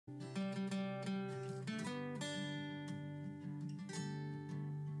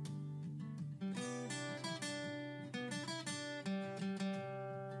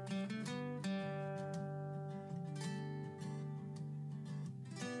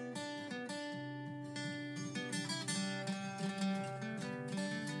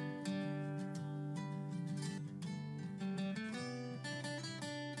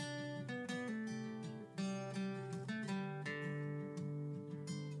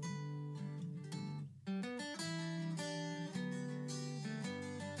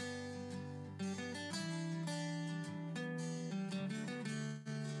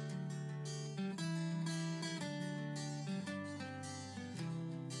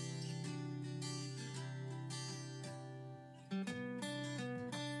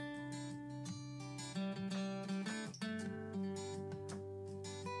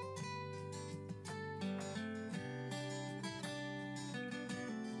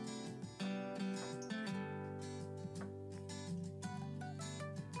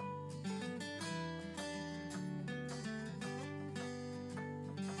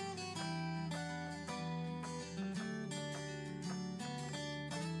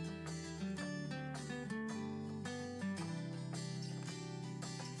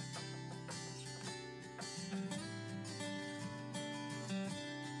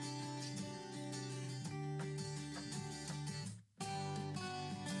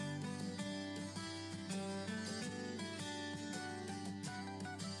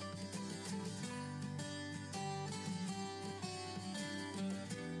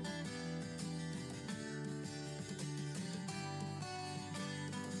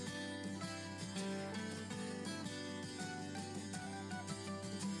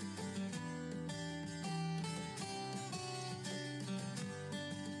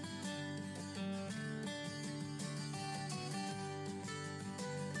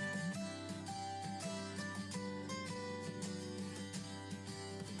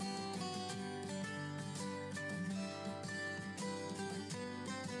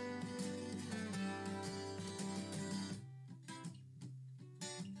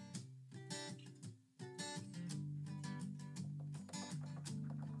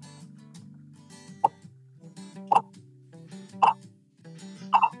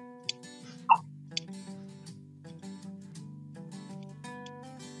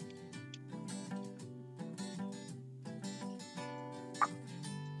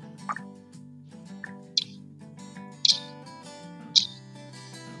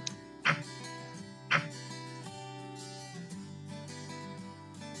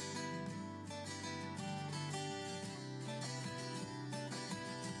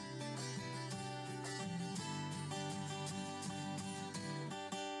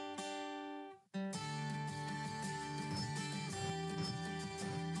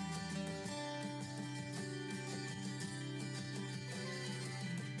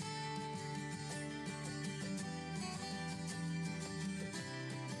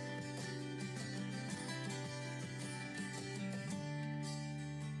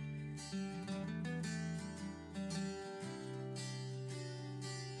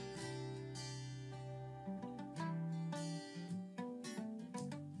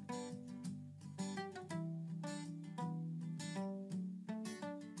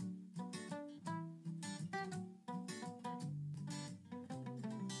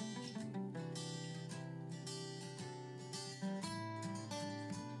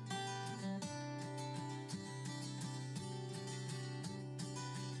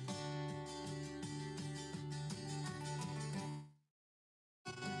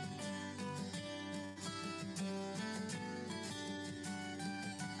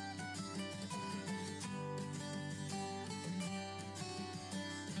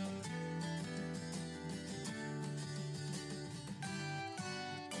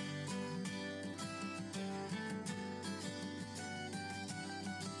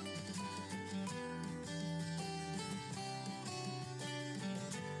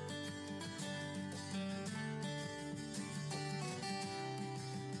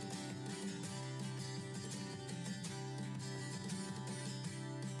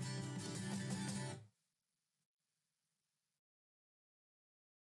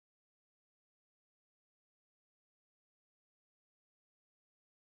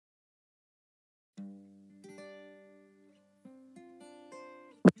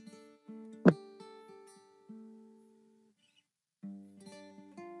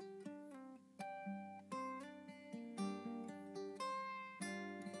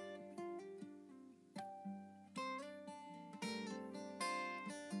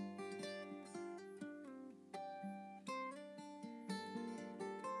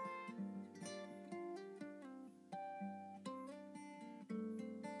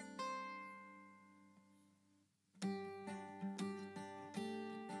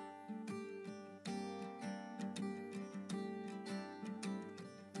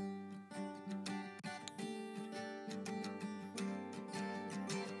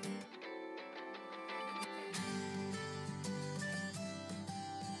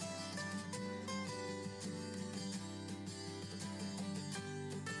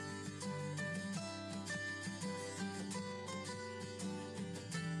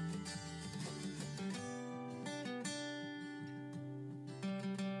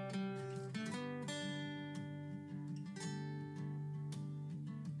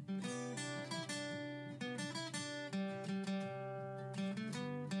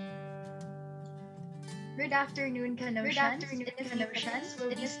Good afternoon, Good Canossians. afternoon, In a few Canossians. minutes,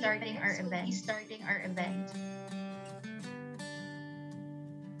 we'll In be a few starting our minutes, we'll be event. starting our event.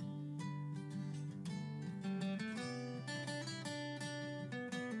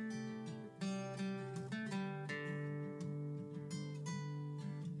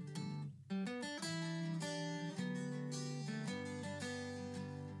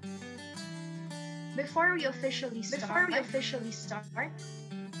 Before we officially Before we start, officially start,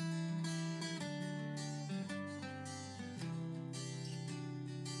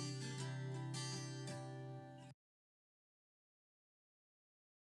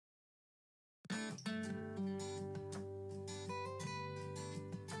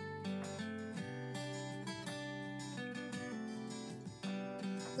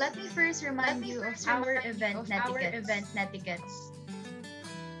 let me first let remind me you of first our remind you event of our event etiquettes. etiquettes.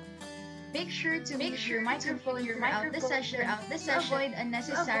 Make sure to Make mute your sure to mute microphone your throughout the microphone session throughout the to session avoid to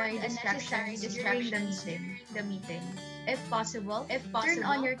unnecessary avoid unnecessary distractions during the distractions meeting. during the meeting. If possible, If turn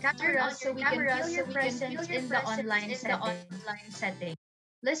on possible, your turn camera on so your we can camera feel so your we can feel presence your in the presence online in the setting. online setting.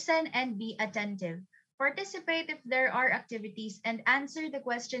 Listen and be attentive. Participate if there are activities and answer the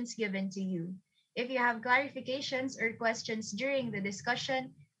questions given to you. If you have clarifications or questions during the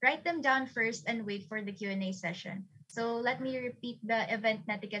discussion, write them down first and wait for the Q&A session. So let me repeat the event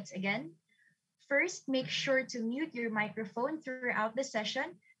etiquettes again. First, make sure to mute your microphone throughout the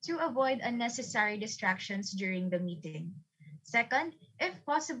session to avoid unnecessary distractions during the meeting. Second, if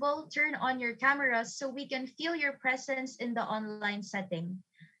possible, turn on your cameras so we can feel your presence in the online setting.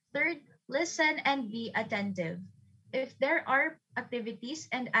 Third, listen and be attentive. If there are activities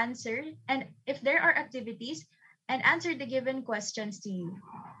and if there are activities and answer the given questions to you.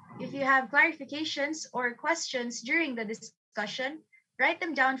 If you have clarifications or questions during the discussion, write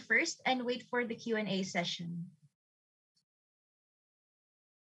them down first and wait for the Q&A session.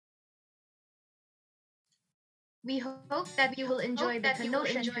 We hope that you will We enjoy hope the that you will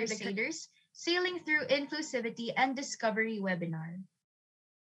Canossian enjoy the Crusaders Sailing Through Inclusivity and Discovery webinar.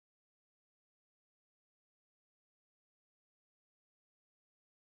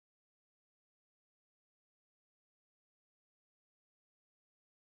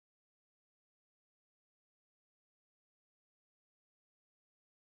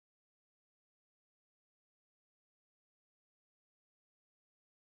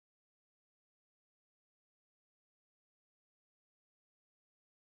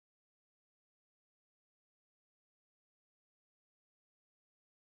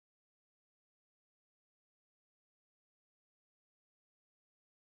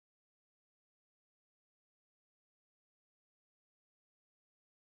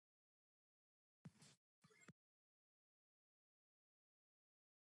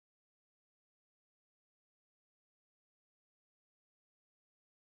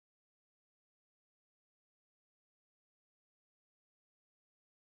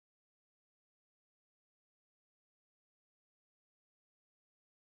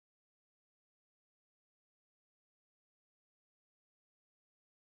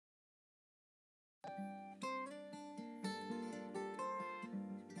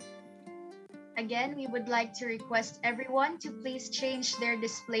 Again, we would like to request everyone to please change their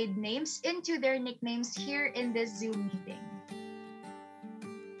displayed names into their nicknames here in this Zoom meeting.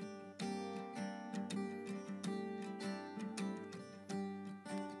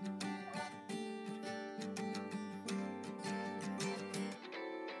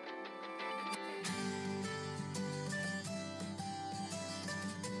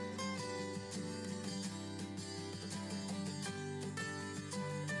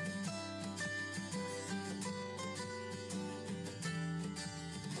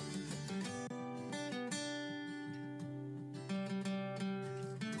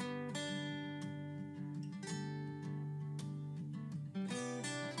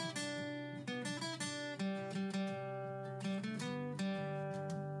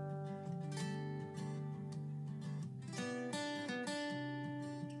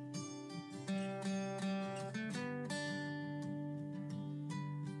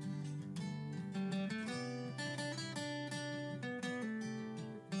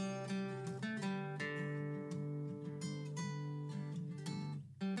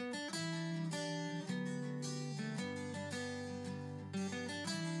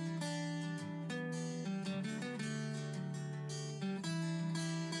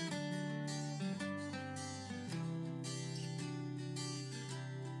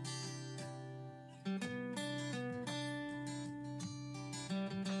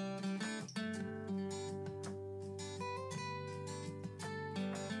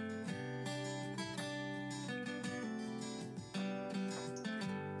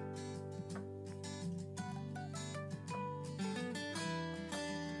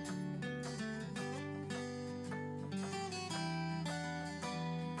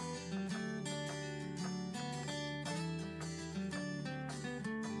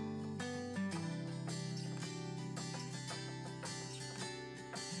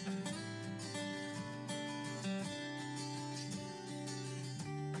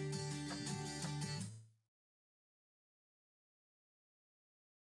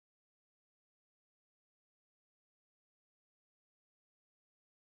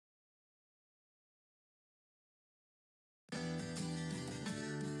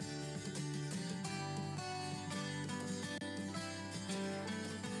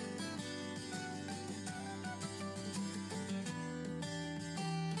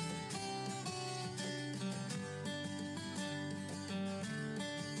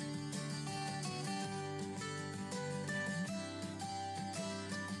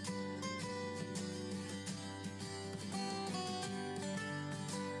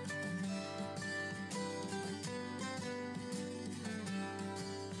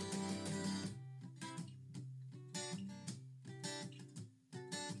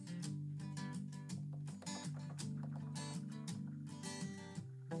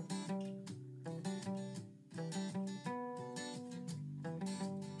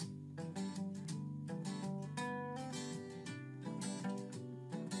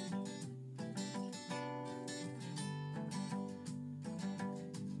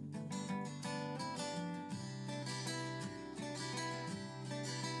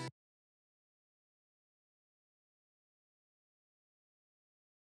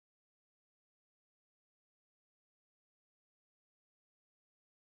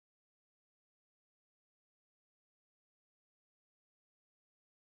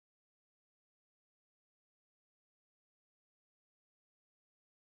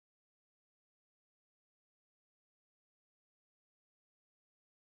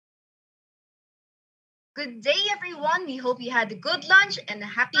 Good day, everyone. We hope you had a good lunch and a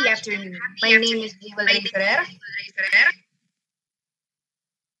happy afternoon. My name is 𝐂𝐚𝐧𝐸𝐬𝐬𝐢𝐚𝐧.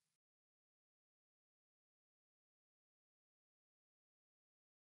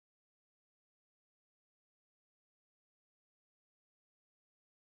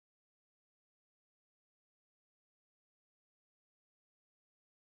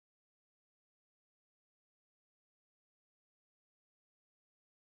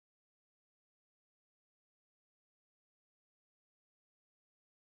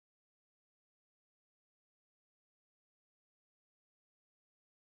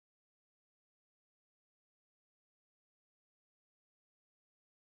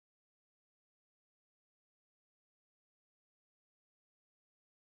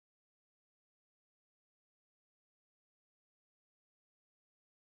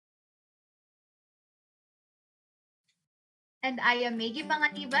 And I am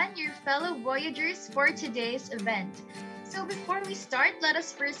𝐂𝐚𝐧𝐸𝐬𝐬𝐢𝐚𝐧, your fellow Voyagers for today's event. So before we start, let us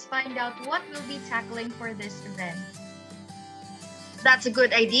first find out what we'll be tackling for this event. That's a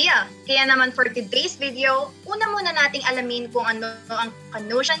good idea. Kaya naman for today's video, una muna nating alamin kung ano ang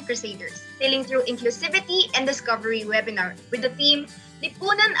𝐭𝐻𝐚𝐧 Crusaders, Sailing Through Inclusivity and Discovery webinar with the theme,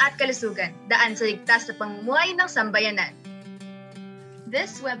 Lipunan at Kalusugan, Daan sa Ligtas na Pamumuhay ng Sambayanan.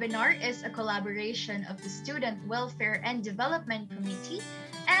 This webinar is a collaboration of the Student Welfare and Development Committee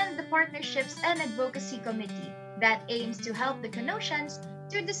and the Partnerships and Advocacy Committee that aims to help the Canossians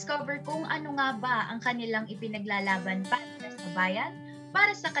to discover kung ano nga ba ang kanilang ipinaglalaban para sa bayan,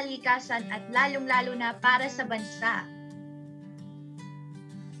 para sa kalikasan at lalong-lalo na para sa bansa.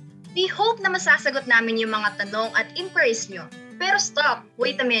 We hope na masasagot namin yung mga tanong at inquiries nyo. Pero stop,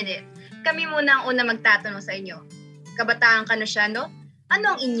 wait a minute. Kami muna ang una magtatanong sa inyo. Kabataang Canossiano,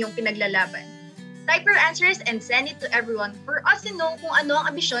 ano ang inyong pinaglalaban? Type your answers and send it to everyone for us to know kung ano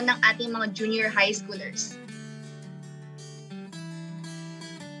ang ambisyon ng ating mga junior high schoolers.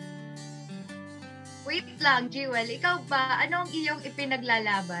 Wait lang, Jewel. Ikaw ba, ano ang iyong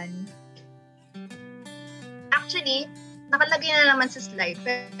ipinaglalaban? Actually, nakalagay na naman sa slide,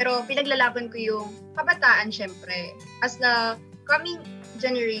 pero pinaglalaban ko yung kabataan syempre. As the coming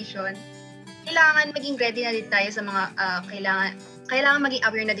generation, kailangan maging ready na din tayo sa mga kailangan maging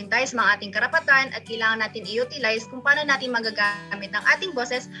aware na din tayo sa mga ating karapatan at kailangan natin i-utilize kung paano natin magagamit ang ating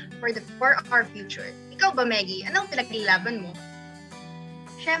boses for our future. Ikaw ba, Meggie? Anong pinaglalaban mo?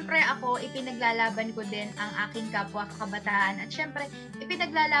 Siyempre ako, ipinaglalaban ko din ang aking kapwa kabataan at siyempre,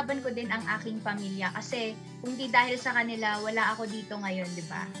 ipinaglalaban ko din ang aking pamilya kasi kung di dahil sa kanila, wala ako dito ngayon, di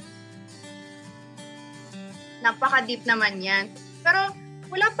ba? Napaka-deep naman yan. Pero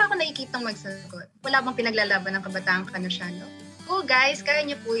wala pa ako nakikitang magsagot. Wala bang pinaglalaban ng kabataang Canossiano? Cool guys, kaya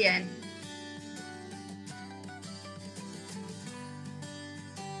niyo po yan.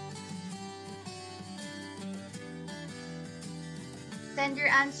 Send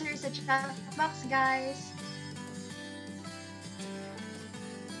your answers sa chat box, guys.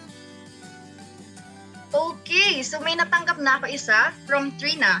 Okay, so may natanggap na ako isa from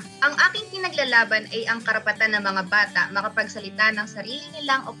Trina. Ang aking pinaglalaban ay ang karapatan ng mga bata makapagsalita ng sarili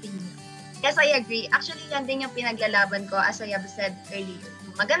nilang opinion. Yes, I agree. Actually, yan din yung pinaglalaban ko as I have said earlier.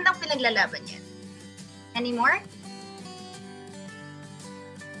 Magandang pinaglalaban yan. Any more?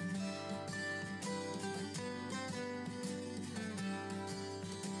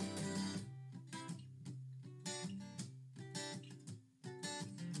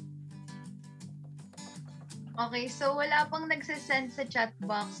 Okay, so wala pang nagsasend sa chat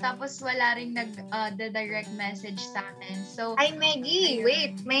box, tapos wala ring nag-direct message sa amin. So, Ay, Meggie,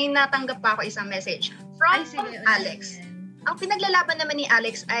 wait. May natanggap pa ako isang message from Alex. Ang pinaglalaban naman ni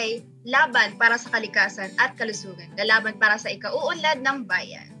Alex ay laban para sa kalikasan at kalusugan. Lalaban para sa ikauunlad ng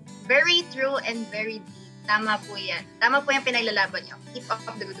bayan. Very true and very deep. Tama po yan. Tama po yung pinaglalaban niyo. Keep up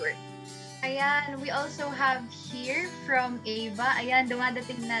the good work. Ayan, we also have here from Ava. Ayan,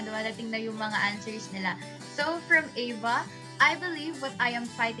 dumadating na yung mga answers nila. So, from Ava, I believe what I am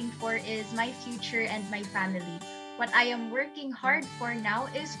fighting for is my future and my family. What I am working hard for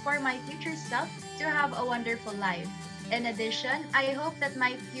now is for my future self to have a wonderful life. In addition, I hope that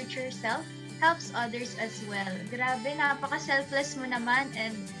my future self helps others as well. Grabe, napaka-selfless mo naman.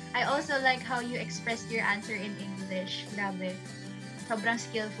 And I also like how you expressed your answer in English. Grabe. Sobrang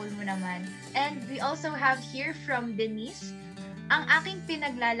skillful mo naman. And we also have here from Denise, ang aking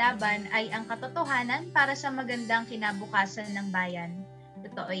pinaglalaban ay ang katotohanan para sa magandang kinabukasan ng bayan.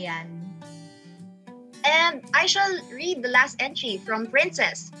 Totoo yan. And I shall read the last entry from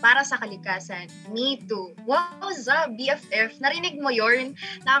Princess, para sa kalikasan. Me too. Wow, Zab, BFF, narinig mo yun?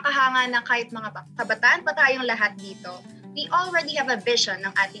 Nakakahanga na kahit mga kabataan pa tayong lahat dito. We already have a vision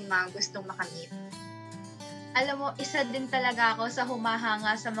ng ating mga gustong makamit. Alam mo, isa din talaga ako sa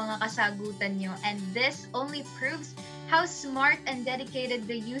humahanga sa mga kasagutan nyo, and this only proves how smart and dedicated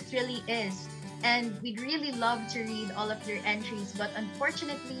the youth really is. And we'd really love to read all of your entries, but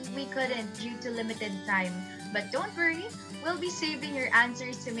unfortunately, we couldn't due to limited time. But don't worry, we'll be saving your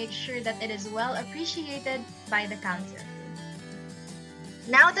answers to make sure that it is well appreciated by the council.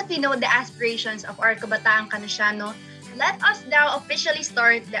 Now that we know the aspirations of our kabataang Canossiano, let us now officially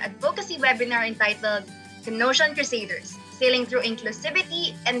start the advocacy webinar entitled 𝐭𝐚𝐧 Crusaders, Sailing Through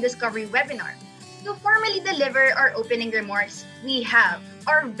Inclusivity and Discovery webinar. To formally deliver our opening remarks, we have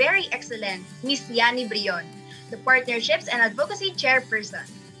our very excellent Miss Yani Brion, the Partnerships and Advocacy Chairperson.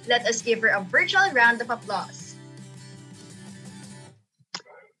 Let us give her a virtual round of applause.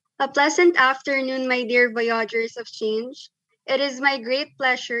 A pleasant afternoon, my dear Voyagers of Change. It is my great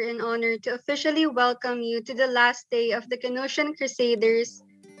pleasure and honor to officially welcome you to the last day of the 𝐭𝐚𝐧 Crusaders,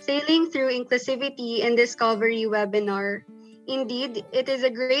 Sailing Through Inclusivity and Discovery webinar. Indeed, it is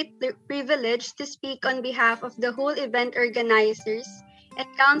a great privilege to speak on behalf of the whole event organizers and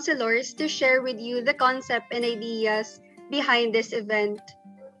counselors to share with you the concept and ideas behind this event.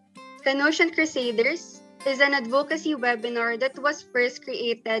 𝐭𝐚𝐧 Crusaders is an advocacy webinar that was first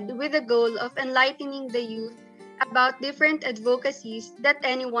created with the goal of enlightening the youth about different advocacies that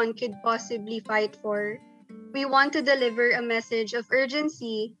anyone could possibly fight for. We want to deliver a message of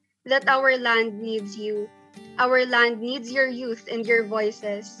urgency that our land needs you. Our land needs your youth and your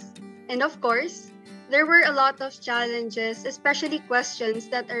voices. And of course, there were a lot of challenges, especially questions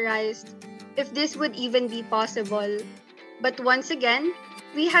that arise if this would even be possible. But once again,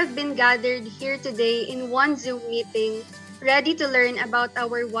 we have been gathered here today in one Zoom meeting, ready to learn about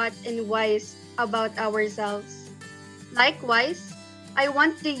our what and whys about ourselves. Likewise, I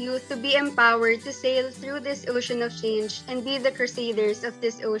want the youth to be empowered to sail through this ocean of change and be the crusaders of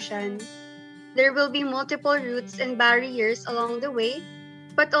this ocean. There will be multiple routes and barriers along the way,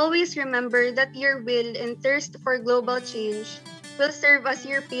 but always remember that your will and thirst for global change will serve as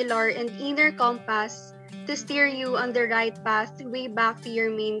your pillar and inner compass to steer you on the right path way back to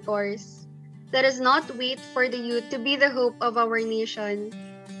your main course. Let us not wait for the youth to be the hope of our nation.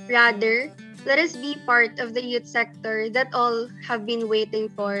 Rather, let us be part of the youth sector that all have been waiting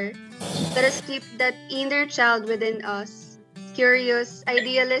for. Let us keep that inner child within us, curious,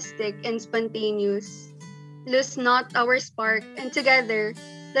 idealistic, and spontaneous. Lose not our spark, and together,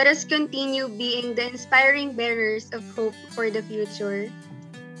 let us continue being the inspiring bearers of hope for the future.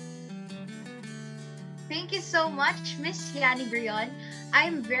 Thank you so much, Miss Yani Brion.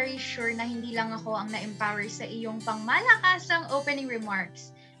 I'm very sure na hindi lang ako ang na-empower sa iyong pangmalakasang opening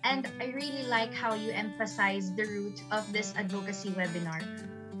remarks. And I really like how you emphasize the root of this advocacy webinar.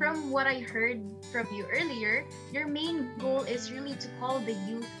 From what I heard from you earlier, your main goal is really to call the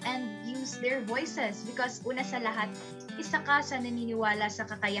youth and use their voices because una sa lahat, isa ka sa naniniwala sa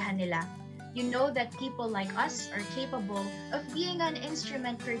kakayahan nila. You know that people like us are capable of being an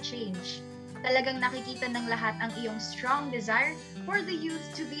instrument for change. Talagang nakikita ng lahat ang iyong strong desire for the youth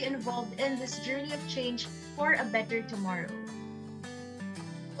to be involved in this journey of change for a better tomorrow.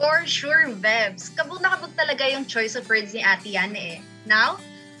 For sure, Vebs. Kabog na kabog talaga yung choice of words ni Ate Yane eh. Now,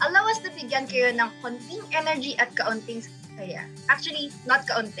 allow us to bigyan kayo ng konting energy at kaunting saya. Actually, not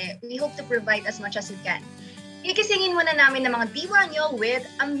kaunti. We hope to provide as much as we can. Kikisingin muna namin ng mga diwa nyo with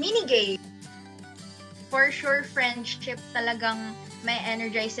a mini-game. For sure, friendship talagang may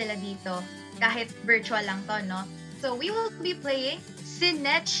energize sila dito. Kahit virtual lang to, no? So, we will be playing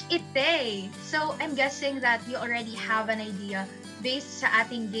𝐭𝐚𝐧. So, I'm guessing that you already have an idea based sa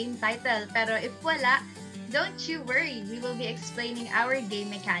ating game title. Pero if wala, don't you worry. We will be explaining our game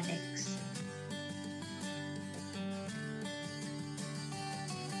mechanics.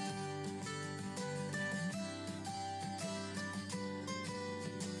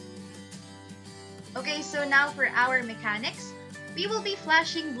 Okay, so now for our mechanics, we will be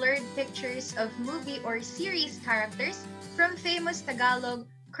flashing blurred pictures of movie or series characters from famous Tagalog,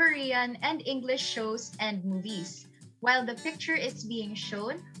 Korean, and English shows and movies. While the picture is being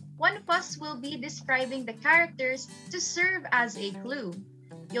shown, one of us will be describing the characters to serve as a clue.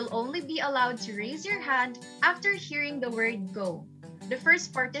 You'll only be allowed to raise your hand after hearing the word go. The first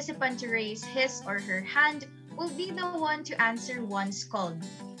participant to raise his or her hand will be the one to answer once called.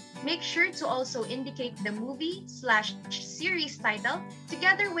 Make sure to also indicate the movie/series title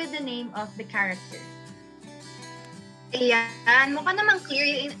together with the name of the character. Ayan, mukha namang clear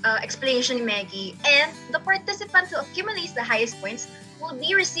yung explanation ni Maggie. And the participant who accumulates the highest points will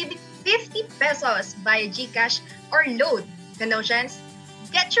be receiving 50 pesos via GCash or load. 𝐭𝐚𝐧,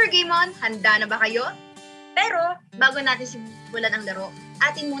 get your game on! Handa na ba kayo? Pero, bago natin simulan ang laro,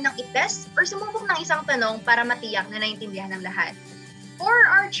 atin munang i-test or sumubok ng isang tanong para matiyak na naintindihan ng lahat. For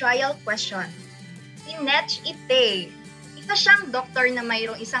our trial question, si 𝐂𝐚𝐧𝐲𝐬𝐬, isa siyang doktor na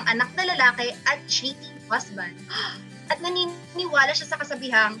mayroong isang anak na lalaki at cheating husband. At naniniwala siya sa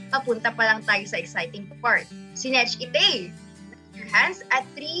kasabihang, papunta pa lang tayo sa exciting part. Si 𝐂𝐚𝐧𝐲𝐬𝐬. Your hands at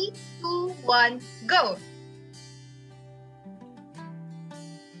 3, 2, 1, go!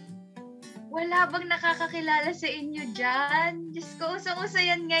 Wala bang nakakakilala sa inyo dyan? Diyos ko, usong-uso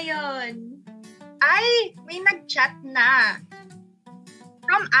yan ngayon. Ay, may nag-chat na.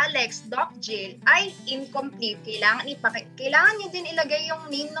 From Alex, Doc Jill, ay incomplete. Kailangan niyo din ilagay yung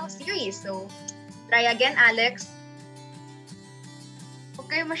name ng series. So, try again, Alex. Huwag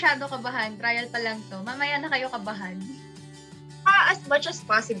kayo masyado kabahan. Trial pa lang to. Mamaya na kayo kabahan. As much as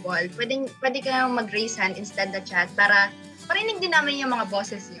possible, pwede kayong mag-raise hand instead the chat para parinig din namin yung mga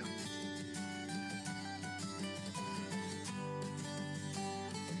boses niyo.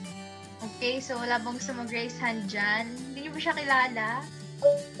 Okay, so wala bang gusto mag-raise hand dyan? Hindi niyo ba siya kilala?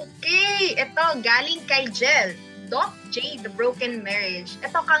 Okay, ito galing kay Jel. Doc J, The Broken Marriage.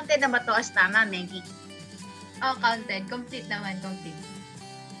 Ito counted na ba to as tama, Maggie? Oh, counted. Complete naman, complete.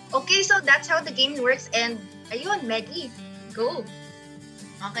 Okay, so that's how the game works and ayun, Maggie, go.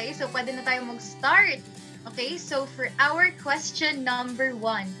 Okay, so pwede na tayo mag-start. Okay, so for our question number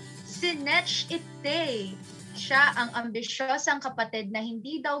 1, si 𝐂𝐚𝐧𝐲𝐬𝐬. Siya ang ambisyosang kapatid na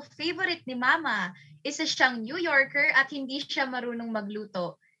hindi daw favorite ni Mama. Isa siyang New Yorker at hindi siya marunong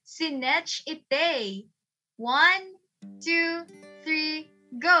magluto. Si 𝐂𝐚𝐧𝐲𝐬𝐬. 1, 2,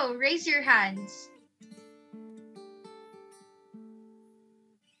 3, go! Raise your hands.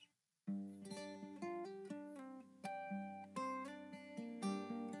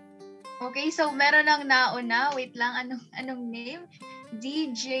 Okay, so meron ng nauna. Wait lang, anong name?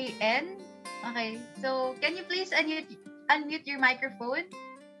 DJN? Okay, so can you please unmute your microphone?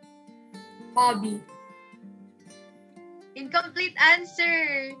 Bobby. Incomplete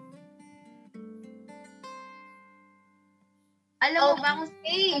answer. Alam mo ba kung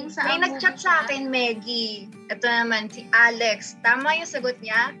saan may nag-chat sa akin, Maggie. Ito naman, si Alex. Tama yung sagot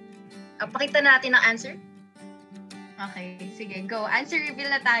niya. Pakita natin ang answer. Okay, sige, go. Answer reveal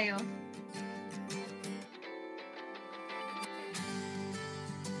na tayo.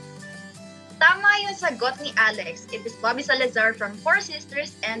 Tama yung sagot ni Alex. It is Bobby Salazar from Four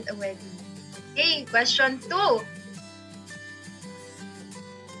Sisters and a Wedding. Okay, question 2.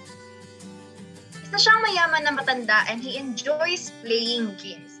 Isa siyang mayaman na matanda and he enjoys playing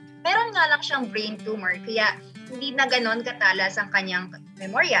games. Meron nga lang siyang brain tumor, kaya hindi na ganon katalas ang kanyang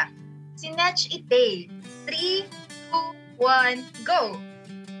memorya. Si 𝐂𝐚𝐧𝐲𝐬𝐬. 3, 2, 1, go!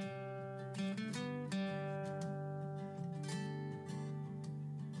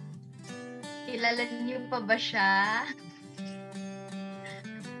 Kilala niyo pa ba siya?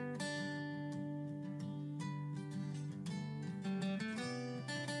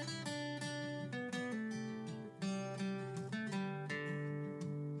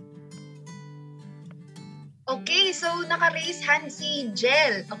 Okay, so naka-raise hand si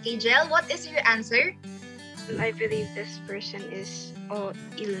Jel. Okay, Jel, what is your answer? I believe this person is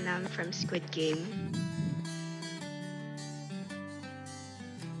𝐂𝐚𝐧𝐿 from Squid Game.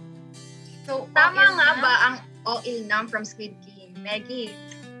 So, Tama okay nga na? ba ang 𝐂𝐚𝐧 from Squid Game? Maggie,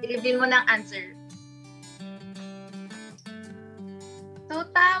 i-reveal mo na ang answer. So,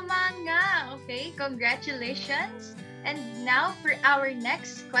 tama nga. Okay, congratulations. And now, for our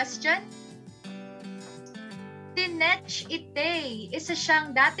next question. Si 𝐂𝐚𝐧𝐲𝐬𝐬, isa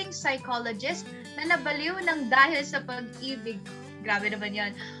siyang dating psychologist na nabaliw ng dahil sa pag-ibig. Grabe naman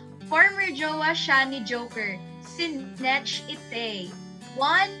yan. Former jowa siya ni Joker. Si 𝐂𝐚𝐧𝐲𝐬𝐬.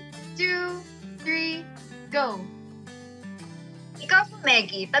 1, 2, 3, go! Ikaw po,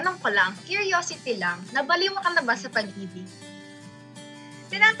 Maggie, tanong ko lang, curiosity lang, nabaliw ka na ba sa pag-ibig?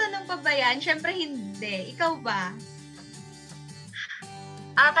 Tinatanong pa ba yan? Siyempre hindi. Ikaw ba?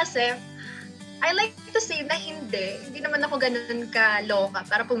 Kasi, I like to say na hindi. Hindi naman ako ganun ka-loka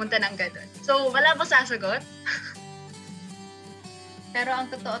para pumunta ng ganun. So, wala ba sasagot? Pero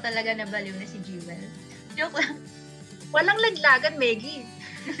ang totoo talaga na baliw na si Jewel. Joke lang. Walang laglagan, Maggie.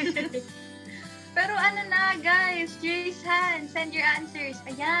 Pero ano na, guys? Raise hand. Send your answers.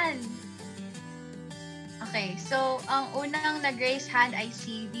 Ayan. Okay, so ang unang nag-raise hand ay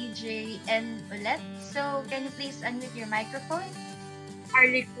si DJ N ulit. So, can you please unmute your microphone?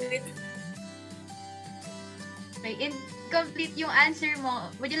 Harley Quinn. Okay, incomplete yung answer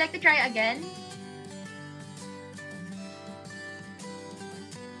mo. Would you like to try again?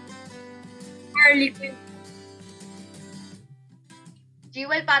 Harley Quinn.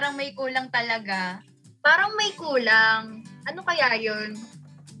 Jewel, parang may kulang talaga. Parang may kulang. Ano kaya yun?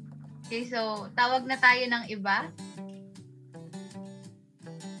 Okay, so tawag na tayo ng iba.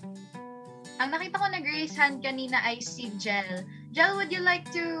 Ang nakita ko nag-raise hand kanina ay si Jel. Jel, would you like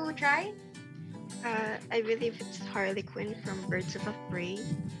to try? I believe it's Harlequin from Birds of Prey.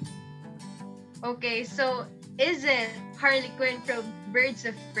 Okay, so is it Harley Quinn from Birds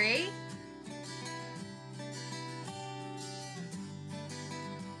of Prey?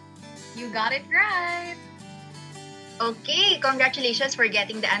 You got it right. Okay, congratulations for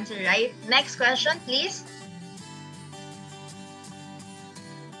getting the answer right. Next question, please.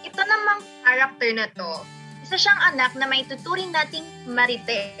 Ito namang character na to, isa siyang anak na may tuturing nating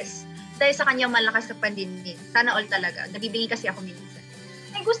marites dahil sa kanyang malakas na pandindig. Sana all talaga. Nabibingi kasi ako minsan.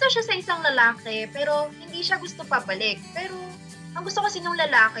 May gusto siya sa isang lalaki, pero hindi siya gusto papalik. Pero ang gusto kasi nung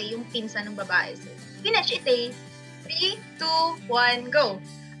lalaki, yung pinsan ng babae. So, finish it eh. 3, 2, 1, go!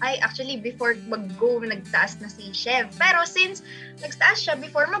 Ay, actually, before mag-go, nagtaas na si Chef. Pero since nagtaas siya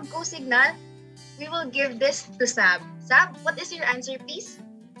before mag-go signal, we will give this to Sab. Sab, what is your answer, please?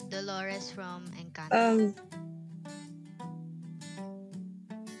 Dolores from Encanto.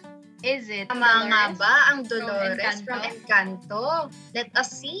 Is it Tama nga Dolores ba ang Dolores from from Encanto? Let us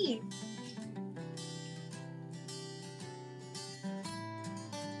see.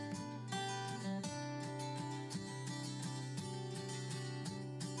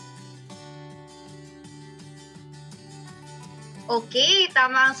 Okay,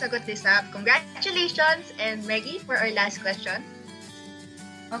 tama ang sagot ni Sab. Congratulations! And Maggie, for our last question.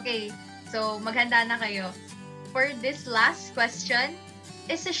 Okay, so maghanda na kayo. For this last question,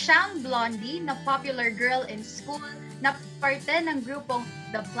 isa siyang blondie na popular girl in school na parte ng grupong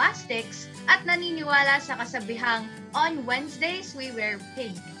The Plastics at naniniwala sa kasabihang on Wednesdays we wear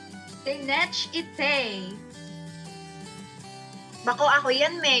pink. 𝐂𝐚𝐧𝐸. Bako ako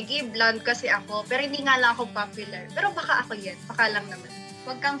yan, Maggie. Blonde kasi ako. Pero hindi nga lang ako popular. Pero baka ako yan. Baka lang naman.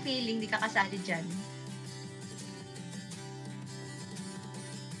 Huwag kang feeling, di ka kasali dyan.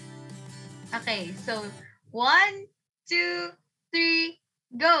 Okay, so 1, 2,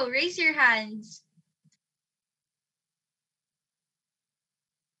 3, go! Raise your hands.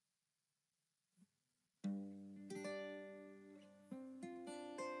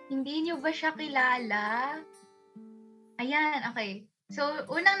 Hindi niyo ba siya kilala? Ayan, okay. So,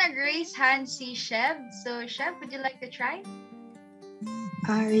 unang nag-raise hand si Chef. So, Chef, would you like to try?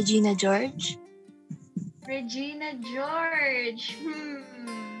 Regina George. Regina George.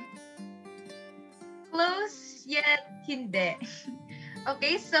 Close, yet hindi.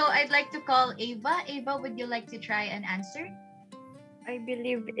 Okay, so I'd like to call Ava. Ava, would you like to try and answer? I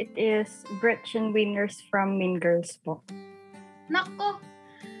believe it is Gretchen Wieners from Mean Girls po. Nako,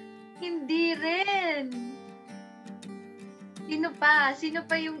 hindi rin. Sino pa? Sino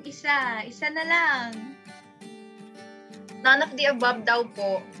pa yung isa? Isa na lang. None of the above daw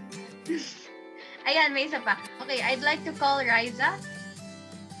po. Ayan, may isa pa. Okay, I'd like to call Riza.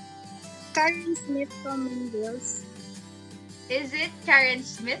 Karen Smith from Mean Girls. Is it Karen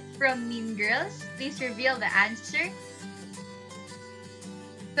Smith from Mean Girls? Please reveal the answer.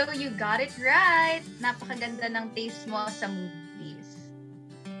 So you got it right. Napakaganda ng taste mo sa movies.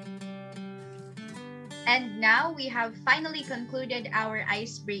 And now we have finally concluded our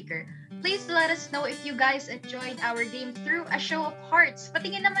icebreaker. Please let us know if you guys enjoyed our game through a show of hearts.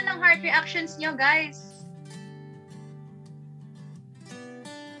 Patingin naman ng heart reactions nyo, guys.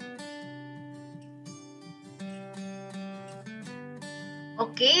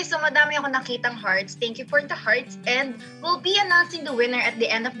 Okay, so madami ako nakitang hearts. Thank you for the hearts. And we'll be announcing the winner at the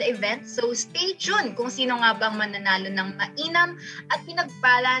end of the event. So stay tuned kung sino nga bang mananalo ng mainam at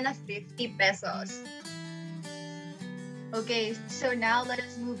pinagpala na 50 pesos. Okay, so now let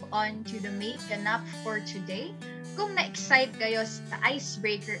us move on to the make ganap for today. Kung na-excite kayo sa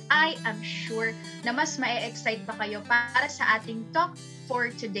icebreaker, I am sure na mas ma-excite pa kayo para sa ating talk for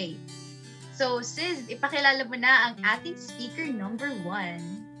today. So, sis, ipakilala mo na ang ating speaker number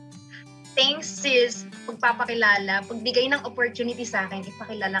 1. Thanks, sis. Pagpapakilala, pagbigay ng opportunity sa akin,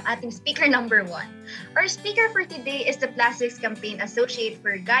 ipakilala ang ating speaker number 1. Our speaker for today is the Plastics Campaign Associate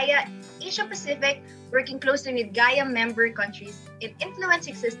for Gaia Asia Pacific, working closely with Gaia member countries in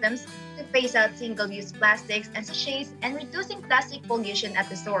influencing systems to phase out single-use plastics and sachets and reducing plastic pollution at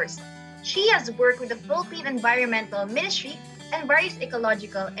the source. She has worked with the Philippine Environmental Ministry and various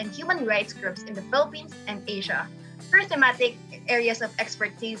ecological and human rights groups in the Philippines and Asia. Her thematic areas of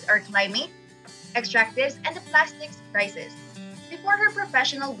expertise are climate, extractives, and the plastics crisis. Before her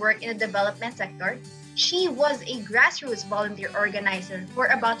professional work in the development sector, she was a grassroots volunteer organizer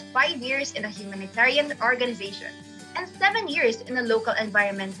for about 5 years in a humanitarian organization and 7 years in a local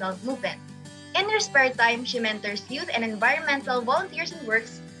environmental movement. In her spare time, she mentors youth and environmental volunteers and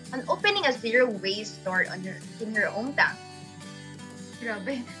works on opening a zero waste store in her hometown.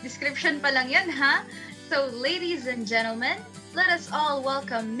 Grabe, description pa lang yan, ha? So, ladies and gentlemen, let us all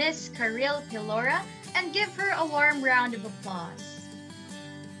welcome Miss Karil Pilora and give her a warm round of applause.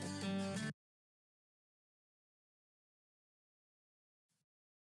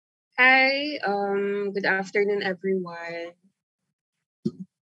 Hi, good afternoon, everyone.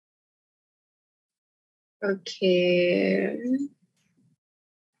 Okay.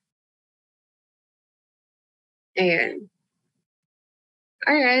 Ayan.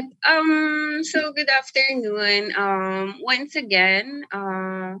 Alright. So good afternoon. Once again,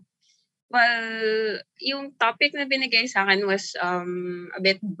 well, yung topic na binigay sa akin was a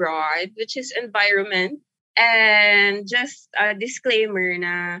bit broad, which is environment. And just a disclaimer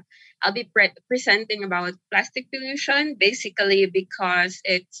na I'll be presenting about plastic pollution, basically because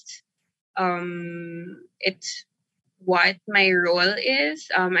it's what my role is.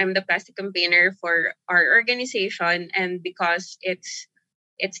 I'm the plastic campaigner for our organization, and because it's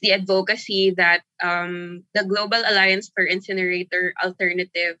the advocacy that the Global Alliance for Incinerator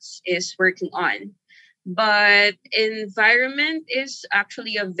Alternatives is working on. But environment is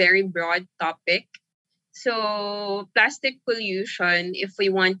actually a very broad topic. So plastic pollution, if we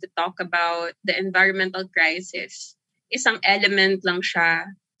want to talk about the environmental crisis, isang element lang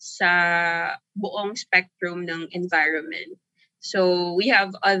siya sa buong spectrum ng environment. So we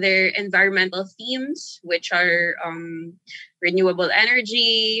have other environmental themes, which are renewable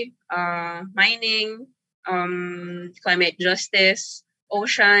energy, mining, climate justice,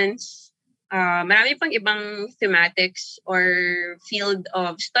 oceans, marami pang ibang thematics or field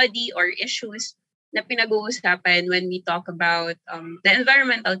of study or issues na pinag-uusapan when we talk about the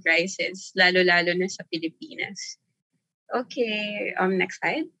environmental crisis, lalo-lalo na sa Pilipinas. Okay, next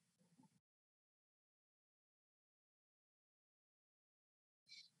slide.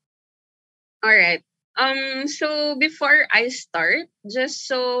 All right. So before I start, just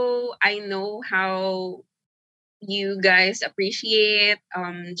so I know how you guys appreciate,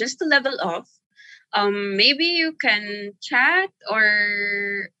 just to level off, maybe you can chat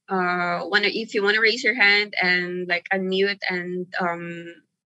or if you wanna raise your hand and like unmute and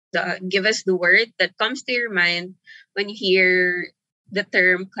give us the word that comes to your mind when you hear the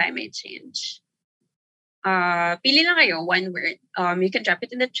term climate change. Pili lang kayo, one word. You can drop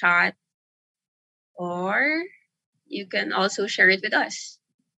it in the chat or you can also share it with us.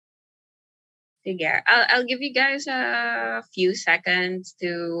 Sige, I'll give you guys a few seconds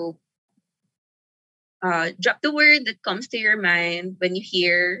to drop the word that comes to your mind when you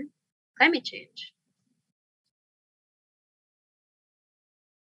hear climate change.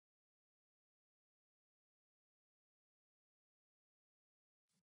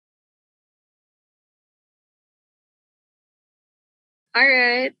 All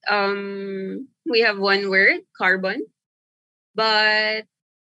right. We have one word, carbon, but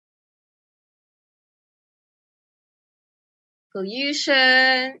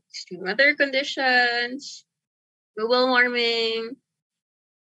pollution, extreme weather conditions, global warming,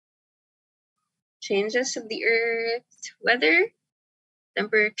 changes of the earth, weather,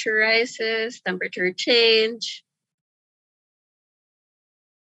 temperature rises, temperature change.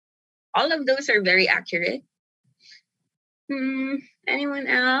 All of those are very accurate. Anyone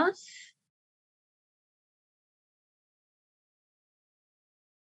else?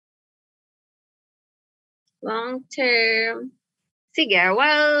 Long term. Sige,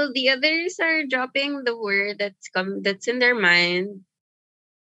 while the others are dropping the word that's in their mind,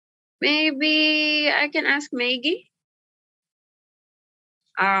 maybe I can ask Maggie.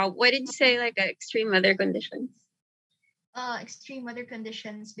 What did you say, like extreme weather conditions? Extreme weather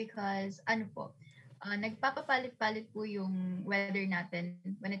conditions because nagpapapalit-palit po yung weather natin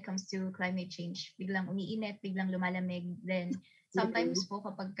when it comes to climate change. Biglang umiinit, biglang lumalamig. Then sometimes po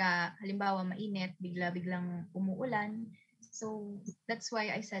kapag halimbawa mainit, biglang umuulan. So that's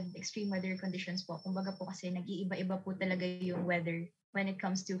why I said extreme weather conditions po. Kumbaga po kasi nag-iiba-iba po talaga yung weather when it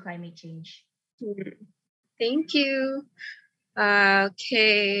comes to climate change. Thank you.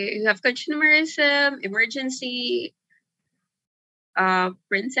 Okay, you have consumerism, emergency.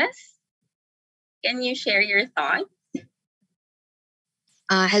 Princess, can you share your thoughts?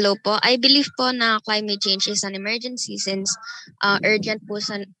 Hello po. I believe po na climate change is an emergency since urgent po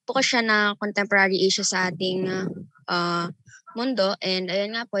siya na contemporary issue sa ating mundo. And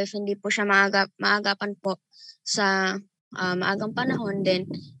ayun nga po, if hindi po siya maagapan po sa maagang panahon, then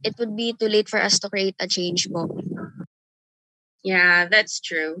it would be too late for us to create a change po. Yeah, that's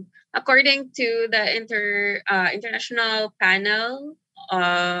true. According to the International Panel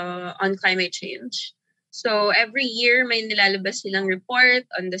on climate change. So every year may nilalabas silang report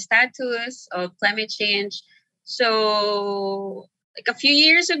on the status of climate change. So like a few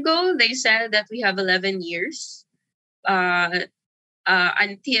years ago, they said that we have 11 years until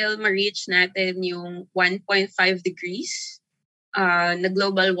ma-reach natin yung 1.5 degrees na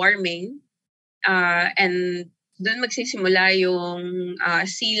global warming. And doon magsisimula yung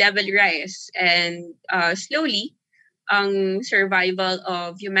sea level rise. And slowly, ang survival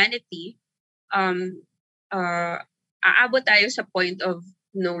of humanity, aabot tayo sa point of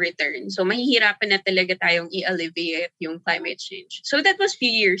no return. So mahihirapan na talaga tayong i-alleviate yung climate change. So that was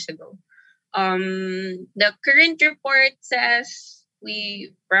few years ago. The current report says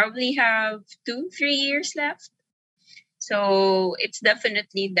we probably have 2-3 years left. So it's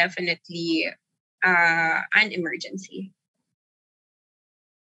definitely an emergency.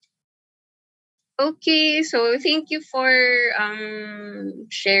 Okay, so thank you for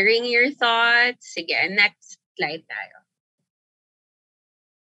sharing your thoughts. Sige, next slide tayo.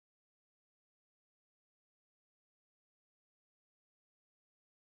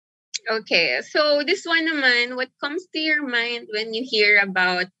 Okay, so this one naman, what comes to your mind when you hear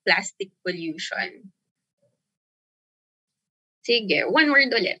about plastic pollution? Sige, one word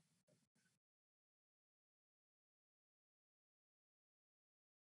ulit.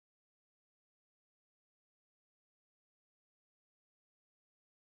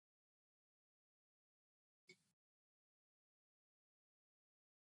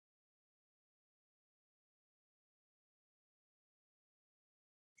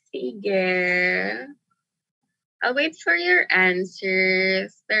 Sige. I'll wait for your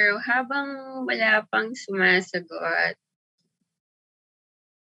answers. Pero habang wala pang sumasagot,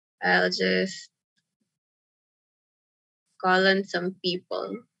 I'll just call on some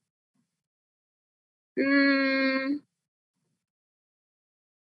people.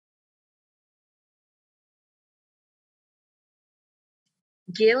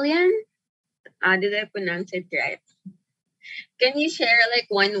 Gillian? Did I pronounce it right? Can you share like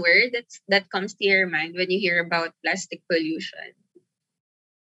one word that comes to your mind when you hear about plastic pollution?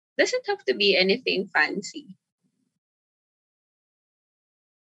 Doesn't have to be anything fancy.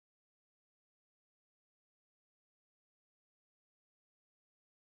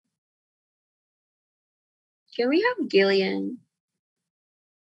 Can we have Gillian?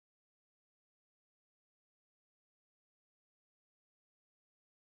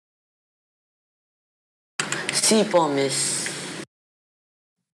 C po, miss.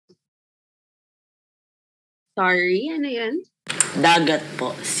 Sorry, ano yan? Dagat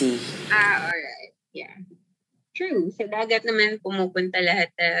po, C. Alright. Yeah. True. Sa dagat naman pumupunta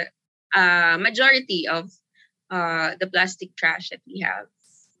lahat majority of the plastic trash that we have.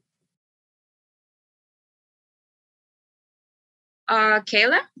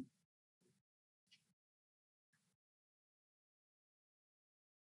 Kayla?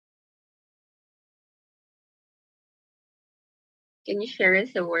 Can you share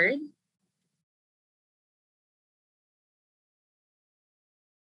us a word?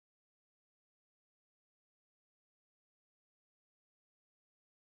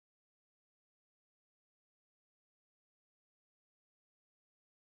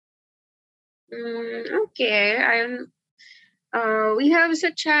 Okay. We have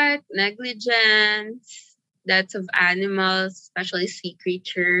sa chat negligence, deaths of animals, especially sea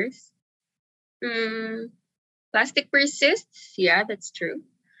creatures. Plastic persists. Yeah, that's true.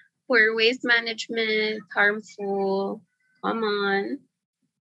 Poor waste management, harmful, common.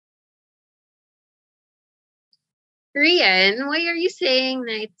 Rian, why are you saying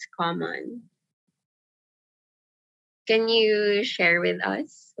that it's common? Can you share with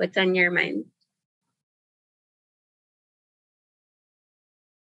us what's on your mind?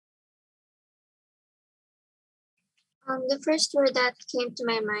 The first word that came to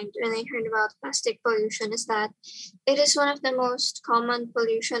my mind when I heard about plastic pollution is that it is one of the most common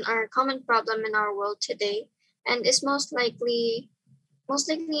pollution or common problem in our world today, and is most likely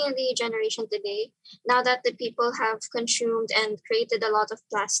in the generation today, now that the people have consumed and created a lot of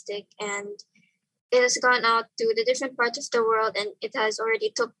plastic, and it has gone out to the different parts of the world, and it has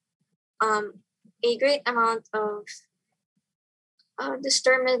already took a great amount of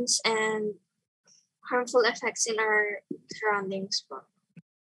disturbance and harmful effects in our surroundings.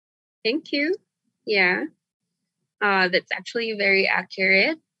 Thank you. Yeah, that's actually very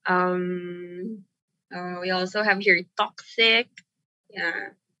accurate. We also have here toxic.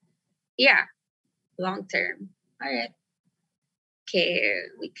 Yeah, long term. All right. Okay,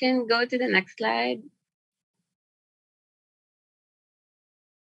 we can go to the next slide.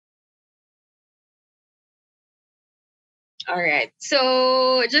 All right.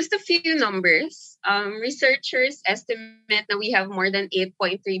 So just a few numbers. Researchers estimate that we have more than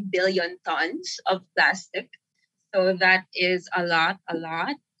 8.3 billion tons of plastic. So that is a lot, a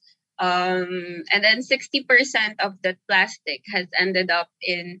lot. And then 60% of that plastic has ended up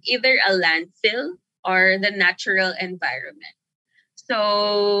in either a landfill or the natural environment.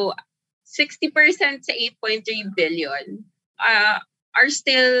 So 60% to 8.3 billion are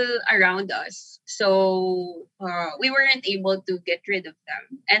still around us. So we weren't able to get rid of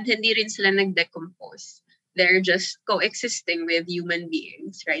them. And hindi rin sila nag-decompose. They're just coexisting with human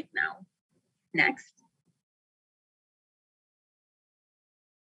beings right now. Next.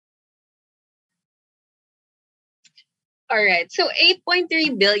 All right. So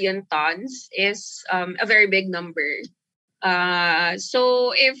 8.3 billion tons is a very big number.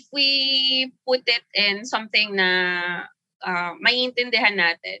 So if we put it in something na maiintindihan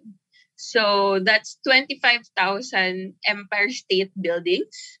natin, so that's 25,000 Empire State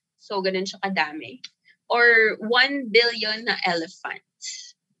Buildings. So ganun siya kadami. Or 1 billion na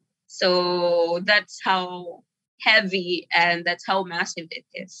elephants. So that's how heavy and that's how massive it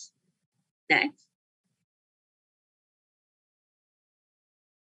is. Next.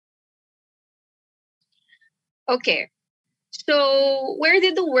 Okay. So where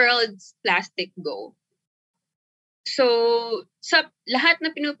did the world's plastic go? So sa lahat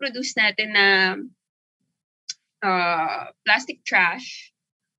na pinoproduce natin na plastic trash,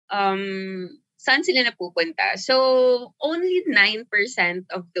 saan sila napupunta? So only 9%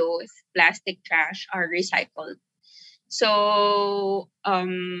 of those plastic trash are recycled. So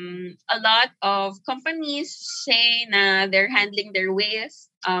a lot of companies say na they're handling their waste.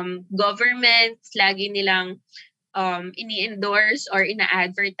 Governments lagi nilang ini-endorse or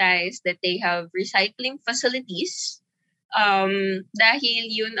ina-advertise that they have recycling facilities dahil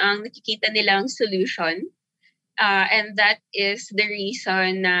yun ang nakikita nilang solution. And that is the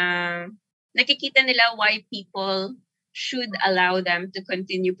reason na nakikita nila why people should allow them to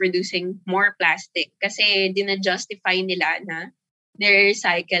continue producing more plastic kasi dina-justify nila na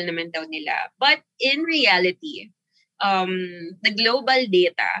nire-recycle naman daw nila. But in reality, the global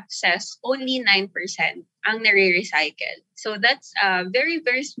data says only 9% ang nare-recycle. So that's a very,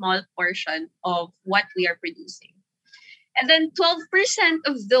 very small portion of what we are producing. And then 12%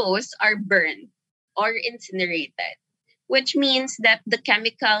 of those are burned or incinerated, which means that the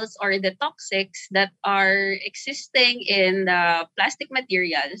chemicals or the toxics that are existing in the plastic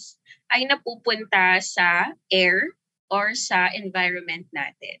materials ay napupunta sa air or sa environment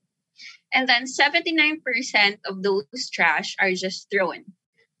natin. And then 79% of those trash are just thrown.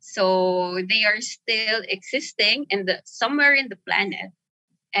 So they are still existing somewhere in the planet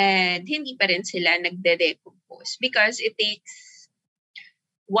and hindi pa rin sila nagde-decompose because it takes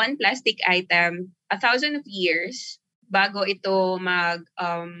one plastic item 1,000 of years bago ito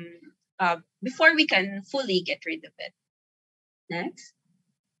before we can fully get rid of it. Next.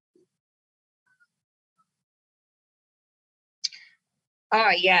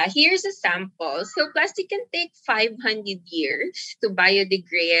 Oh yeah, here's a sample. So plastic can take 500 years to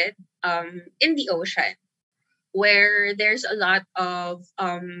biodegrade in the ocean, where there's a lot of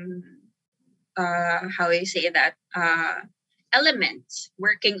elements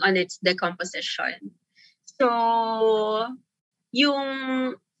working on its decomposition. So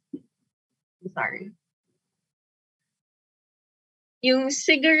yung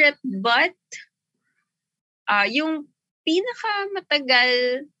cigarette butt, yung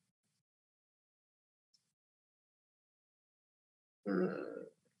pinakamatagal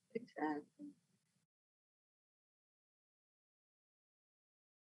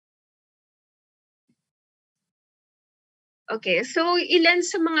Okay, so ilan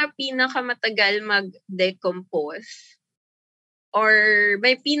sa mga pinakamatagal mag-decompose or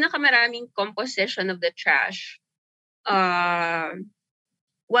may pinakamaraming composition of the trash?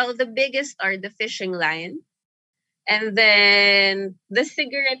 Well, the biggest are the fishing line, and then the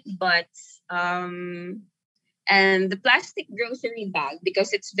cigarette butts, and the plastic grocery bag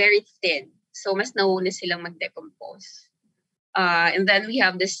because it's very thin. So mas nauna silang mag-decompose. And then we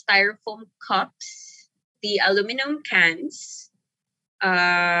have the styrofoam cups, the aluminum cans,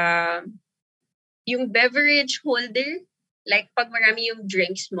 yung beverage holder, like pag marami yung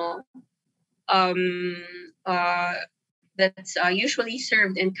drinks mo, that's usually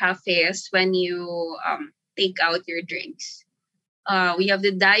served in cafes when you take out your drinks. We have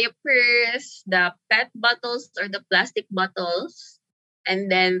the diapers, the PET bottles or the plastic bottles,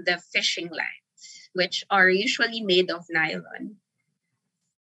 and then the fishing lines, which are usually made of nylon.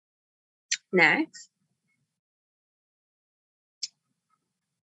 Next.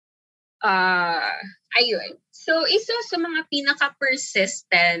 Ayun. So, isa sa mga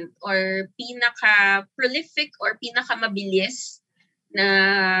pinaka-persistent or pinaka-prolific or pinaka-mabilis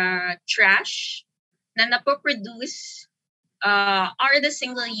na trash na napoproduce are the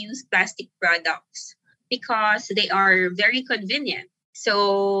single-use plastic products because they are very convenient.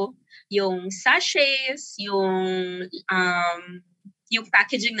 So, yung sachets, yung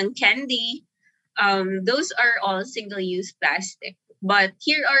packaging ng candy, those are all single-use plastic. But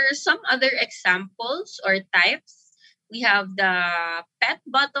here are some other examples or types. We have the PET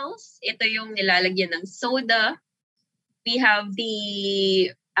bottles. Ito yung nilalagyan ng soda. We have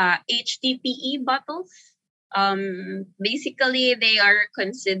the HDPE bottles. Basically, they are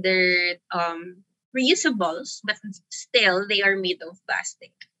considered reusables, but still, they are made of plastic.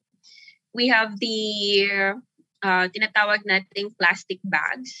 We have the tinatawag nating plastic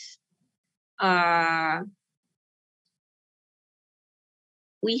bags.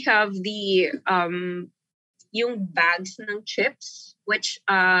 We have the yung bags ng chips, which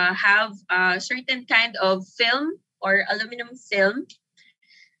have a certain kind of film or aluminum film.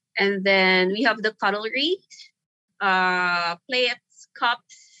 And then we have the cutlery, plates,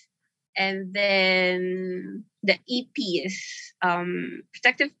 cups, and then the EPs,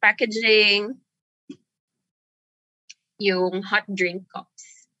 protective packaging, yung hot drink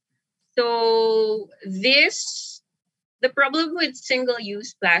cups. So the problem with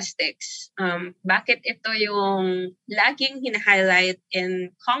single-use plastics, bakit ito yung laging hina-highlight in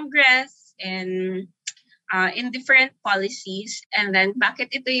Congress and in different policies, and then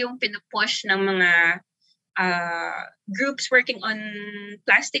bakit ito yung pinupush ng mga groups working on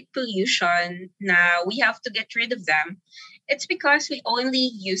plastic pollution na we have to get rid of them. It's because we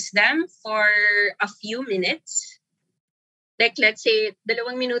only use them for a few minutes. Like, let's say,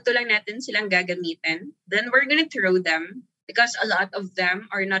 2 minuto lang natin silang gagamitin. Then we're gonna throw them because a lot of them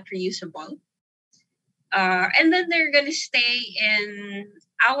are not reusable. And then they're gonna stay in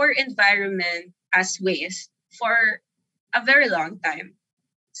our environment as waste for a very long time.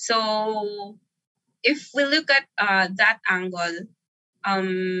 So, if we look at that angle,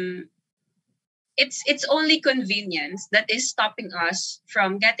 it's only convenience that is stopping us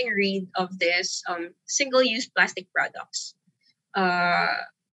from getting rid of this single-use plastic products. And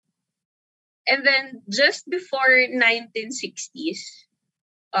then just before 1960s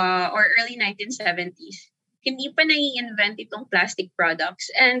or early 1970s, hindi pa nai-invent itong plastic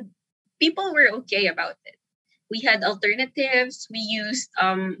products, and people were okay about it. We had alternatives. We used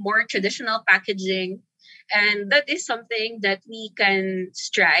more traditional packaging, and that is something that we can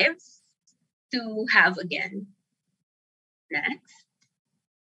strive to have again. Next.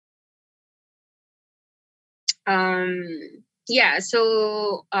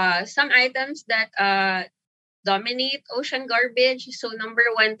 So some items that dominate ocean garbage. So number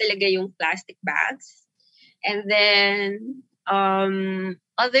 1 talaga yung plastic bags. And then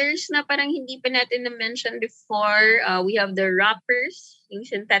others na parang hindi pa natin na-mention before, we have the wrappers, yung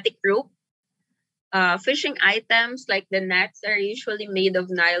synthetic rope. Fishing items like the nets are usually made of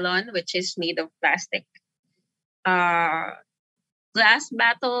nylon, which is made of plastic. Glass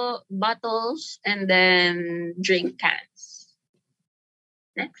bottles, and then drink cans.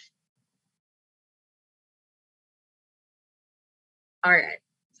 Next. All right.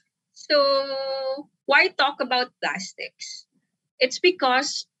 So, why talk about plastics? It's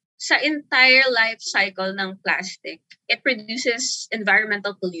because sa entire life cycle ng plastic, it produces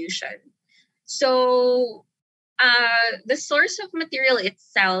environmental pollution. So, the source of material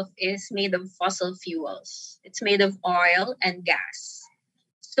itself is made of fossil fuels. It's made of oil and gas.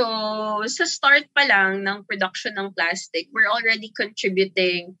 So, sa start pa lang ng production ng plastic, we're already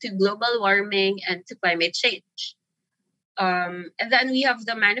contributing to global warming and to climate change. And then we have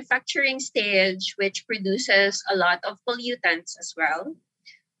the manufacturing stage, which produces a lot of pollutants as well.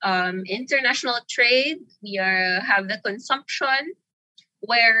 International trade, we have the consumption,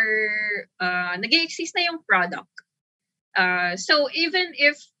 where nag-exist na yung product. So even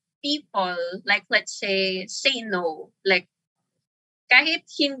if people, like let's say no, like kahit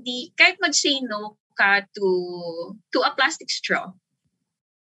mag-say no ka to a plastic straw.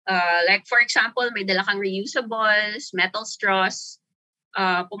 Like for example, may dala kang reusables, metal straws,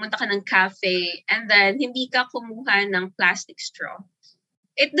 pumunta ka ng cafe, and then hindi ka kumuha ng plastic straw.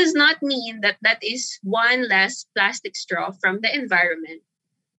 It does not mean that that is one less plastic straw from the environment,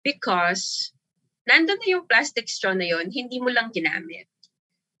 because nandun na yung plastic straw na yun, hindi mo lang ginamit.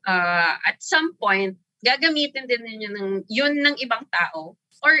 At some point, gagamitin din yun ng ibang tao,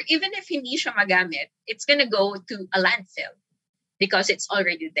 or even if hindi siya magamit, it's gonna go to a landfill because it's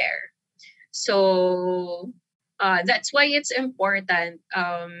already there. So that's why it's important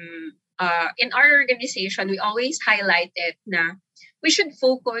in our organization, we always highlight it na we should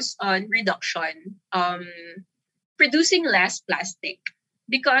focus on reduction, producing less plastic.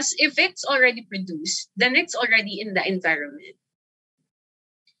 Because if it's already produced, then it's already in the environment.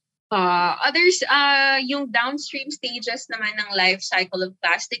 Others, yung downstream stages naman ng life cycle of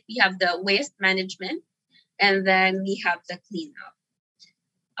plastic, we have the waste management, and then we have the cleanup.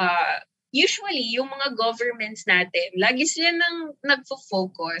 Usually, yung mga governments natin, lagi sila nang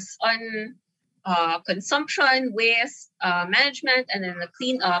nagfo-focus on consumption, waste, management, and then the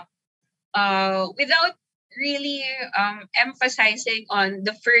cleanup without really emphasizing on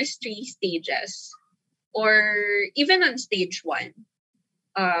the first three stages or even on stage one,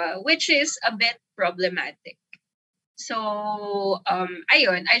 which is a bit problematic. So,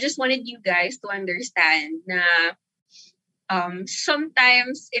 ayun, I just wanted you guys to understand na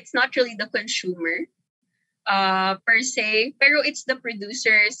sometimes it's not really the consumer per se, pero it's the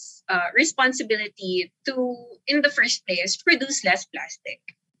producer's responsibility to, in the first place, produce less plastic.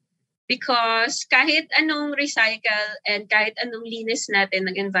 Because kahit anong recycle and kahit anong linis natin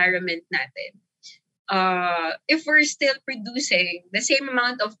ng environment natin, if we're still producing the same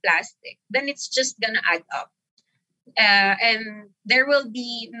amount of plastic, then it's just gonna add up. And there will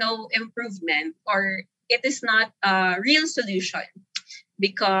be no improvement, or it is not a real solution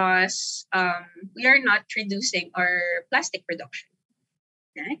because we are not reducing our plastic production.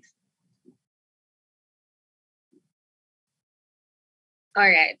 Next. All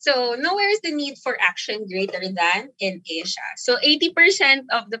right. So nowhere is the need for action greater than in Asia. So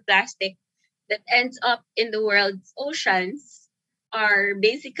 80% of the plastic that ends up in the world's oceans are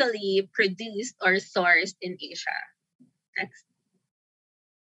basically produced or sourced in Asia. Next.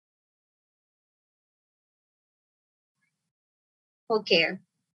 Okay.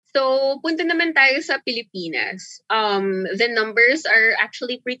 So, punta naman tayo sa Pilipinas. The numbers are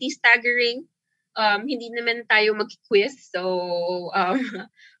actually pretty staggering. Hindi naman tayo mag-quiz, so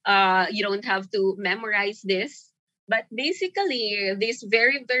you don't have to memorize this. But basically, these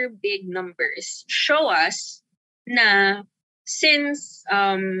very, very big numbers show us na since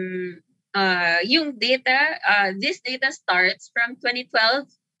yung data, this data starts from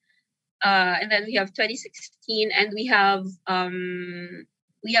 2012, and then we have 2016, and we have a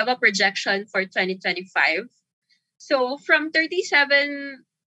projection for 2025. So from 37,000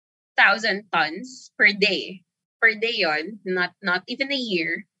 tons per day yon, not even a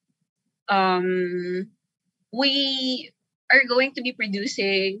year, we are going to be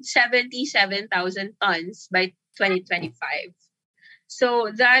producing 77,000 tons by 2025. So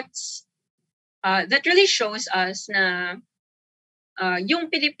that really shows us na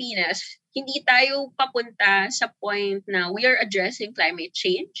yung Pilipinas, hindi tayo papunta sa point na we are addressing climate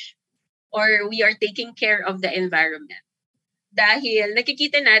change or we are taking care of the environment. Dahil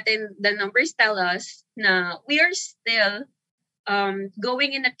nakikita natin, the numbers tell us na we are still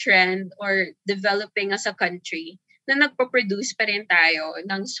going in a trend or developing as a country na nagpo-produce pa rin tayo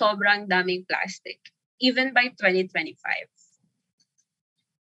ng sobrang daming plastic, even by 2025.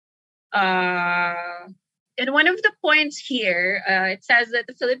 And one of the points here, it says that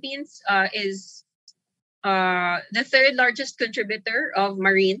the Philippines is the third largest contributor of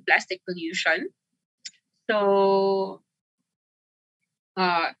marine plastic pollution. So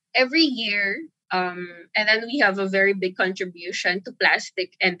every year, and then we have a very big contribution to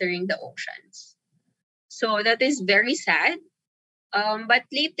plastic entering the oceans. So that is very sad. But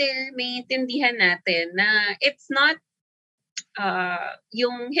later, may intindihan natin na it's not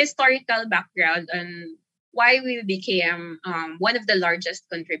yung historical background on why we became one of the largest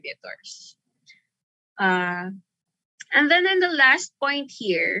contributors. And then in the last point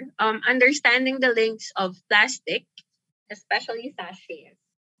here, understanding the links of plastic, especially sachets,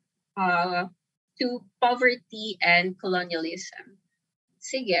 to poverty and colonialism.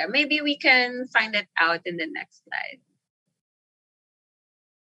 Sige, maybe we can find it out in the next slide.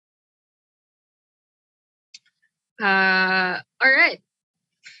 All right.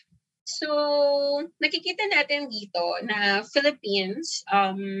 So, nakikita natin dito na Philippines,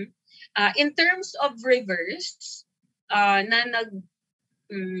 in terms of rivers, na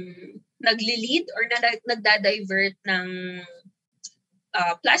nagli-lead or na nagda-divert ng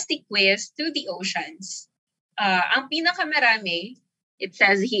plastic waste to the oceans. Ang pinakamarami, it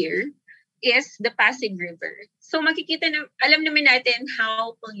says here, is the Pasig River. So makikita na, alam naman natin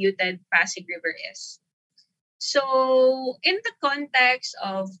how polluted Pasig River is. So in the context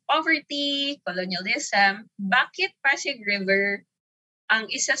of poverty, colonialism, bakit Pasig River ang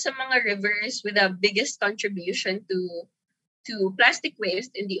isa sa mga rivers with the biggest contribution to plastic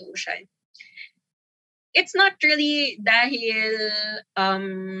waste in the ocean? It's not really dahil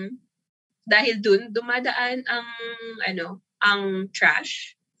dahil dun dumadaan ang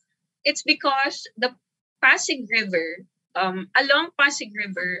trash? It's because the Pasig River, along Pasig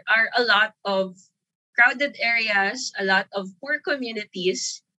River are a lot of crowded areas, a lot of poor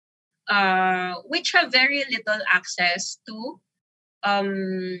communities, which have very little access to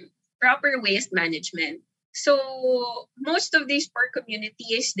proper waste management. So most of these poor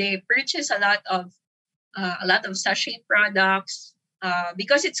communities, they purchase a lot of sachet products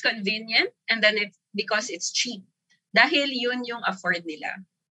because it's convenient, and then because it's cheap. Dahil yun yung afford nila.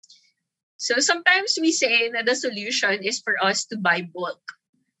 So sometimes we say na the solution is for us to buy bulk.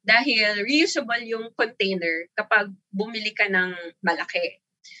 Dahil reusable yung container kapag bumili ka ng malaki.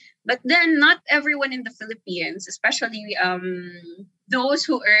 But then not everyone in the Philippines, especially those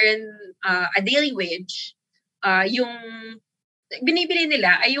who earn a daily wage, yung binibili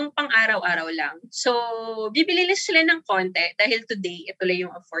nila ay yung pang-araw-araw lang. So, bibili sila ng konti dahil today, ito lang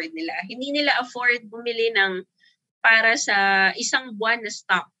yung afford nila. Hindi nila afford bumili ng para sa isang buwan na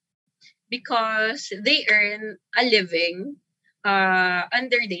stock because they earn a living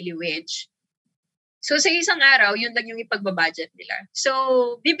under daily wage. So, sa isang araw, yun lang yung ipagbabudget nila.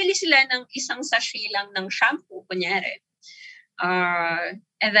 So, bibili sila ng isang sachet lang ng shampoo, kunyari.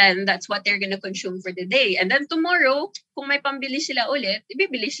 And then that's what they're gonna consume for the day. And then tomorrow, kung may pambili sila ulit,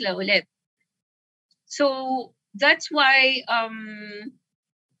 ibibili sila ulit. So that's why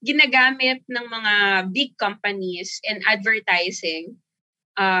ginagamit ng mga big companies in advertising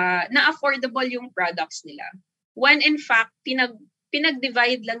na affordable yung products nila. When in fact,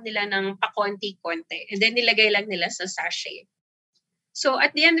 pinag-divide lang nila ng pakonti-konti and then nilagay lang nila sa sachet. So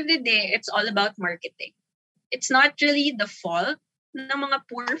at the end of the day, it's all about marketing. It's not really the fault ng mga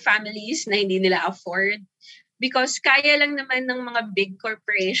poor families na hindi nila afford because kaya lang naman ng mga big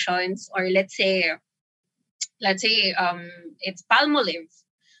corporations or let's say it's Palmolive.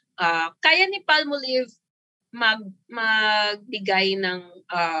 Kaya ni Palmolive magbigay ng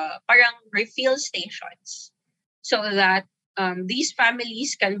parang refill stations so that these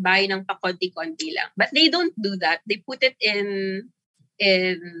families can buy ng pakonti-konti lang. But they don't do that. They put it in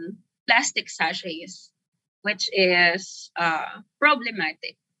plastic sachets, which is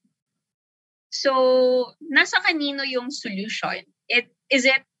problematic. So, nasa kanino yung solution? Is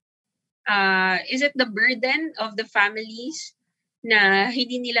it the burden of the families na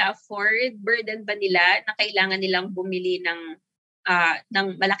hindi nila afford? Burden ba nila na kailangan nilang bumili ng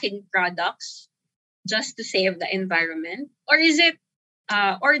malaking products just to save the environment? Or is it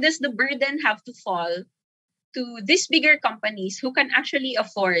or does the burden have to fall to these bigger companies who can actually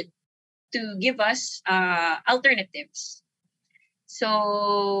afford to give us alternatives?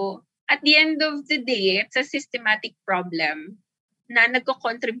 So, at the end of the day, it's a systematic problem na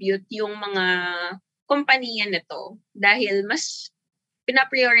nagko-contribute yung mga kompanya nito dahil mas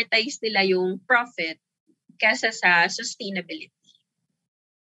pinaprioritize nila yung profit kaysa sa sustainability.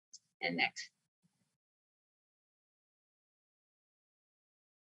 And next.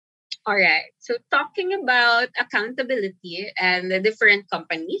 All right. So, talking about accountability and the different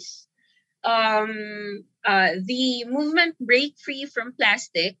companies, the movement Break Free from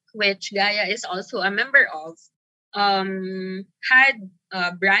Plastic, which Gaia is also a member of, had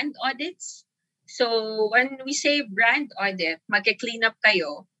brand audits. So when we say brand audit, mag-clean up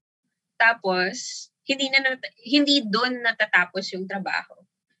kayo, tapos hindi doon natatapos yung trabaho.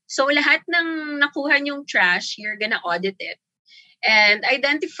 So lahat ng nakuha yung trash, you're gonna audit it and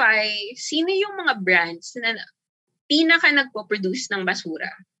identify sino yung mga brands na pinaka nagpo-produce ng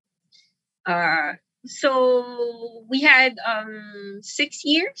basura. So we had 6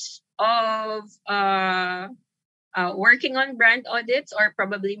 years of working on brand audits or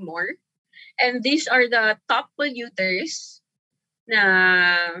probably more. And these are the top polluters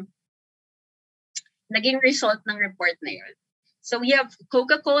na naging result ng report na yun. So we have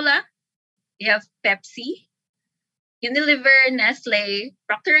Coca-Cola, we have Pepsi, Unilever, Nestle,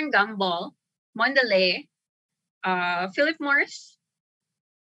 Procter & Gamble, Mondelez, Philip Morris,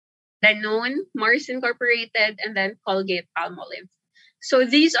 Danone, Mars Incorporated, and then Colgate-Palmolive. So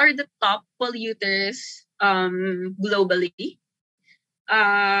these are the top polluters globally.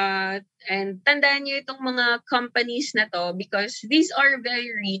 And tandaan nyo itong mga companies na to because these are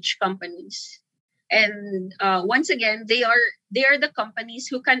very rich companies. And once again, they are the companies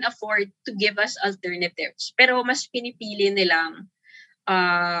who can afford to give us alternatives. Pero mas pinipili nilang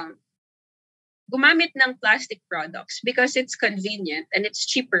gumamit ng plastic products because it's convenient and it's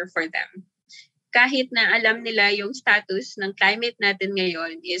cheaper for them. Kahit na alam nila yung status ng climate natin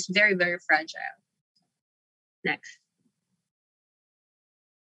ngayon is very, very fragile. Next.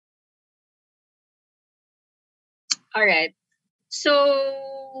 All right. So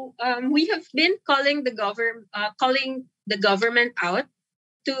we have been calling the government out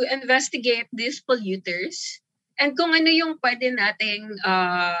to investigate these polluters and kung ano yung pwede nating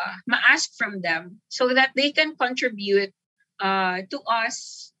ma-ask from them so that they can contribute to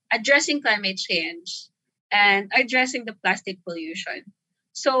us addressing climate change and addressing the plastic pollution.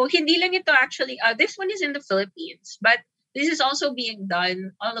 So hindi lang ito actually, this one is in the Philippines, but this is also being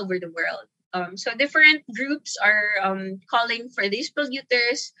done all over the world. So different groups are calling for these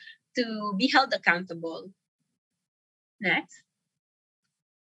polluters to be held accountable. Next.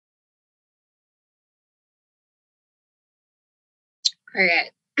 All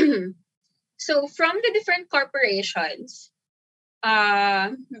right. So from the different corporations,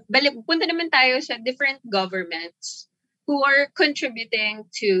 punta naman tayo sa different governments who are contributing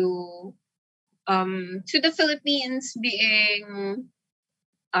to the Philippines being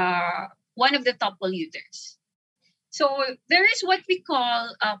one of the top polluters. So there is what we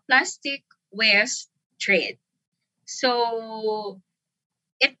call plastic waste trade. So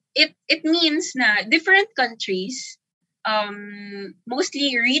it means na different countries,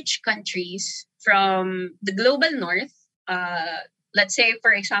 mostly rich countries from the global north, let's say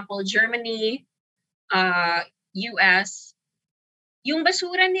for example Germany, US, yung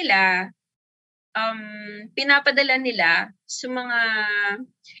basura nila pinapadala nila sa mga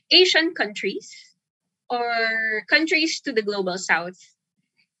Asian countries or countries to the global south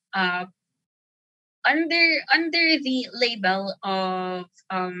under the label of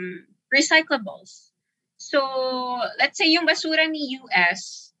recyclables. So let's say yung basura ni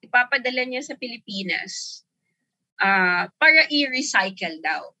US ipapadala niya sa Pilipinas para i-recycle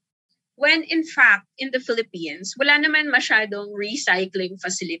daw. When in fact, in the Philippines, wala naman masyadong recycling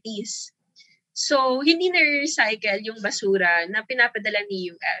facilities. So, hindi na-recycle yung basura na pinapadala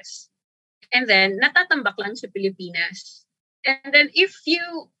ni US. And then, natatambak lang sa Pilipinas. And then, if you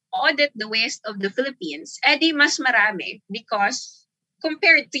audit the waste of the Philippines, edi mas marami because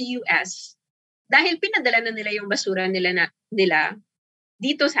compared to US, dahil pinadala na nila yung basura nila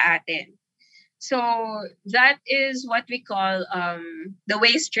dito sa atin. So, that is what we call the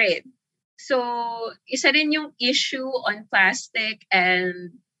waste trade. So, isa rin yung issue on plastic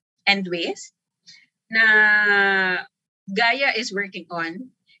and waste na Gaia is working on.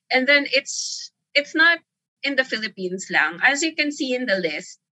 And then it's not in the Philippines lang. As you can see in the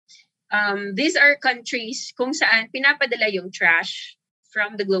list, these are countries kung saan pinapadala yung trash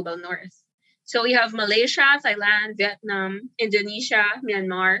from the global north. So we have Malaysia, Thailand, Vietnam, Indonesia,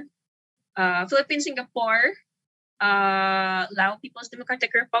 Myanmar, Philippines, Singapore, Laos People's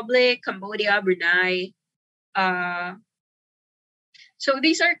Democratic Republic, Cambodia, Brunei. So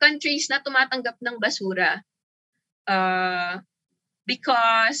these are countries na tumatanggap ng basura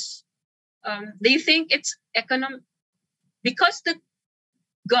because they think it's because the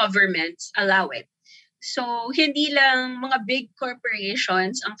governments allow it. So hindi lang mga big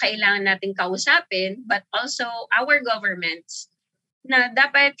corporations ang kailangan nating kausapin, but also our governments na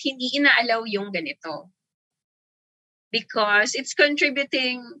dapat hindi inaalaw yung ganito. Because it's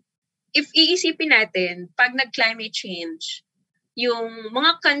contributing, if iisipin natin, pag nag-climate change, yung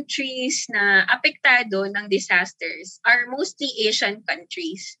mga countries na apektado ng disasters are mostly Asian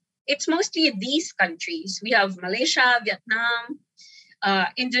countries. It's mostly these countries. We have Malaysia, Vietnam,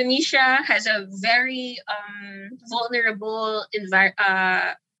 Indonesia has a very vulnerable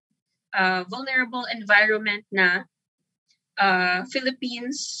environment na.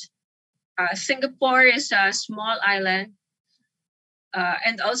 Philippines, Singapore is a small island,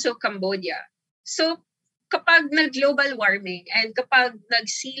 and also Cambodia. So kapag nag-global warming and kapag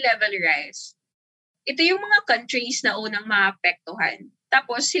nag-sea level rise, ito yung mga countries na unang maapektuhan.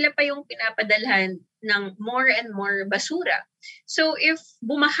 Tapos sila pa yung pinapadalhan ng more and more basura. So if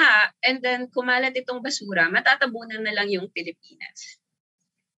bumaha and then kumalat itong basura, matatabunan na lang yung Pilipinas.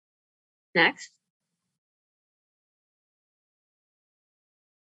 Next.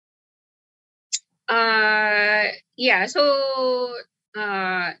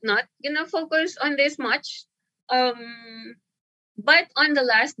 Not gonna focus on this much. But on the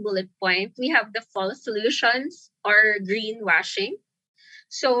last bullet point, we have the false solutions or greenwashing.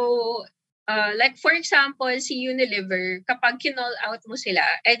 So, like for example, si Unilever, kapag kinall out mo sila,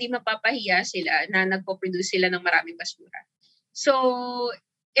 di mapapahiya sila na nagpo-produce sila ng maraming basura. So,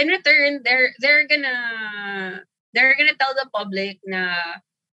 in return, they're gonna tell the public na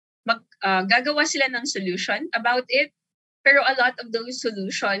gagawa sila ng solution about it, pero a lot of those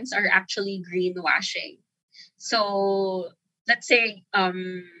solutions are actually greenwashing. So, let's say,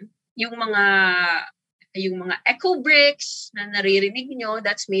 yung mga eco bricks na naririnig nyo,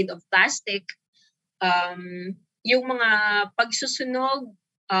 that's made of plastic. Yung mga pagsusunog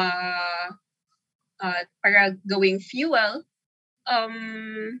para gawing fuel,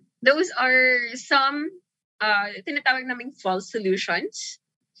 those are some tinatawag naming false solutions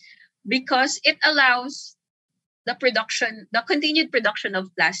because it allows the continued production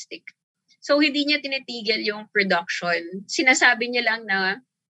of plastic. So hindi niya tinitigil yung production. Sinasabi niya lang na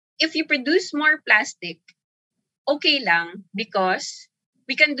if you produce more plastic, okay lang because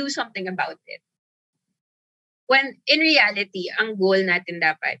we can do something about it. When in reality, ang goal natin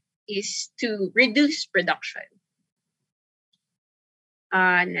dapat is to reduce production.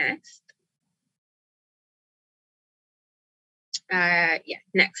 Next.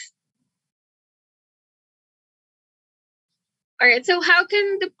 Next. All right, so how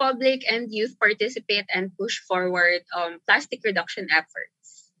can the public and youth participate and push forward plastic reduction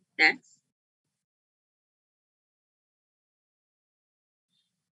efforts? Next.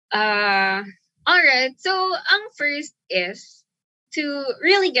 All right, so ang first is to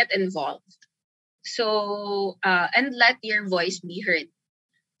really get involved. So, and let your voice be heard.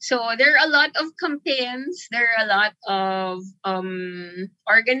 So there are a lot of campaigns, there are a lot of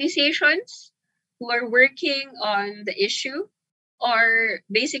organizations who are working on the issue or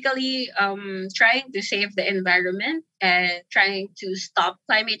basically trying to save the environment and trying to stop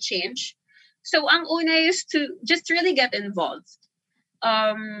climate change. So ang una is to just really get involved.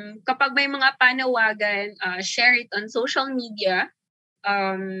 Kapag may mga panawagan, share it on social media.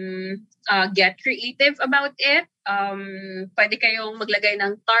 Get creative about it. Pwede kayong maglagay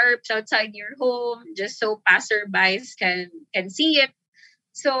ng tarps outside your home just so passerbys can see it.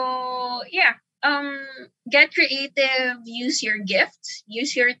 So yeah, get creative, use your gifts,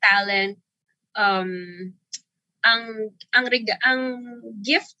 use your talent. Ang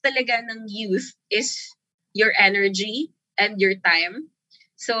gift talaga ng youth is your energy and your time.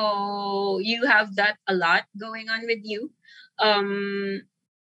 So you have that a lot going on with you.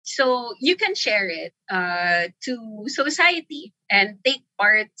 So you can share it to society and take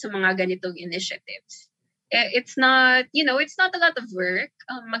part sa mga ganitong initiatives. It's not, it's not a lot of work.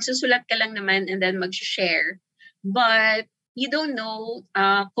 Magsusulat ka lang naman and then mag-share. But you don't know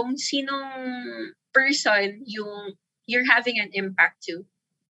kung sinong person you're having an impact to.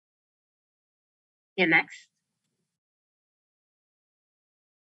 Yeah, next.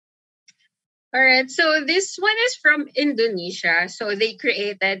 All right, so this one is from Indonesia. So they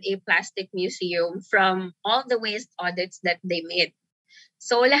created a plastic museum from all the waste audits that they made.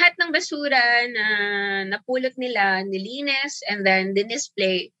 So lahat ng basura na napulot nila, nilinis, and then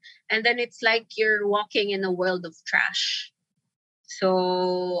dinisplay. And then it's like you're walking in a world of trash.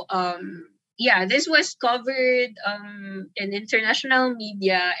 So yeah, this was covered in international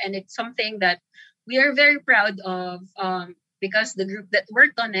media, and it's something that we are very proud of. Because the group that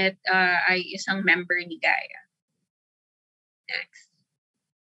worked on it ay isang member ni Gaia. Next.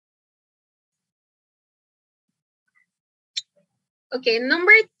 Okay,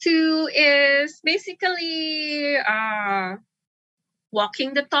 number 2 is basically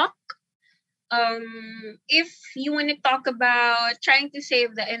walking the talk. If you want to talk about trying to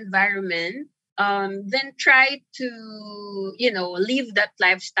save the environment, then try to, live that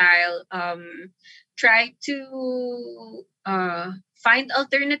lifestyle. Try to find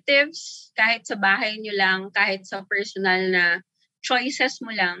alternatives kahit sa bahay nyo lang, kahit sa personal na choices mo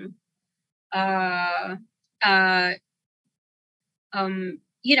lang.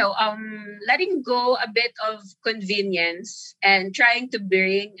 Letting go a bit of convenience and trying to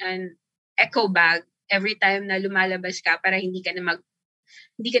bring an eco bag every time na lumalabas ka para hindi ka na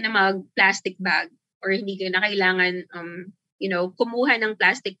mag plastic bag or hindi ka na kailangan kumuha ng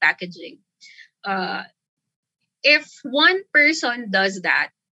plastic packaging. If one person does that,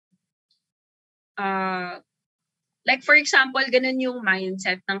 like for example, ganun yung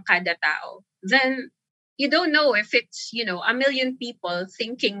mindset ng kada tao, then you don't know if it's, a million people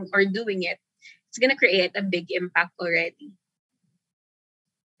thinking or doing it. It's gonna create a big impact already.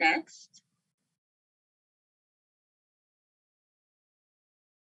 Next.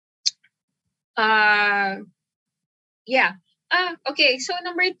 Okay, so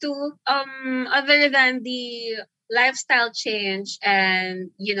number 2, other than the lifestyle change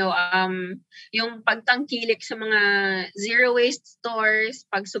and, yung pagtangkilik sa mga zero waste stores,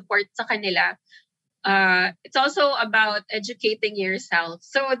 pag-support sa kanila, it's also about educating yourself.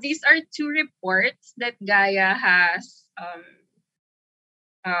 So these are 2 reports that Gaia has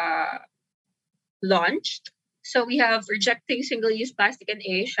launched. So we have Rejecting Single-Use Plastic in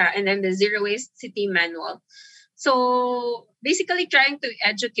Asia and then the Zero Waste City Manual. So basically trying to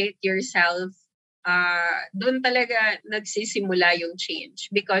educate yourself, doon talaga nagsisimula yung change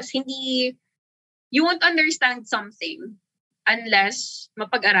because you won't understand something unless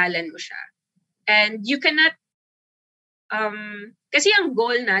mapag-aralan mo siya. And you cannot, kasi ang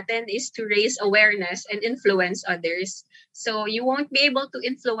goal natin is to raise awareness and influence others. So you won't be able to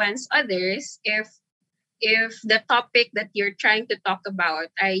influence others if the topic that you're trying to talk about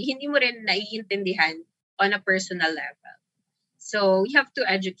ay hindi mo rin naiintindihan on a personal level. So we have to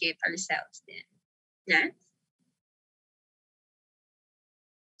educate ourselves then. Yeah?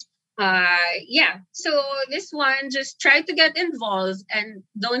 So this one, just try to get involved and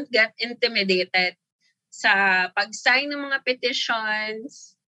don't get intimidated sa pag-sign ng mga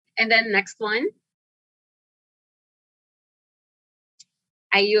petitions. And then next one.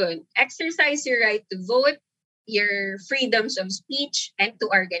 Ayun, exercise your right to vote, your freedoms of speech, and to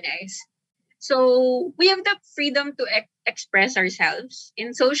organize. So we have the freedom to express ourselves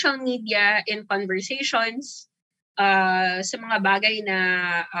in social media, in conversations, sa mga bagay na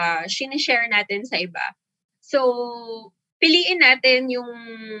sinishare natin sa iba. So, piliin natin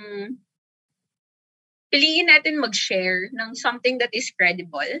mag-share ng something that is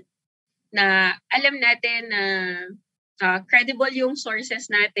credible, na alam natin na credible yung sources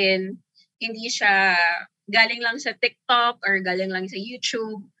natin, hindi siya galing lang sa TikTok or galing lang sa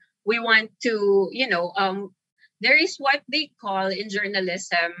YouTube. We want to, there is what they call in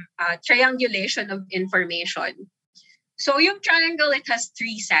journalism, triangulation of information. So yung triangle, it has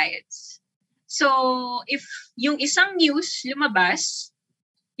 3 sides. So if yung isang news lumabas,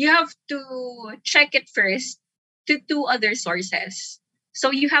 you have to check it first to 2 other sources.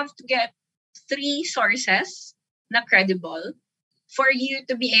 So you have to get 3 sources na credible for you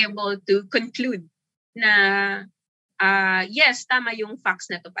to be able to conclude na yes, tama yung facts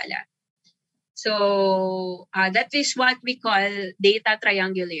na to pala. So that is what we call data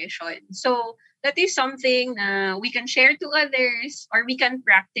triangulation. So that is something na we can share to others or we can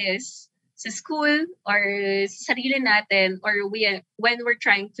practice sa school or sa sarili natin or when we're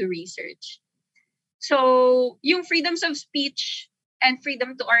trying to research. So yung freedoms of speech and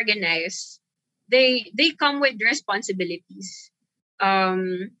freedom to organize, they come with responsibilities.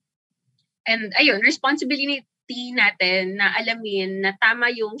 And ayun, responsibility natin na alamin na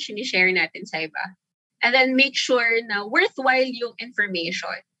tama yung sinishare natin sa iba. And then make sure na worthwhile yung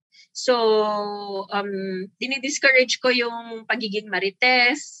information. So, dinidiscourage ko yung pagiging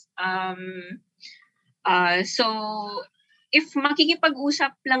marites. So, if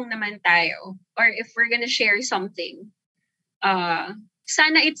makikipag-usap lang naman tayo or if we're gonna share something,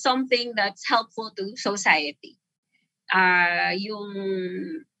 sana it's something that's helpful to society. A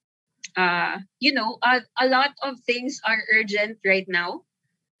lot of things are urgent right now.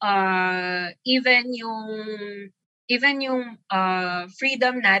 Even yung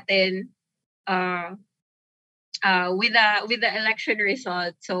freedom natin with the election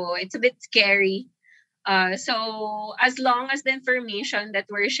result, so it's a bit scary. So as long as the information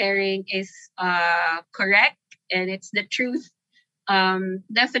that we're sharing is correct and it's the truth,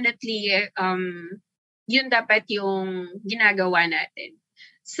 definitely yun dapat yung ginagawa natin.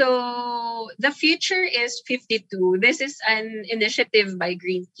 So the future is 52. This is an initiative by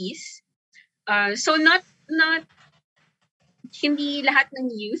Greenpeace. So not hindi lahat ng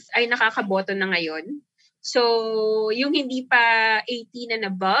youth ay nakakaboto na ngayon. So yung hindi pa 18 and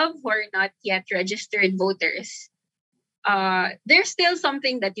above who are not yet registered voters, there's still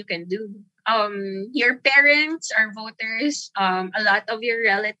something that you can do. Your parents are voters. A lot of your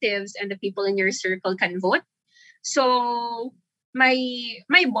relatives and the people in your circle can vote. So may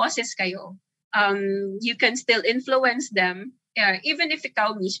bosses kayo. You can still influence them, even if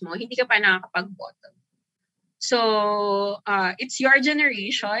ikaw mismo hindi ka pa nakakapagboto. So it's your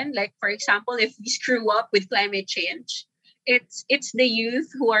generation. Like for example, if we screw up with climate change, it's the youth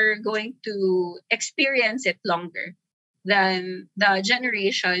who are going to experience it longer than the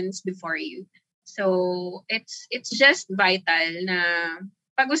generations before you. So it's just vital na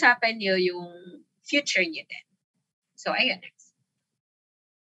pag-usapan niyo yung future niyo din. So ayun, next.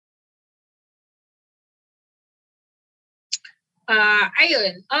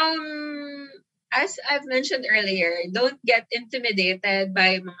 As I've mentioned earlier, don't get intimidated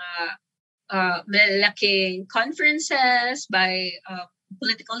by mga malalaking conferences, by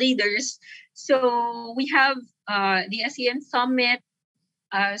political leaders. So we have the ASEAN Summit.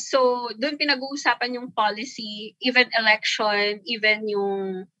 So doon pinag-uusapan yung policy, even election, even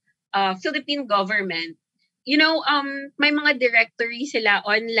yung Philippine government. May mga directory sila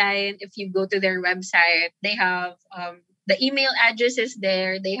online. If you go to their website, they have the email addresses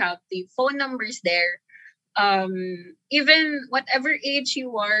there. They have the phone numbers there. Even whatever age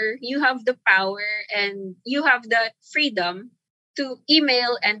you are, you have the power and you have the freedom to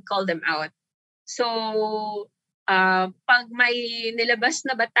email and call them out. So pag may nilabas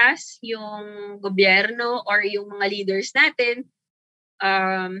na batas yung gobyerno or yung mga leaders natin,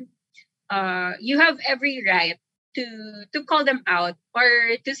 you have every right to call them out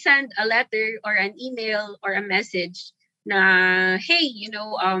or to send a letter or an email or a message na, hey,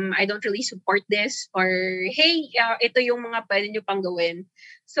 I don't really support this, or hey, ito yung mga pwede nyo pang gawin.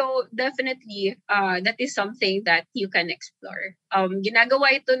 So definitely, that is something that you can explore.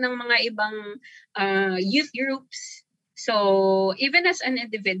 Ginagawa ito ng mga ibang youth groups. So even as an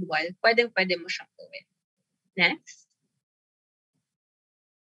individual, pwede mo siyang gawin. Next.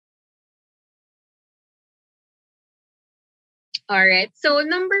 All right. So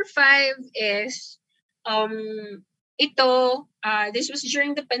number 5 is this was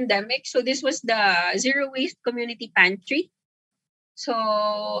during the pandemic. So this was the Zero Waste Community Pantry.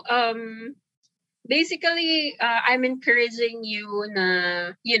 So basically, I'm encouraging you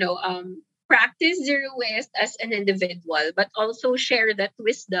na, practice zero waste as an individual, but also share that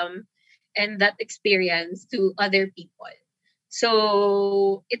wisdom and that experience to other people.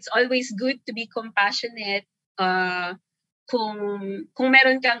 So it's always good to be compassionate. Kung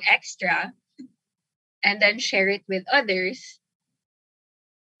meron kang extra, and then share it with others.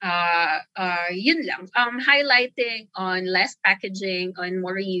 Yun lang. Highlighting on less packaging, on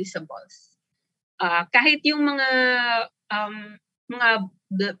more reusables. Kahit yung mga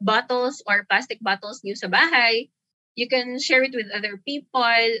bottles or plastic bottles niyo sa bahay, you can share it with other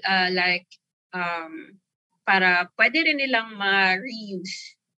people, para pwede rin nilang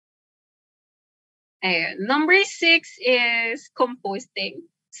ma-reuse. Number 6 is composting.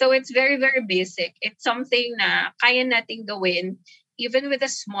 So it's very, very basic. It's something na kaya nating gawin even with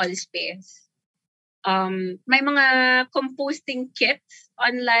a small space. May mga composting kits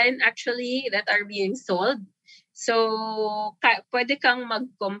online actually that are being sold. So pwede kang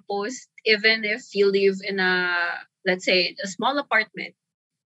mag-compost even if you live in let's say, a small apartment.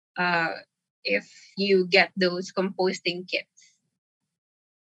 If you get those composting kits.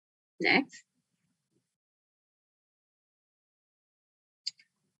 Next.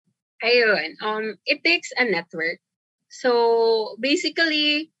 Ayun, it takes a network. So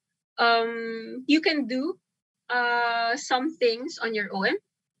basically, you can do some things on your own,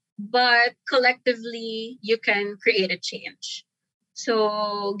 but collectively you can create a change.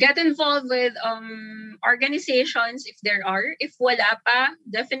 So get involved with organizations if there are. If wala pa,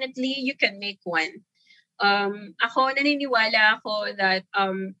 definitely you can make one. Ako, naniniwala ako that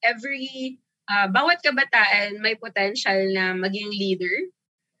bawat kabataan may potential na maging leader.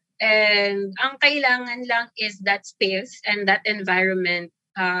 And ang kailangan lang is that space and that environment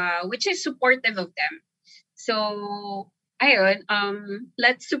which is supportive of them. So, ayun,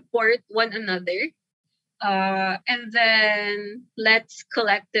 let's support one another. And then let's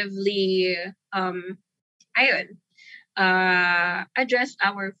collectively address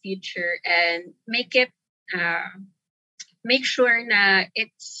our future and make sure na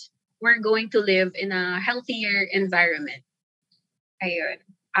we're going to live in a healthier environment. Ayun.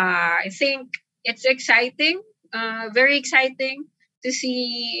 I think it's exciting, very exciting to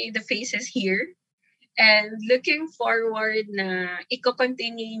see the faces here, and looking forward na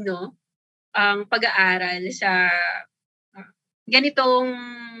i-continue ang pag-aaral sa ganitong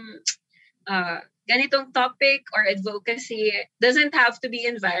topic or advocacy. Doesn't have to be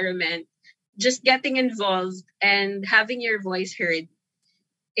environment. Just getting involved and having your voice heard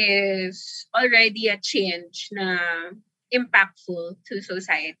is already a change na impactful to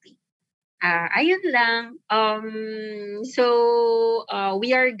society. Ayun lang. So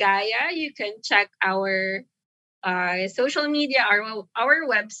we are Gaia. You can check our social media, our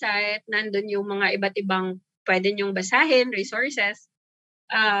website. Nandun yung mga iba't ibang pwede nyong basahin, resources.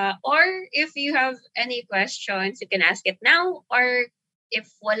 Or if you have any questions, you can ask it now. Or if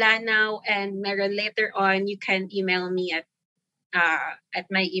wala now and meron later on, you can email me at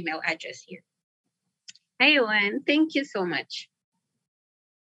my email address here. Ayun, thank you so much.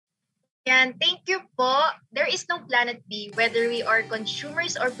 And thank you po. There is no planet B, whether we are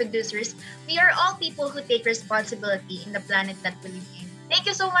consumers or producers. We are all people who take responsibility in the planet that we live in. Thank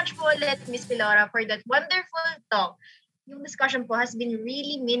you so much po ulit, Ms. Pilora, for that wonderful talk. Yung discussion po has been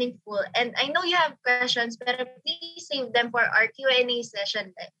really meaningful. And I know you have questions, but please save them for our Q&A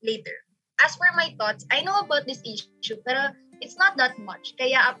session later. As for my thoughts, I know about this issue, pero it's not that much.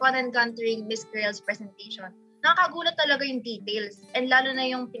 Kaya upon encountering Ms. Creel's presentation, nakagulat talaga yung details. And lalo na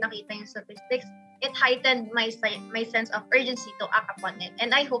yung pinakita yung statistics, it heightened my sense of urgency to act upon it.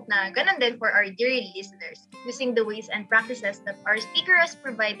 And I hope na ganun din for our dear listeners, using the ways and practices that our speaker has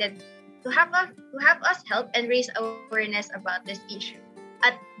provided to have us help and raise awareness about this issue.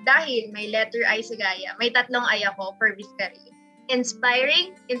 At dahil may letter I sa Gaya, may tatlong I ako for Vizcaya.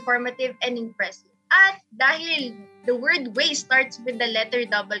 Inspiring, informative, and impressive. At dahil the word way starts with the letter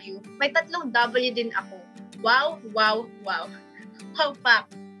W, may tatlong W din ako. Wow, wow, wow. Wow, Pak.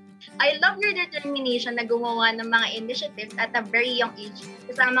 I love your determination na gumawa ng mga initiatives at a very young age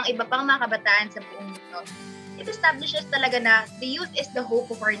kasamang iba pang mga kabataan sa buong mundo. It establishes talaga na the youth is the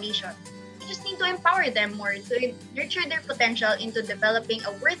hope of our nation. We just need to empower them more to nurture their potential into developing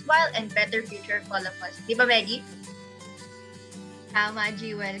a worthwhile and better future for all of us. Di ba, Maggie? Tama,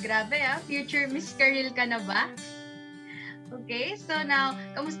 Jewel. Grabe future Miss Karil ka na ba? Okay, so now,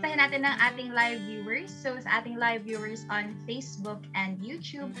 kamustahin natin ang ating live viewers. So, sa ating live viewers on Facebook and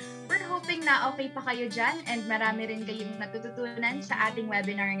YouTube, we're hoping na okay pa kayo dyan and marami rin kayong natututunan sa ating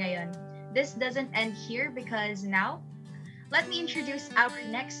webinar ngayon. This doesn't end here because now, let me introduce our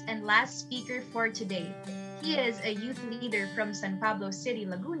next and last speaker for today. He is a youth leader from San Pablo City,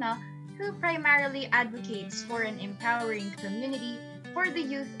 Laguna, who primarily advocates for an empowering community for the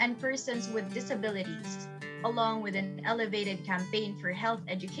youth and persons with disabilities, along with an elevated campaign for health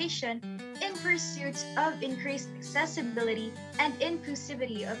education in pursuit of increased accessibility and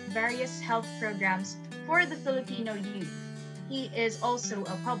inclusivity of various health programs for the Filipino youth. He is also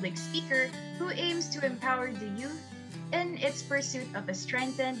a public speaker who aims to empower the youth in its pursuit of a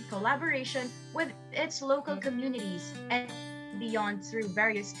strengthened collaboration with its local communities and beyond through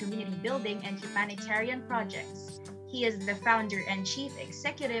various community building and humanitarian projects. He is the founder and chief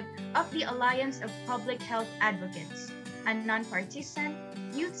executive of the Alliance of Public Health Advocates, a nonpartisan,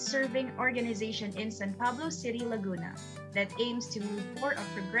 youth-serving organization in San Pablo City, Laguna, that aims to move for a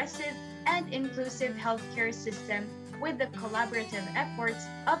progressive and inclusive healthcare system with the collaborative efforts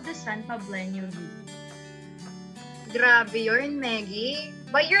of the San Pableño youth. Grabe yun, Maggie.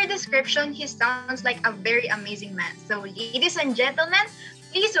 By your description, he sounds like a very amazing man. So, ladies and gentlemen,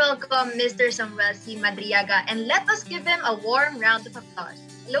 please welcome Mr. Samuel C. Madriaga and let us give him a warm round of applause.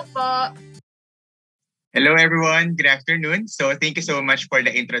 Hello po! Hello everyone, good afternoon. So thank you so much for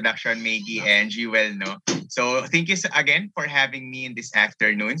the introduction, Maggie and Jewel. So thank you again for having me in this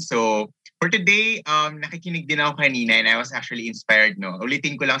afternoon. So for today, nakikinig din ako kanina and I was actually inspired.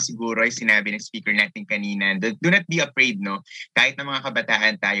 Ulitin ko lang siguro yung sinabi ng speaker natin kanina. Do not be afraid. Kahit na mga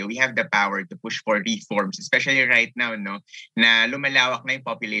kabataan tayo, we have the power to push for reforms, especially right now, na lumalawak na yung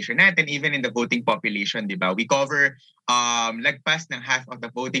population natin, even in the voting population, di ba? We cover lagpas ng half of the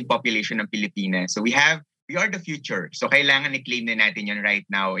voting population ng Pilipinas. So we are the future. So kailangan i-claim na natin yan right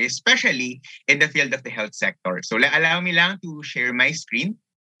now, especially in the field of the health sector. So allow me lang to share my screen.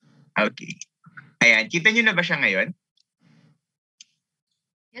 Okay. Ayan, kita nyo na ba siya ngayon?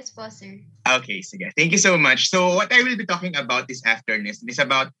 Yes po, sir. Okay, sige. Thank you so much. So what I will be talking about this afternoon is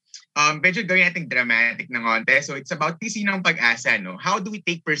about medyo gawin nating dramatic ng konti. So it's about ng pag-asa. How do we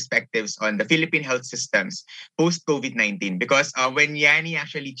take perspectives on the Philippine health systems post-COVID-19? Because when Yanni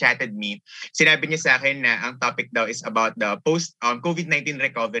actually chatted me, sinabi niya sa akin na ang topic daw is about the post-COVID-19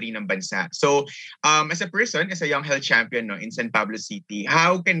 recovery ng bansa. So as a person, as a young health champion in San Pablo City,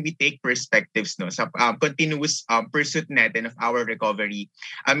 how can we take perspectives sa continuous pursuit natin of our recovery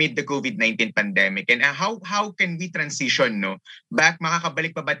amid the COVID-19 pandemic? And how can we transition back?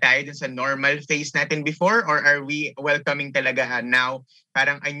 Makakabalik pa ba tayo dun sa normal phase natin before, or are we welcoming talaga now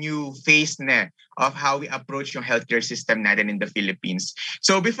parang a new phase na of how we approach yung healthcare system natin in the Philippines?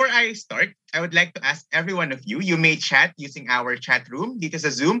 So before I start, I would like to ask every one of you, you may chat using our chat room dito sa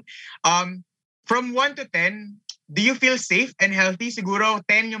Zoom. From 1 to 10, do you feel safe and healthy? Siguro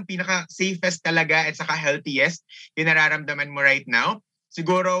 10 yung pinaka-safest talaga at saka healthiest yung nararamdaman mo right now.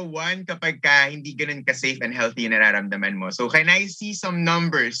 Siguro 1 kapag hindi ganun ka-safe and healthy yung nararamdaman mo. So can I see some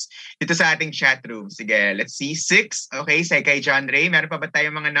numbers dito sa ating chat room? Sige, let's see. 6. Okay, say kay John Ray. Meron pa ba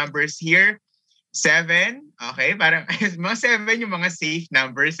tayong mga numbers here? 7. Okay, parang mga 7 yung mga safe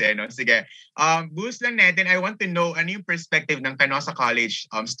numbers. Sige. Boost lang natin. I want to know ano yung perspective ng Canossa College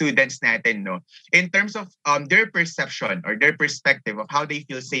students natin in terms of their perception or their perspective of how they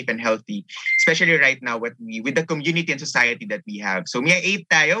feel safe and healthy, especially right now with the community and society that we have. So may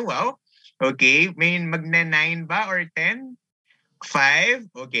 8 tayo. Wow. Okay. May magna 9 ba or 10?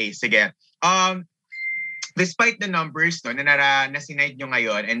 5? Okay, sige. Despite the numbers na sinide nyo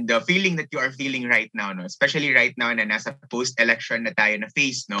ngayon and the feeling that you are feeling right now, especially right now na nasa post-election na tayo na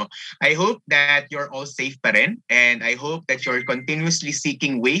phase, I hope that you're all safe pa rin, and I hope that you're continuously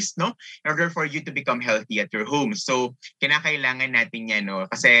seeking ways in order for you to become healthy at your home. So kinakailangan natin yan,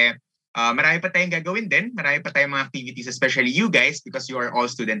 kasi marami pa tayong gagawin din, marami pa tayong mga activities, especially you guys because you are all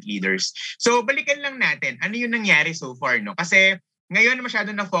student leaders. So balikan lang natin, ano yung nangyari so far, kasi ngayon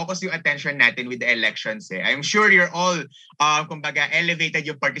masyado na-focus yung attention natin with the elections. I'm sure you're all, kumbaga, elevated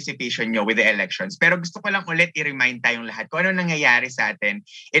yung participation nyo with the elections. Pero gusto ko lang ulit i-remind tayong lahat kung ano nangyayari sa atin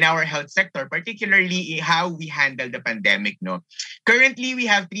in our health sector, particularly how we handle the pandemic. No? Currently, we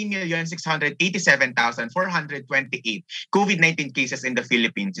have 3,687,428 COVID-19 cases in the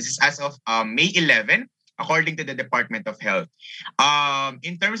Philippines. This is as of May 11, according to the Department of Health.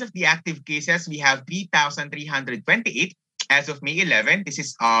 In terms of the active cases, we have 3,328 as of May 11. This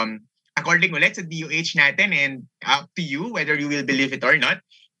is according ulit sa DOH natin, and up to you whether you will believe it or not.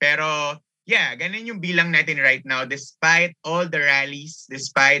 Pero yeah, ganun yung bilang natin right now despite all the rallies,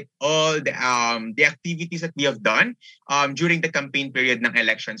 despite all the activities that we have done during the campaign period ng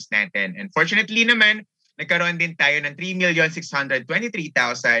elections natin. And fortunately naman, nagkaroon din tayo ng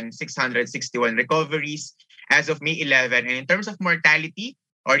 3,623,661 recoveries as of May 11. And in terms of mortality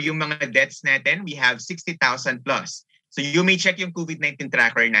or yung mga deaths natin, we have 60,000 plus. So you may check yung COVID-19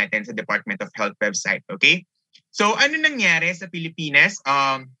 tracker natin sa Department of Health website, okay? So ano nangyari sa Pilipinas?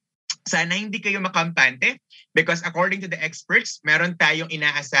 Sana hindi kayo makampante because according to the experts, meron tayong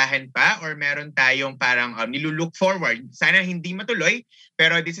inaasahan pa or meron tayong parang nilulook forward. Sana hindi matuloy,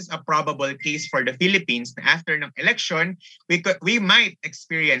 pero this is a probable case for the Philippines na after ng election, we might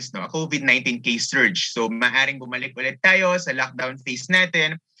experience a COVID-19 case surge. So maaring bumalik ulit tayo sa lockdown phase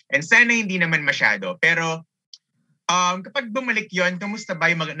natin and sana hindi naman masyado. Pero kapag bumalik yon, kamusta ba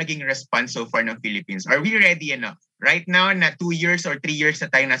yung naging response so far ng Philippines? Are we ready enough? Right now, na 2 years or 3 years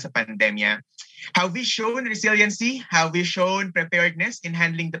na tayo nasa pandemya, have we shown resiliency? Have we shown preparedness in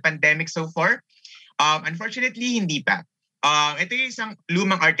handling the pandemic so far? Unfortunately, hindi pa. Ito yung isang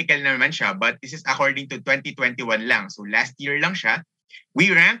lumang article naman siya, but this is according to 2021 lang. So last year lang siya.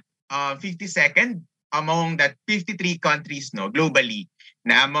 We ranked 52nd among the 53 countries globally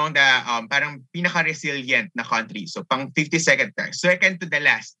na among the parang pinaka-resilient na country. So pang 52nd tayo. Second to the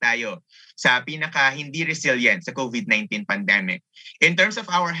last tayo sa pinaka hindi resilient sa COVID-19 pandemic. In terms of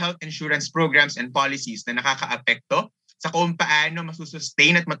our health insurance programs and policies na nakakaapekto sa kung paano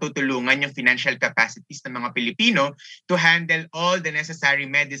masusustain at matutulungan yung financial capacities ng mga Pilipino to handle all the necessary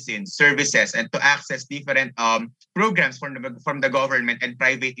medicines, services, and to access different programs from the government and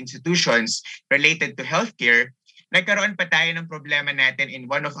private institutions related to healthcare, nagkaroon pa tayo ng problema natin in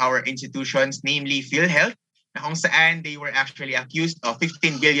one of our institutions, namely PhilHealth, na kung saan they were actually accused of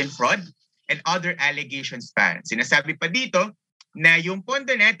 15 billion fraud and other allegations pa. Sinasabi pa dito na yung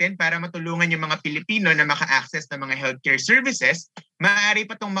pondo natin para matulungan yung mga Pilipino na maka-access ng mga healthcare services, maaari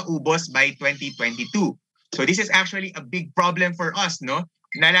pa itong maubos by 2022. So this is actually a big problem for us, no?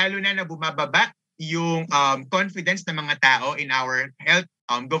 Na lalo na bumababa yung confidence ng mga tao in our health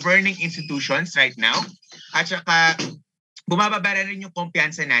governing institutions right now. At saka bumababa rin yung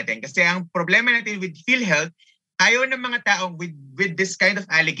kumpiyansa natin. Kasi ang problema natin with PhilHealth, ayaw ng mga tao with this kind of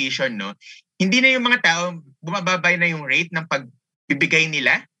allegation, no? Hindi na yung mga tao, bumababa na yung rate ng pagbibigay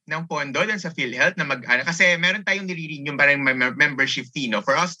nila ng pondo dun sa PhilHealth na kasi meron tayong nire-renew parang membership fee, no?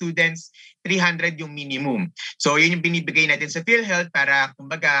 For all students, 300 yung minimum. So yun yung binibigay natin sa PhilHealth para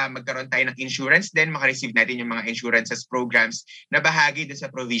kumbaga magkaroon tayo ng insurance, then makareceive natin yung mga insurances programs na bahagi dun sa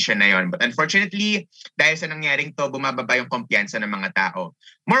provision na yun. But unfortunately, dahil sa nangyaring to, bumababa yung kumpiyansa ng mga tao.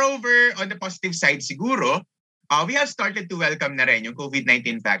 Moreover, on the positive side siguro, we have started to welcome na rin yung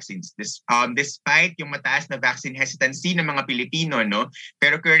COVID-19 vaccines. Despite yung mataas na vaccine hesitancy ng mga Pilipino, no?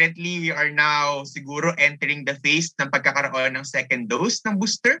 Pero currently, we are now siguro entering the phase ng pagkakaroon ng second dose ng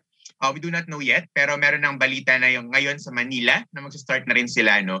booster. We do not know yet, pero meron ng balita na yung ngayon sa Manila na mag-start na rin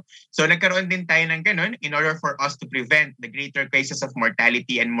sila, no? So nagkaroon din tayo ng ganun in order for us to prevent the greater cases of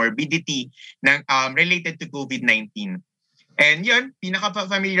mortality and morbidity ng, related to COVID-19. And yun,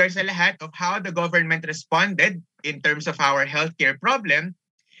 pinaka-familiar sa lahat of how the government responded in terms of our healthcare problem,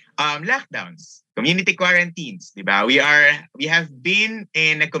 lockdowns, community quarantines, di ba? We have been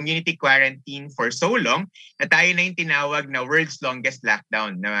in a community quarantine for so long na tayo na yung tinawag na world's longest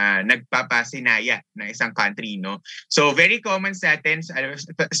lockdown na nagpapasinaya na isang country, no? So very common sa atin,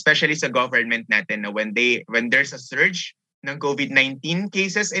 especially sa government natin, na when there's a surge ng COVID-19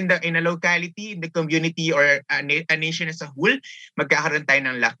 cases in a locality, in the community, or a nation as a whole, magkakaroon tayo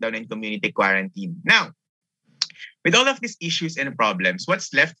ng lockdown and community quarantine. Now, with all of these issues and problems, what's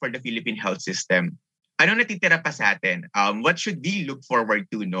left for the Philippine health system? Anong natitira pa sa atin? What should we look forward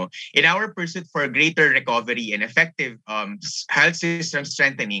to, no? In our pursuit for greater recovery and effective health system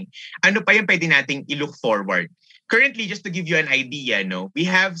strengthening, ano pa yung pwede nating i-look forward? Currently, just to give you an idea, no, we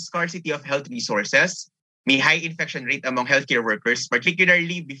have scarcity of health resources. May high infection rate among healthcare workers,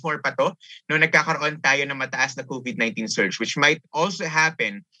 particularly before pa to, no nagkakaroon tayo ng mataas na COVID-19 surge, which might also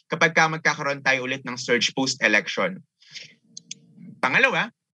happen kapag magkakaroon tayo ulit ng surge post-election. Pangalawa,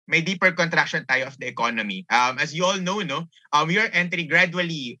 may deeper contraction tayo of the economy. As you all know, no, we are entering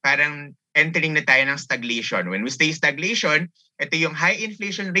gradually, parang entering na tayo ng stagnation. When we say stagnation, ito yung high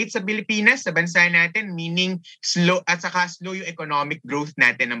inflation rate sa Pilipinas, sa bansa natin, meaning slow at saka slow yung economic growth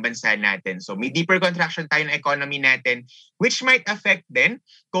natin ng bansa natin. So may deeper contraction tayo ng economy natin, which might affect din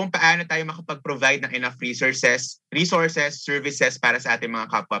kung paano tayo makapag-provide ng enough resources, services para sa ating mga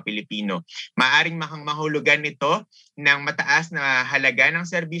kapwa Pilipino. Maaring mahulugan nito ng mataas na halaga ng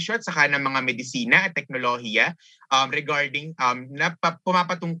serbisyo at saka ng mga medisina at teknolohiya regarding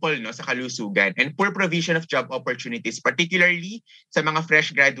pumapatungkol sa kalusugan and poor provision of job opportunities, particularly sa mga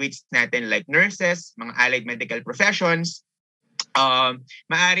fresh graduates natin like nurses, mga allied medical professions,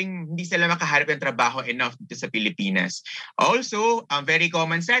 maaring hindi sila makaharap ng trabaho enough dito sa Pilipinas. Also, very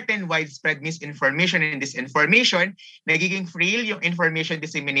common sa atin, widespread misinformation and disinformation, nagiging frail yung information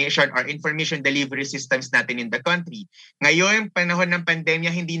dissemination or information delivery systems natin in the country. Ngayon, panahon ng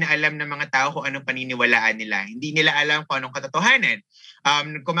pandemya, hindi na alam ng mga tao kung anong paniniwalaan nila. Hindi nila alam kung anong katotohanan.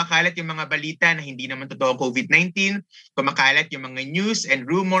 Kumakalat yung mga balita na hindi naman totoo COVID-19, kumakalat yung mga news and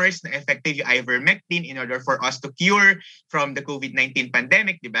rumors na effective yung ivermectin in order for us to cure from the COVID-19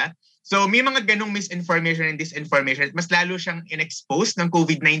 pandemic, di ba? So may mga ganong misinformation and disinformation. Mas lalo siyang in-expose ng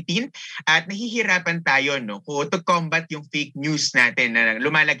COVID-19 at nahihirapan tayo to combat yung fake news natin na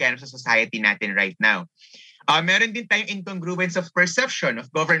lumalaganap sa society natin right now. Meron din tayong incongruence of perception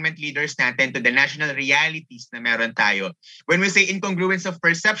of government leaders natin to the national realities na meron tayo. When we say incongruence of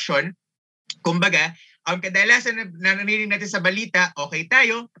perception, kumbaga, kadalasan na narinig natin sa balita, okay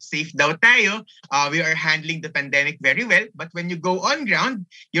tayo, safe daw tayo, we are handling the pandemic very well, but when you go on ground,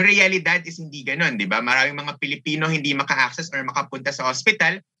 yung realidad is hindi ganun, di ba? Maraming mga Pilipino hindi maka-access or makapunta sa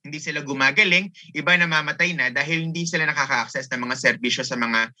hospital, hindi sila gumagaling, iba namamatay na dahil hindi sila nakaka-access ng mga serbisyo sa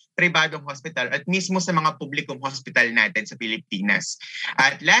mga pribadong hospital at mismo sa mga publikong hospital natin sa Pilipinas.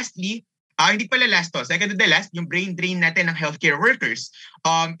 At lastly, hindi pala last to. Second to the last, yung brain drain natin ng healthcare workers.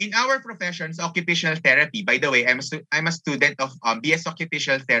 In our professions, occupational therapy, by the way, I'm a student of BS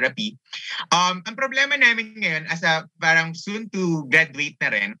Occupational Therapy. Ang problema namin ngayon as a parang soon to graduate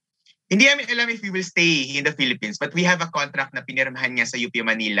na rin, hindi namin alam if we will stay in the Philippines, but we have a contract na pinirmahan niya sa UP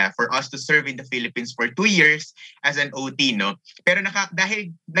Manila for us to serve in the Philippines for 2 years as an OT, no? Pero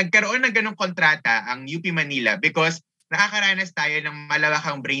dahil nagkaroon ng ganong kontrata ang UP Manila because nakakaranas tayo ng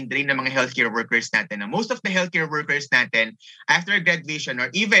malawakang brain drain ng mga healthcare workers natin. Now, most of the healthcare workers natin, after graduation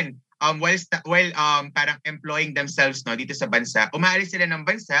or even while parang employing themselves dito sa bansa, umaalis sila ng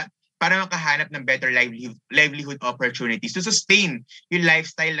bansa para makahanap ng better livelihood opportunities to sustain yung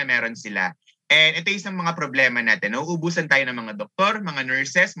lifestyle na meron sila. And ito isang mga problema natin. Nauubusan tayo ng mga doktor, mga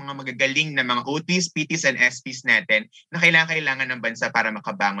nurses, mga magagaling na mga OTs, PTs, and SPs natin na kailangan ng bansa para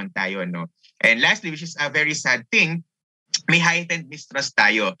makabangon tayo. No? And lastly, which is a very sad thing, may heightened mistrust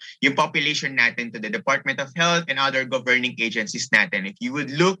tayo, yung population natin to the Department of Health and other governing agencies natin. If you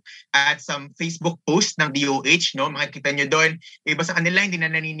would look at some Facebook posts ng DOH, makikita nyo doon, iba sa kanila hindi na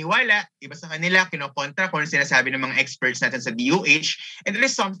naniniwala, iba sa kanila kinokontra kung sinasabi ng mga experts natin sa DOH, and it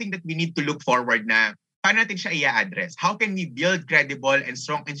is something that we need to look forward na paano natin siya i-address? How can we build credible and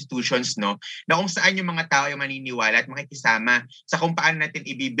strong institutions na kung saan yung mga tao yung maniniwala at makikisama sa kung paano natin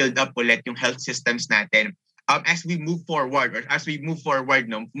i-build up ulit yung health systems natin as we move forward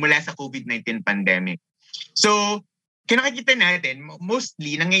mula sa COVID-19 pandemic. So, kinakikita natin,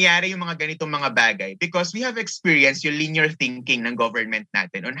 mostly nangyayari yung mga ganitong mga bagay because we have experienced yung linear thinking ng government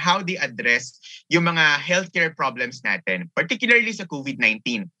natin on how they address yung mga healthcare problems natin, particularly sa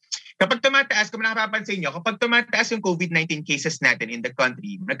COVID-19. Kapag tumataas, kung nakapapansin nyo, kapag tumataas yung COVID-19 cases natin in the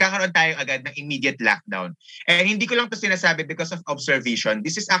country, nagkakaroon tayo agad ng immediate lockdown. And hindi ko lang to sinasabi because of observation.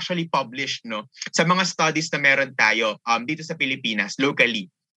 This is actually published sa mga studies na meron tayo dito sa Pilipinas, locally.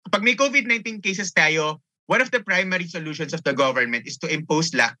 Kapag may COVID-19 cases tayo, one of the primary solutions of the government is to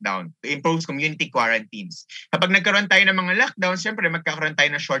impose lockdown, to impose community quarantines. Kapag nagkaroon tayo ng mga lockdown, siyempre magkakaroon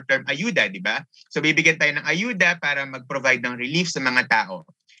tayo ng short-term ayuda, di ba? So bibigyan tayo ng ayuda para mag-provide ng relief sa mga tao.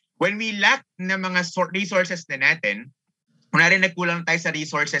 When we lack ng mga resources na natin, kunwari nagkulang tayo sa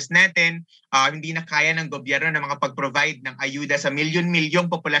resources natin, hindi na kaya ng gobyerno na makapag-provide ng ayuda sa milyon-milyong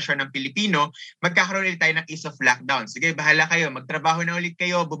populasyon ng Pilipino, magkakaroon ulit tayo ng ease of lockdown. Sige, bahala kayo, magtrabaho na ulit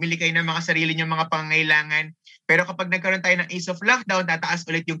kayo, bumili kayo ng mga sarili niyong mga pangangailangan. Pero kapag nagkaroon tayo ng ease of lockdown, tataas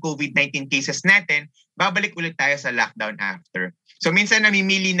ulit yung COVID-19 cases natin, babalik ulit tayo sa lockdown after. So minsan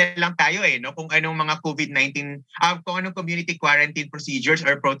namimili na lang tayo kung anong mga COVID-19, kung anong community quarantine procedures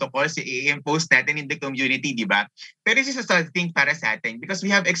or protocols i-impose natin in the community, di ba? Pero this is a sad thing para sa atin because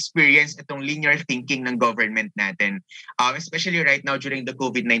we have experienced itong linear thinking ng government natin, especially right now during the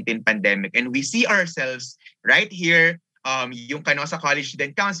COVID-19 pandemic. And we see ourselves right here yung Canossa College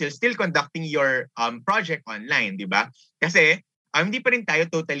Student Council still conducting your project online, di ba? Kasi hindi pa rin tayo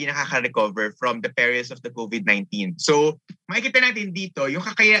totally nakaka-recover from the perils of the COVID-19. So, makikita natin dito yung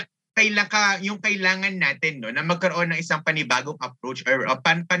kailangan natin no na magkaroon ng isang panibagong approach or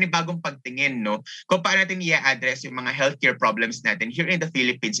panibagong pagtingin no kung paano natin i-address yung mga healthcare problems natin here in the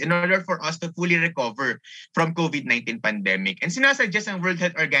Philippines in order for us to fully recover from COVID-19 pandemic. And sinasuggest ang World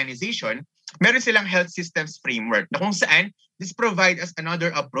Health Organization, meron silang health systems framework na kung saan this provide us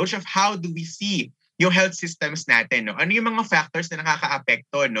another approach of how do we see yung health systems natin. No? Ano yung mga factors na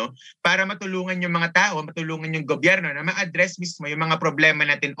nakaka-apekto no? Para matulungan yung mga tao, matulungan yung gobyerno na ma-address mismo yung mga problema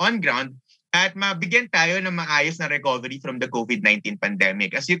natin on ground at mabigyan tayo ng maayos na recovery from the COVID-19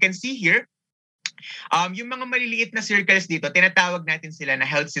 pandemic. As you can see here, yung mga maliliit na circles dito, tinatawag natin sila na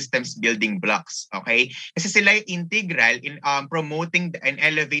health systems building blocks. Okay? Kasi sila yung integral in promoting and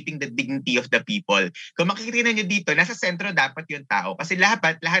elevating the dignity of the people. Kung makikita nyo dito, nasa sentro dapat yung tao. Kasi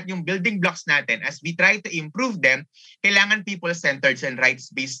lahat yung building blocks natin, as we try to improve them, kailangan people-centered and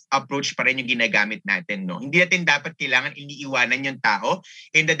rights-based approach pa rin yung ginagamit natin. No? Hindi natin dapat kailangan iniiwanan yung tao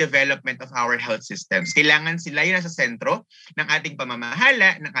in the development of our health systems. Kailangan sila yung nasa sentro ng ating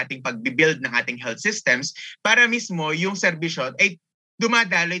pamamahala, ng ating pagbibuild ng ating health systems para mismo yung serbisyo ay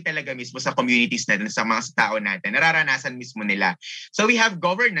dumadaloy talaga mismo sa communities natin, sa mga tao natin. Nararanasan mismo nila. So we have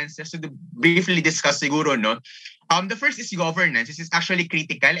governance, just to briefly discuss siguro, no? The first is governance. This is actually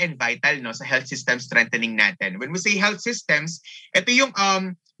critical and vital no sa health system strengthening natin. When we say health systems, ito yung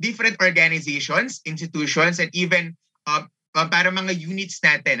different organizations, institutions, and even para mga units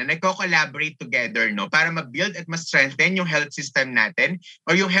natin na nagko-collaborate together no para ma-build at ma-strengthen yung health system natin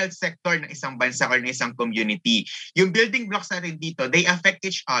or yung health sector ng isang bansa or ng isang community. Yung building blocks natin dito, they affect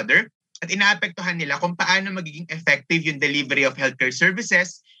each other at inaapektuhan nila kung paano magiging effective yung delivery of healthcare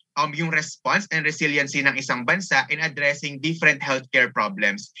services, yung response and resiliency ng isang bansa in addressing different healthcare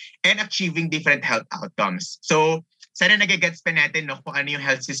problems and achieving different health outcomes. So, sana nagagets pa natin no, kung ano yung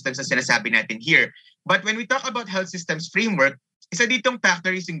health systems na sinasabi natin here. But when we talk about health systems framework, isa ditong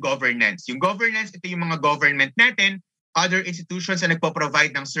factor is yung governance. Yung governance, ito yung mga government natin, other institutions na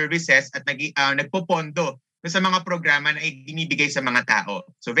nagpo-provide ng services at nagpopondo sa mga programa na ibinibigay sa mga tao.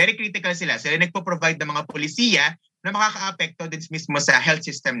 So very critical sila. Sila nagpo-provide ng mga polisiya na makaka-apekto din mismo sa health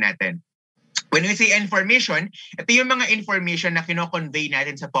system natin. When we say information, ito yung mga information na kino-convey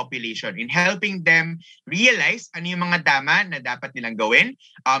natin sa population in helping them realize ano yung mga tama na dapat nilang gawin,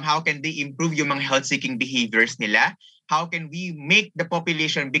 how can they improve yung mga health-seeking behaviors nila, how can we make the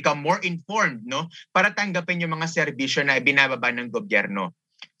population become more informed no para tanggapin yung mga serbisyo na ibinababa ng gobyerno.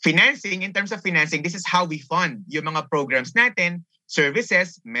 Financing, in terms of financing, this is how we fund yung mga programs natin,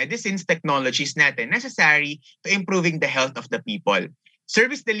 services, medicines, technologies natin necessary to improving the health of the people.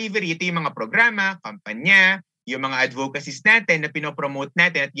 Service delivery, ito yung mga programa, kampanya, yung mga advocacies natin na pinopromote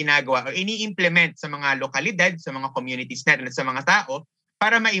natin at ginagawa o ini-implement sa mga lokalidad, sa mga communities natin at sa mga tao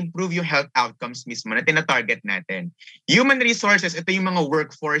para ma-improve yung health outcomes mismo na tina-target natin. Human resources, ito yung mga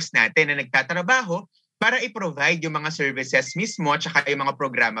workforce natin na nagtatrabaho para i-provide yung mga services mismo at saka yung mga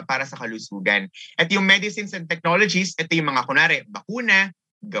programa para sa kalusugan. At yung medicines and technologies, ito yung mga kunwari, bakuna,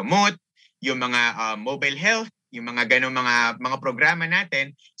 gamot, yung mga mobile health, yung mga ganong mga programa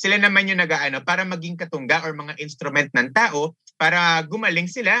natin, sila naman yung nag-aano para maging katungga or mga instrument ng tao para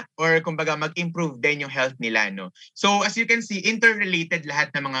gumaling sila or kumbaga mag-improve din yung health nila. No? So as you can see, interrelated lahat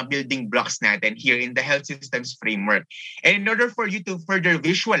ng mga building blocks natin here in the health systems framework. And in order for you to further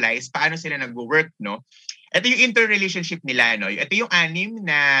visualize paano sila nag-work, no? Ito yung interrelationship nila. No? Ito yung 6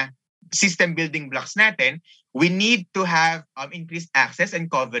 na system building blocks natin. We need to have increased access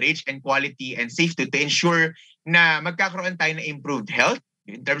and coverage and quality and safety to ensure na magkakaroon tayo ng improved health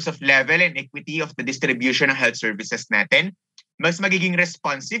in terms of level and equity of the distribution ng health services natin. Mas magiging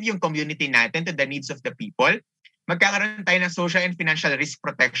responsive yung community natin to the needs of the people. Magkakaroon tayo ng social and financial risk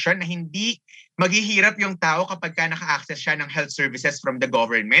protection na hindi maghihirap yung tao kapag ka naka-access siya ng health services from the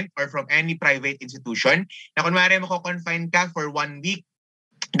government or from any private institution. Na kunwari mako-confine ka for 1 week,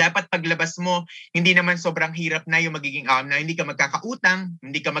 dapat paglabas mo, hindi naman sobrang hirap na yung magiging na hindi ka magkakautang,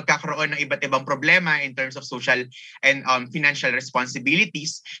 hindi ka magkakaroon ng iba't ibang problema in terms of social and financial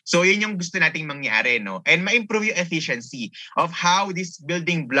responsibilities. So yun yung gusto nating mangyari, no? And ma-improve yung efficiency of how these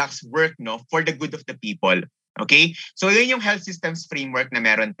building blocks work, no, for the good of the people. Okay? So yun yung health systems framework na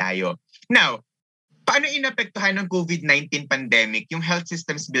meron tayo. Now, paano inapektuhan ng COVID-19 pandemic yung health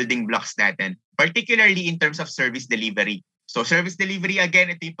systems building blocks natin, particularly in terms of service delivery? So service delivery,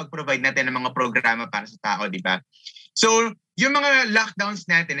 again, ito yung pag-provide natin ng mga programa para sa tao, di ba? So yung mga lockdowns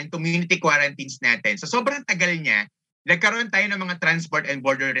natin and community quarantines natin, so sobrang tagal niya, nagkaroon tayo ng mga transport and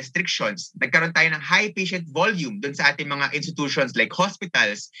border restrictions. Nagkaroon tayo ng high patient volume dun sa ating mga institutions like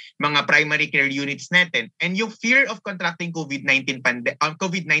hospitals, mga primary care units natin. And yung fear of contracting COVID-19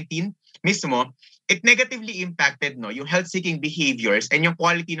 mismo, it negatively impacted yung health-seeking behaviors and yung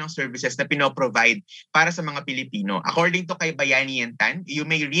quality ng services na pinoprovide para sa mga Pilipino. According to kay Bayani and Tan, you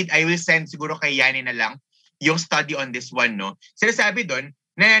may read, I will send siguro kay Yani na lang yung study on this one. Sinasabi doon,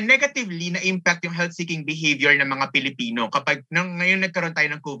 na negatively na-impact yung health-seeking behavior ng mga Pilipino kapag ngayon nagkaroon tayo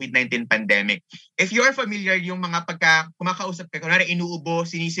ng COVID-19 pandemic. If you are familiar yung mga pagka kumakausap ka, kunwari inuubo,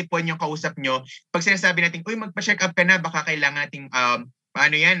 sinisipon yung kausap nyo, pag sinasabi natin, uy, magpa-check up ka na, baka kailangan nating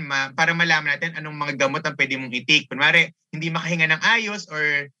para malaman natin anong mga gamot ang pwede mong i-take. Kunwari, hindi makahinga ng ayos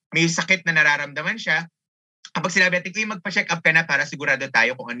or may sakit na nararamdaman siya, kapag sinabi natin, magpa-check up ka na para sigurado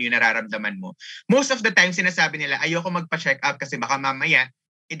tayo kung ano yung nararamdaman mo. Most of the time, sinasabi nila, ayoko magpa-check up kasi baka mamaya,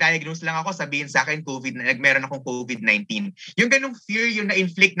 i-diagnose lang ako, sabihin sa akin, meron akong COVID-19. Yung ganung fear yung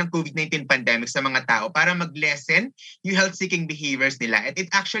na-inflict ng COVID-19 pandemic sa mga tao para mag-lessen yung health-seeking behaviors nila. And it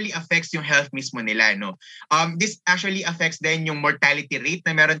actually affects yung health mismo nila. This actually affects then yung mortality rate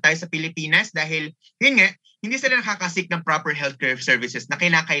na meron tayo sa Pilipinas dahil, yun nga, hindi sila nakakasik ng proper healthcare services na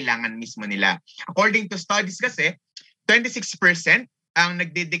kinakailangan mismo nila. According to studies kasi, 26% ang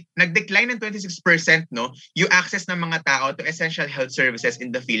nag-decline ng 26% yung access ng mga tao to essential health services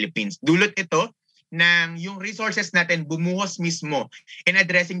in the Philippines. Dulot ito ng yung resources natin bumuhos mismo in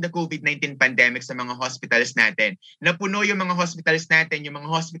addressing the COVID-19 pandemic sa mga hospitals natin. Napuno yung mga hospitals natin, yung mga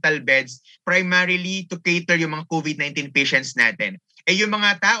hospital beds, primarily to cater yung mga COVID-19 patients natin. Yung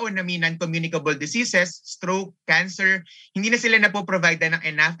mga tao na may non-communicable diseases, stroke, cancer, hindi na sila napoprovide ng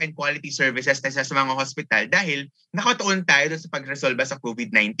enough and quality services na sa mga hospital dahil nakatuon tayo doon sa pagresolba sa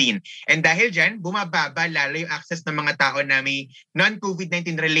COVID-19. And dahil dyan, bumababa lalo yung access ng mga tao na may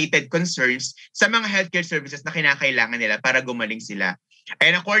non-COVID-19 related concerns sa mga healthcare services na kinakailangan nila para gumaling sila.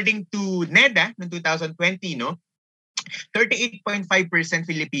 And according to NEDA noong 2020, 38.5%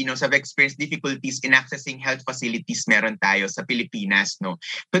 Filipinos have experienced difficulties in accessing health facilities meron tayo sa Pilipinas.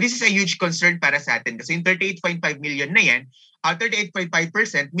 So this is a huge concern para sa atin kasi yung 38.5 million na yan,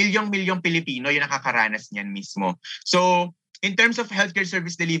 38.5%, milyong Pilipino yung nakakaranas niyan mismo. So in terms of healthcare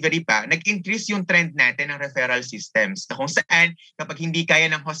service delivery pa, nag-increase yung trend natin ng referral systems na kung saan kapag hindi kaya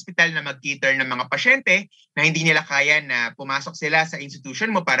ng hospital na mag-cater ng mga pasyente na hindi nila kaya na pumasok sila sa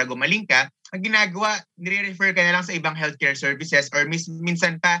institution mo para gumaling ka, ang ginagawa, nire-refer ka na lang sa ibang healthcare services or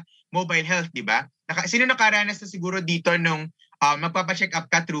minsan pa mobile health, di ba? Sino nakaranas na siguro dito nung magpapacheck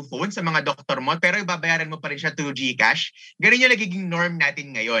up ka through phone sa mga doktor mo pero ibabayaran mo pa rin siya through GCash? Ganun yung nagiging norm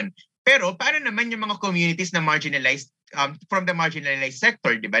natin ngayon. Pero paano naman yung mga communities na marginalized from the marginalized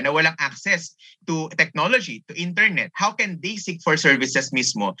sector, di ba, na walang access to technology, to internet? How can they seek for services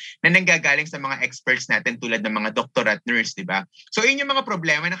mismo na nanggagaling sa mga experts natin tulad ng mga doktor at nurse, di ba? So yun yung mga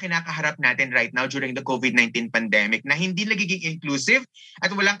problema na kinakaharap natin right now during the COVID-19 pandemic na hindi nagiging inclusive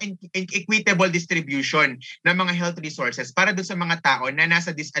at walang equitable distribution ng mga health resources para dun sa mga tao na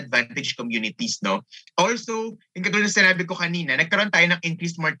nasa disadvantaged communities, Also, yung katulad na sinabi ko kanina, nagkaroon tayo ng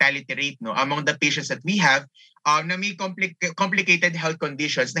increased mortality rate, among the patients that we have na may complicated health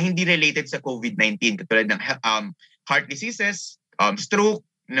conditions na hindi related sa COVID-19 katulad ng heart diseases, stroke,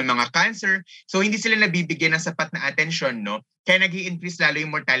 ng mga cancer. So hindi sila nabibigyan ng sapat na atensyon, kaya nag-i-increase lalo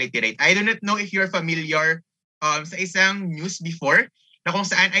yung mortality rate. I do not know if you're familiar sa isang news before na kung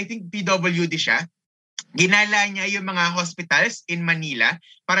saan, I think PWD siya, ginala niya yung mga hospitals in Manila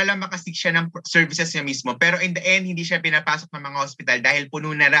para lang makasik siya ng services niya mismo. Pero in the end, hindi siya pinapasok ng mga hospital dahil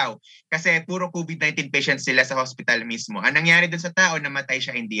puno na raw. Kasi puro COVID-19 patients sila sa hospital mismo. Ang nangyari dun sa tao, namatay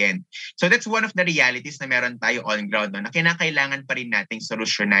siya in the end. So that's one of the realities na meron tayo on ground, na kinakailangan pa rin nating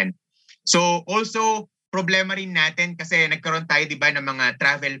solusyonan. So also, problema rin natin kasi nagkaroon tayo, di ba, ng mga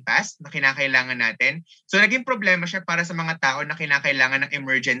travel pass na kinakailangan natin. So naging problema siya para sa mga tao na kinakailangan ng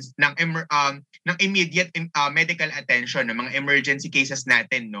emergency, ng immediate medical attention, ng mga emergency cases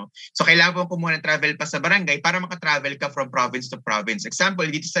natin, So kailangan po kumuha ng travel pass sa barangay para makatravel ka from province to province. Example,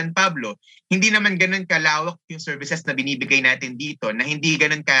 dito sa San Pablo, hindi naman ganun kalawak yung services na binibigay natin dito, na hindi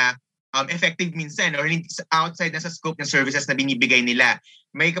ganun ka effective minsan or outside na sa scope ng services na binibigay nila.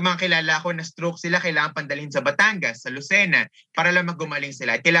 May mga kilala ko na stroke sila, kailangan pandalhin sa Batangas, sa Lucena, para lang magumaling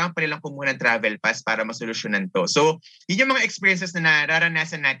sila. Kailangan pa nilang kumuha ng travel pass para masolusyonan to. So, yun yung mga experiences na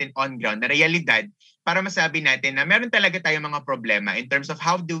nararanasan natin on ground, na realidad, para masabi natin na meron talaga tayong mga problema in terms of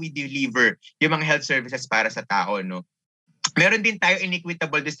how do we deliver yung mga health services para sa tao, Meron din tayo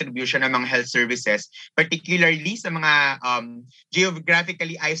inequitable distribution ng mga health services, particularly sa mga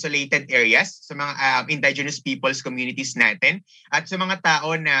geographically isolated areas, sa mga indigenous peoples communities natin, at sa mga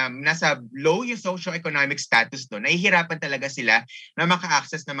tao na nasa low yung socio-economic status, nahihirapan talaga sila na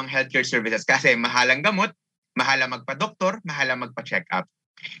maka-access ng mga healthcare services kasi mahal ang gamot, mahal ang magpa-doktor, mahal ang magpa-check up.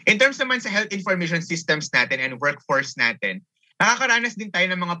 In terms naman sa health information systems natin and workforce natin, nakakaranas din tayo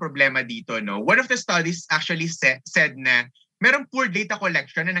ng mga problema dito. One of the studies actually said na merong poor data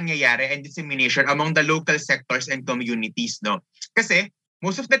collection na nangyayari and dissemination among the local sectors and communities. Kasi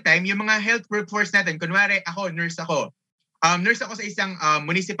most of the time, yung mga health workforce natin, kunwari ako, nurse ako sa isang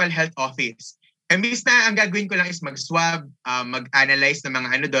municipal health office. Imbis na ang gagawin ko lang is mag-swab, mag-analyze ng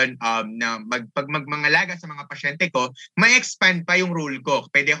mga magmangalaga sa mga pasyente ko, may expand pa yung role ko.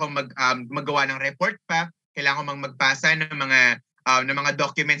 Pwede akong magawa ng report pa, kailangan ko magpasa ng mga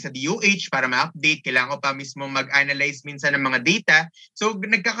documents sa DOH para ma-update. Kailangan ko pa mismo mag-analyze minsan ng mga data. So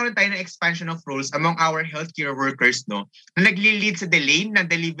nagkakaroon tayo ng expansion of roles among our healthcare workers na nagli-lead sa delay ng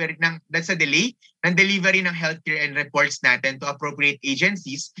delivery ng healthcare and reports natin to appropriate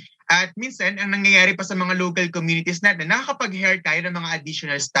agencies. At minsan, ang nangyayari pa sa mga local communities natin, nakakapag-hire tayo ng mga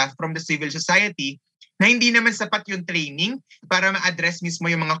additional staff from the civil society na hindi naman sapat yung training para ma-address mismo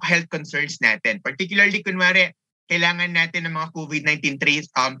yung mga health concerns natin. Particularly, kunwari, kailangan natin ng mga COVID-19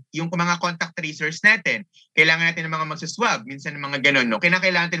 yung mga contact tracers natin. Kailangan natin ng mga magsuswab, minsan ng mga ganun.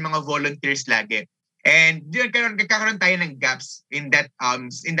 Kailangan natin ng mga volunteers lagi. And nagkakaroon tayo ng gaps in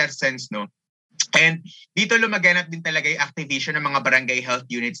that sense. And dito lumaganap din talaga yung activation ng mga barangay health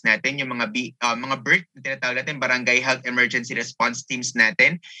units natin, yung mga BERT na tinatawag natin, Barangay Health Emergency Response Teams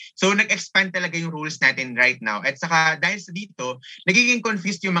natin. So nag-expand talaga yung rules natin right now. At saka dahil sa dito, nagiging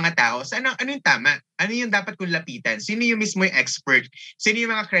confused yung mga tao sa ano yung tama, ano yung dapat kong lapitan, sino yung mismo yung expert, sino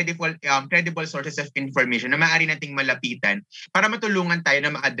yung mga credible sources of information na maaari nating malapitan para matulungan tayo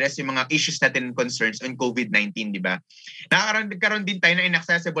na ma-address yung mga issues natin and concerns on COVID-19, di ba? Nagkaroon din tayo ng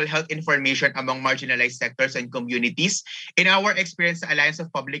inaccessible health information among marginalized sectors and communities. In our experience sa Alliance of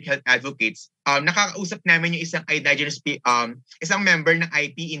Public Health Advocates, nakakausap namin yung isang member ng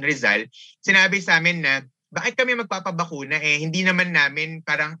IP in Rizal. Sinabi sa amin na bakit kami magpapabakuna hindi naman namin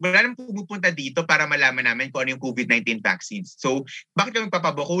parang wala nang pumupunta dito para malaman namin kung ano yung COVID-19 vaccines. So, bakit kami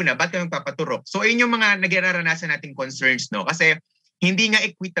magpapabakuna? Bakit kami magpapaturok? So, ayun yung mga nagiraranasan nating concerns, Kasi hindi nga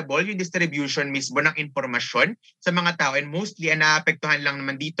equitable yung distribution mismo ng impormasyon sa mga tao and mostly ang naapektuhan lang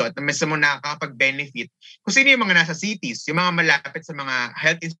naman dito at mismo nakakapag-benefit kung sino yung mga nasa cities, yung mga malapit sa mga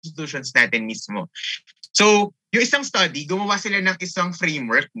health institutions natin mismo. So, yung isang study, gumawa sila ng isang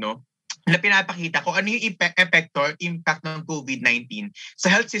framework, na pinapakita ko ano yung impact ng COVID-19 sa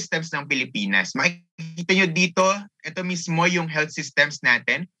health systems ng Pilipinas. Makikita nyo dito, ito mismo yung health systems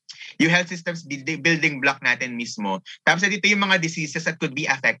natin, yung health systems building block natin mismo. Tapos dito yung mga diseases that could be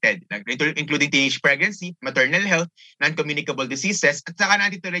affected, including teenage pregnancy, maternal health, non-communicable diseases, at saka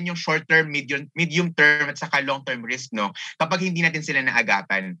nandito rin yung short-term, medium-term, at saka long-term risk, kapag hindi natin sila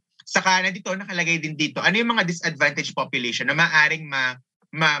naagapan. Saka nandito, nakalagay din dito, ano yung mga disadvantaged population na maaring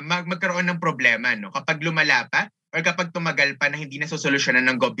magkaroon ng problema kapag lumala pa or kapag tumagal pa na hindi nasosolusyonan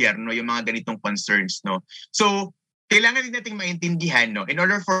ng gobyerno yung mga ganitong concerns. So, kailangan din nating maintindihan in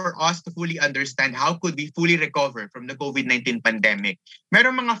order for us to fully understand how could we fully recover from the COVID-19 pandemic.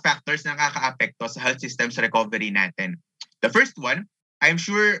 Merong mga factors na nakaka-apekto sa health systems recovery natin. The first one, I'm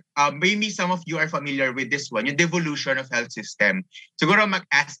sure maybe some of you are familiar with this one, yung devolution of health system. Siguro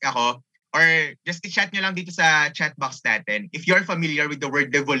mag-ask ako or just i-chat nyo lang dito sa chat box natin. If you're familiar with the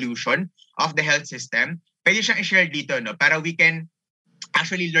word devolution of the health system, pwede siyang i-share dito para we can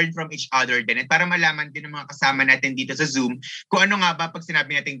actually learn from each other din at para malaman din ng mga kasama natin dito sa Zoom kung ano nga ba pag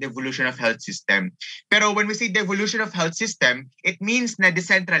sinabi nating devolution of health system. Pero when we say devolution of health system, it means na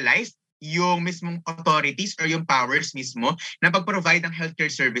decentralized yung mismong authorities or yung powers mismo na pag-provide ng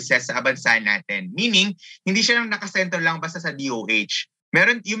healthcare services sa bansa natin. Meaning, hindi siya lang nakasentro lang basta sa DOH.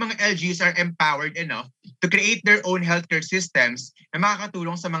 Meron yung mga LGUs are empowered enough to create their own healthcare systems na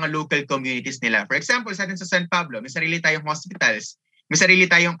makakatulong sa mga local communities nila. For example, sa atin sa San Pablo, may sarili tayong hospitals. May sarili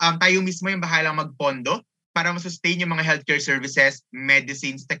tayong, tayo mismo yung bahalang magpondo para masustain yung mga healthcare services,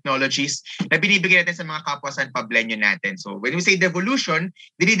 medicines, technologies na binibigay natin sa mga kapwa San Pableño natin. So when we say devolution,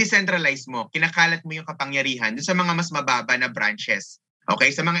 dinidecentralize mo, kinakalat mo yung kapangyarihan dun sa mga mas mababa na branches.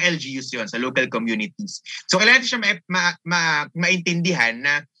 Okay, sa mga LGUs yun, sa local communities. So kailangan natin siya maintindihan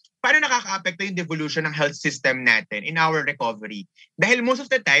na paano nakaka-apekto yung devolution ng health system natin in our recovery. Dahil most of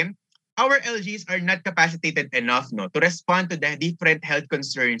the time, our LGUs are not capacitated enough to respond to the different health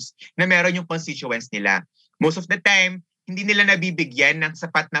concerns na meron yung constituents nila. Most of the time, hindi nila nabibigyan ng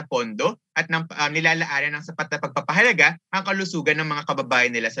sapat na pondo at nilalaanan ng sapat na pagpapahalaga ang kalusugan ng mga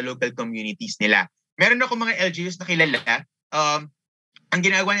kababayan nila sa local communities nila. Meron ako mga LGUs na kilala, ang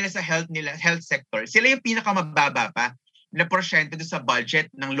ginagawa nila sa health sector, sila yung pinakamababa pa na porsyento sa budget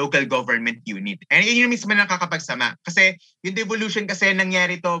ng local government unit. And yun yung mismo nakakapagsama. Kasi yung devolution kasi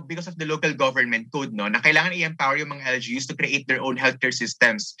nangyari to because of the local government code, no? Na kailangan i-empower yung mga LGUs to create their own healthcare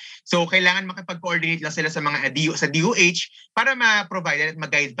systems. So kailangan makipag-coordinate lang sila sa mga sa DOH para ma-provide at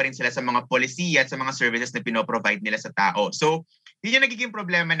mag-guide pa rin sila sa mga policy at sa mga services na pinoprovide nila sa tao. So yun yung nagiging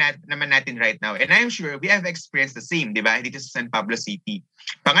problema naman natin right now. And I'm sure we have experienced the same, di ba? Dito sa San Pablo City.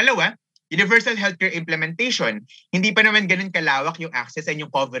 Pangalawa, universal healthcare implementation. Hindi pa naman ganun kalawak yung access and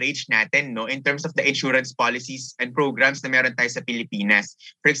yung coverage natin, no, in terms of the insurance policies and programs na meron tayo sa Pilipinas.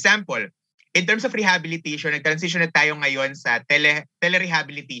 For example, in terms of rehabilitation, nag-transition na tayo ngayon sa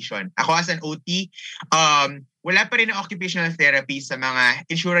tele-rehabilitation. Ako as an OT, wala pa rin ang occupational therapy sa mga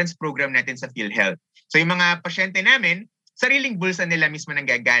insurance program natin sa PhilHealth. So yung mga pasyente namin, sariling bulsa nila mismo nang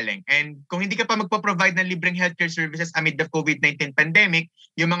gagaling. And kung hindi ka pa magpo-provide ng libreng healthcare services amid the COVID-19 pandemic,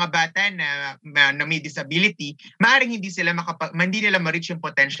 yung mga bata na may disability, maaaring hindi nila ma-reach yung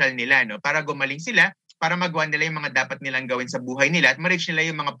potential nila, no, para gumaling sila, para magawa nila yung mga dapat nilang gawin sa buhay nila at ma-reach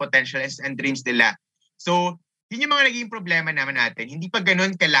nila yung mga potentials and dreams nila. So, yun yung mga naging problema naman natin. Hindi pa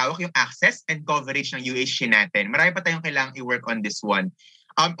ganun kalawak yung access and coverage ng UHC natin. Marami pa tayong kailangang i-work on this one.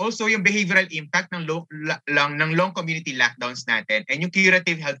 Also, yung behavioral impact ng long community lockdowns natin and yung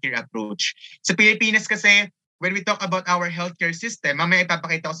curative healthcare approach. Sa Pilipinas kasi, when we talk about our healthcare system, mamaya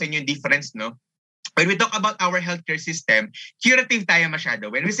ipapakita ko sa inyo yung difference, no? When we talk about our healthcare system, curative tayo masyado.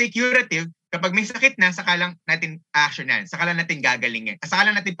 When we say curative, kapag may sakit na, saka lang natin actionan, saka lang natin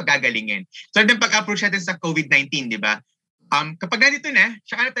pagagalingin. So, yung pag-approach natin sa COVID-19, di ba? Kapag nandito na,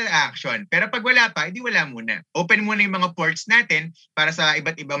 saka natin action. Pero pag wala pa, edi wala muna. Open muna yung mga ports natin para sa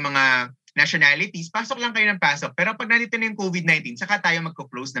iba't ibang mga nationalities. Pasok lang kayo ng pasok. Pero pag nandito na yung COVID-19, saka tayo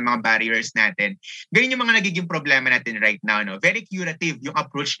magko-close ng mga barriers natin. Ganyan yung mga nagiging problema natin right now. No? Very curative yung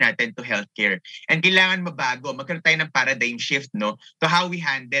approach natin to healthcare. And kailangan mabago. Magkaroon tayo ng paradigm shift, no, to how we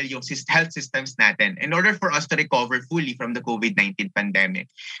handle yung health systems natin in order for us to recover fully from the COVID-19 pandemic.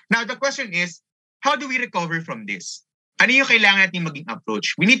 Now, the question is, how do we recover from this? Ano yung kailangan natin maging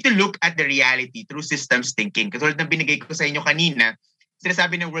approach? We need to look at the reality through systems thinking. Katulad ng binigay ko sa inyo kanina,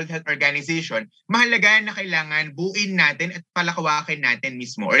 sinasabi ng World Health Organization, mahalaga na kailangan buuin natin at palakawakin natin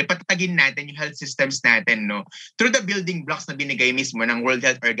mismo or patatagin natin yung health systems natin, no, through the building blocks na binigay mismo ng World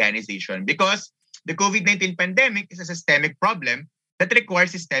Health Organization. Because the COVID-19 pandemic is a systemic problem that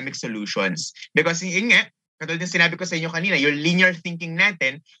requires systemic solutions. Because yun nga, katulad ng sinabi ko sa inyo kanina, yung linear thinking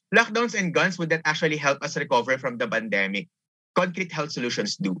natin, lockdowns and guns would not actually help us recover from the pandemic. Concrete health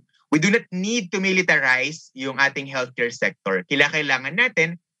solutions do. We do not need to militarize yung ating healthcare sector. Kailangan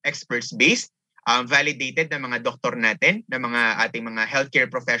natin experts-based, validated na mga doktor natin, na mga ating mga healthcare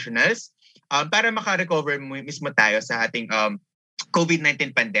professionals, para maka-recover mismo tayo sa ating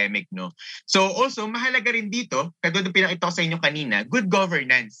COVID-19 pandemic, no? So also, mahalaga rin dito, katulad ng pinakita ko sa inyo kanina, good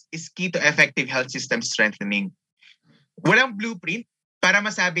governance is key to effective health system strengthening. Walang blueprint para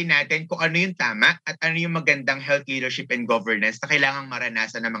masabi natin kung ano yung tama at ano yung magandang health leadership and governance na kailangang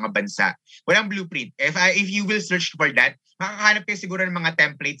maranasan ng mga bansa. Walang blueprint. If you will search for that, makakahanap kayo siguro ng mga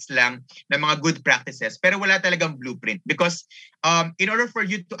templates lang ng mga good practices, pero wala talagang blueprint because in order for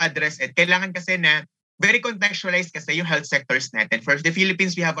you to address it, kailangan kasi na very contextualized kasi yung health sectors natin. For the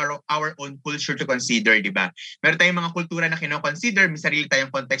Philippines, we have our own culture to consider, di ba? Meron tayong mga kultura na kino-consider, may sarili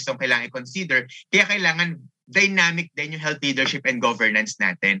tayong context yung kailangan i-consider. Kaya kailangan dynamic din yung health leadership and governance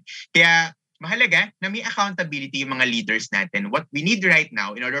natin. Kaya mahalaga na may accountability yung mga leaders natin. What we need right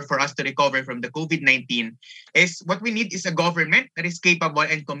now in order for us to recover from the COVID-19 is what we need is a government that is capable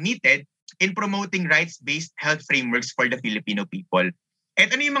and committed in promoting rights-based health frameworks for the Filipino people.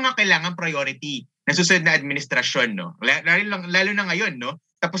 At ano yung mga kailangan priority na susunod na administrasyon, no? Lalo na ngayon, no?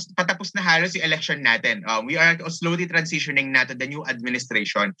 Patapos na halos yung election natin. We are slowly transitioning na to the new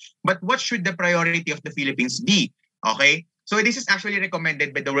administration. But what should the priority of the Philippines be? Okay? So this is actually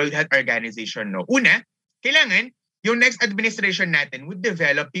recommended by the World Health Organization, no? Una, kailangan yung next administration natin would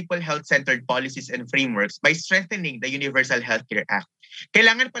develop people health-centered policies and frameworks by strengthening the Universal Healthcare Act.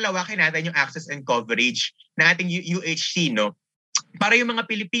 Kailangan palawakin natin yung access and coverage na ating UHC, no? Para yung mga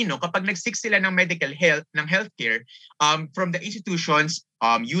Pilipino, kapag nag-seek sila ng medical health, ng healthcare from the institutions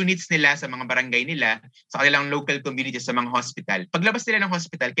units nila sa mga barangay nila, sa kanilang local communities, sa mga hospital. Paglabas nila ng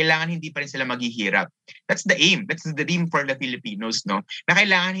hospital, kailangan hindi pa rin sila maghihirap. That's the aim. That's the dream for the Filipinos, no? Na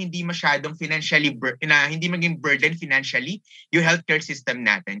kailangan hindi masyadong hindi maging burden financially yung healthcare system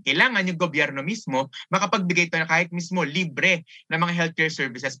natin. Kailangan yung gobyerno mismo makapagbigay ito na kahit mismo libre ng mga healthcare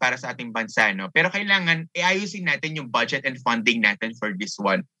services para sa ating bansa, no? Pero kailangan iayusin natin yung budget and funding natin for this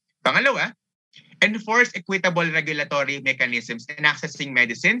one. Pangalawa, enforce equitable regulatory mechanisms in accessing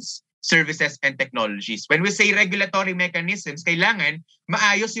medicines, services, and technologies. When we say regulatory mechanisms, kailangan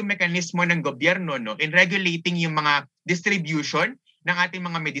maayos yung mekanismo ng gobyerno, no, in regulating yung mga distribution ng ating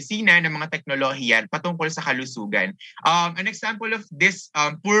mga medisina, ng mga teknolohiya patungkol sa kalusugan. An example of this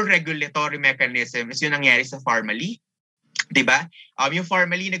poor regulatory mechanism is yung nangyari sa Pharmaly. Diba? Yung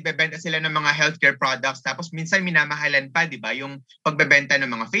formally, nagbebenta sila ng mga healthcare products tapos minsan minamahalan pa, diba? Yung pagbebenta ng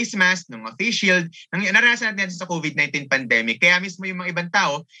mga face mask, ng mga face shield. Naranasan natin sa COVID-19 pandemic. Kaya mismo yung mga ibang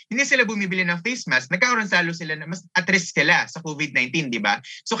tao, hindi sila bumibili ng face mask. Nagkakaroon salo sila na mas at risk sila sa COVID-19, diba?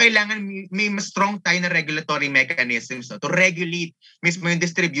 So kailangan may mas strong tayo na regulatory mechanisms, no, to regulate mismo yung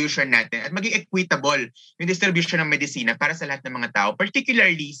distribution natin at maging equitable yung distribution ng medisina para sa lahat ng mga tao,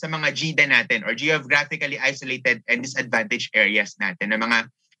 particularly sa mga GIDA natin or geographically isolated and disadvantaged areas natin na mga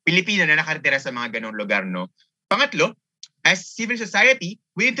Pilipino na nakatira sa mga ganong lugar, no? Pangatlo, as civil society,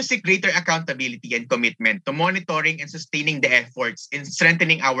 we need to seek greater accountability and commitment to monitoring and sustaining the efforts in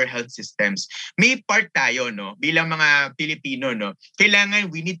strengthening our health systems. May part tayo, no, bilang mga Pilipino, no. Kailangan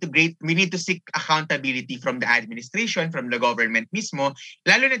we need to seek accountability from the administration, from the government mismo,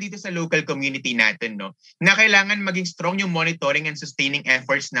 lalo na dito sa local community natin, no. Na kailangan maging strong yung monitoring and sustaining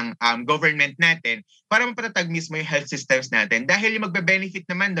efforts ng government natin para mapatatag mismo yung health systems natin dahil yung magbe-benefit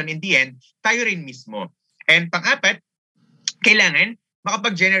naman doon in the end, tayo rin mismo. And pang-apat, kailangan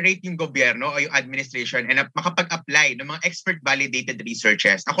makapag-generate yung gobyerno o yung administration and makapag-apply ng mga expert-validated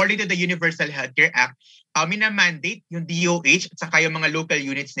researches. According to the Universal Healthcare Act, minamandate yung DOH at saka yung mga local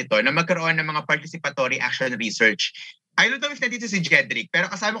units nito na magkaroon ng mga participatory action research. I don't know if nandito si Jedrick, pero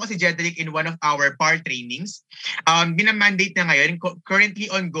kasama ko si Jedrick in one of our PAR trainings. Binamandate na ngayon,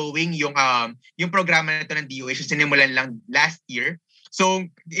 currently ongoing yung programa nito ng DOH, sinimulan lang last year. So,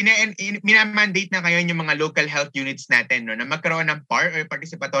 minamandate na ngayon yung mga local health units natin, no, na magkaroon ng PAR or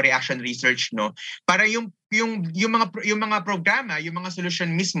Participatory Action Research, no, para yung mga programa, yung mga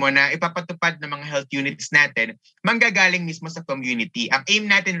solution mismo na ipapatupad ng mga health units natin, manggagaling mismo sa community. Ang aim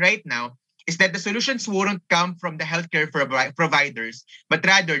natin right now is that the solutions won't come from the healthcare providers, but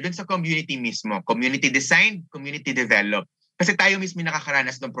rather dun sa community mismo. Community designed, community developed. Kasi tayo mismo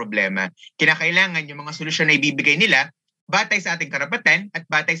nakakaranas ng problema. Kinakailangan yung mga solusyon na ibibigay nila batay sa ating karapatan at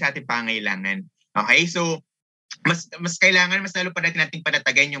batay sa ating pangailangan. Okay? So, mas lalo pa nating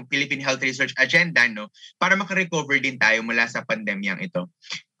panatagan yung Philippine Health Research Agenda, no, para makarecover din tayo mula sa pandemyang ito.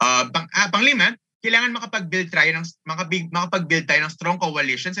 Panglima, kailangan makapag-build tayo ng strong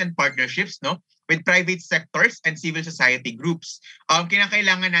coalitions and partnerships, no, with private sectors and civil society groups.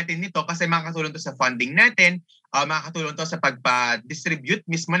 Kinakailangan natin nito kasi makakatulong to sa funding natin, makakatulong to sa pagpa-distribute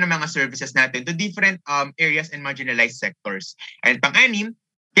mismo ng mga services natin to different areas and marginalized sectors. And pang-anim,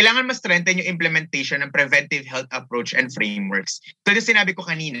 kailangan mas strengthen yung implementation ng preventive health approach and frameworks. So, yung sinabi ko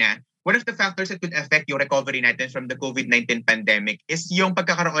kanina, one of the factors that could affect yung recovery natin from the COVID-19 pandemic is yung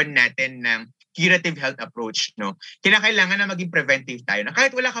pagkakaroon natin ng curative health approach, no. Kailangan na maging preventive tayo. Na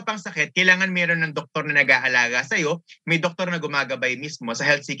kahit wala ka pang sakit, kailangan meron ng doktor na nag-aalaga sa'yo, may doktor na gumagabay mismo sa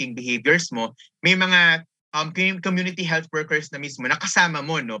health-seeking behaviors mo, may mga community health workers na mismo na kasama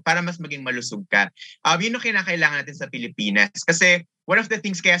mo, no, para mas maging malusog ka. Yun ang kinakailangan natin sa Pilipinas. Kasi one of the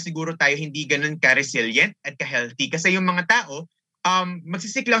things kaya siguro tayo hindi ganun ka-resilient at ka-healthy kasi yung mga tao,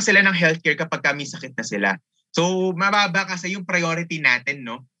 magsisik lang sila ng healthcare kapag kami sakit na sila. So, mababa kasi yung priority natin,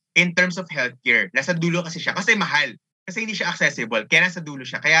 no, in terms of healthcare. Nasa dulo kasi siya. Kasi mahal. Kasi hindi siya accessible. Kaya nasa dulo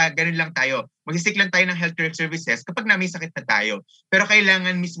siya. Kaya ganun lang tayo. Magsisik lang tayo ng healthcare services kapag may sakit na tayo. Pero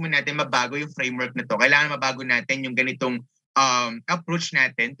kailangan mismo natin mabago yung framework na to. Kailangan mabago natin yung ganitong approach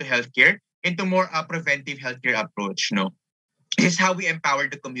natin to healthcare into more preventive healthcare approach, no? This is how we empower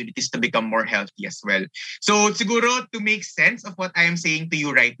the communities to become more healthy as well. So siguro to make sense of what I am saying to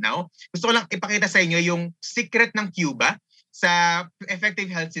you right now, gusto ko lang ipakita sa inyo yung secret ng Cuba sa effective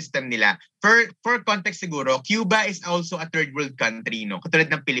health system nila. For context siguro, Cuba is also a third world country, no?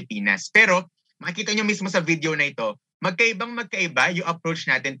 Katulad ng Pilipinas. Pero makikita nyo mismo sa video na ito, magkaiba yung approach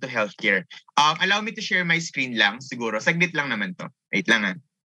natin to healthcare. Allow me to share my screen lang siguro. Saglit lang naman to. Wait lang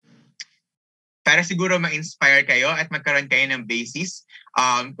para siguro ma-inspire kayo at magkaroon kayo ng basis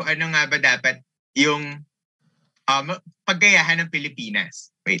kung ano nga ba dapat yung paggayahan ng Pilipinas.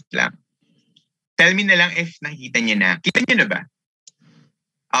 Wait lang. Tell me na lang if nakikita niyo na. Kita niyo na ba?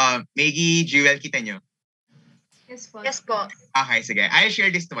 Maggie, Jewel, kita nyo? Yes po. Yes po. Okay, sige. I'll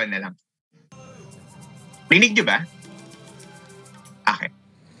share this one na lang. Rinig nyo ba? Okay.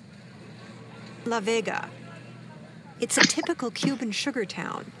 La Vega. It's a typical Cuban sugar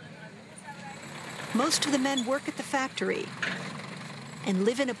town. Most of the men work at the factory and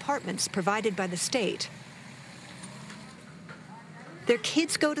live in apartments provided by the state. Their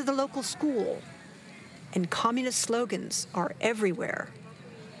kids go to the local school, and communist slogans are everywhere.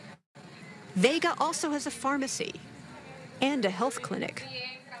 Vega also has a pharmacy and a health clinic.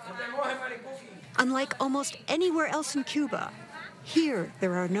 Unlike almost anywhere else in Cuba, here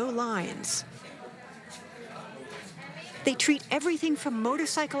there are no lines. They treat everything from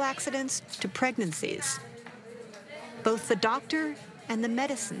motorcycle accidents to pregnancies. Both the doctor and the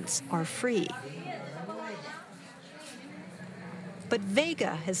medicines are free. But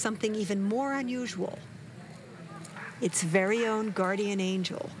Vega has something even more unusual. Its very own guardian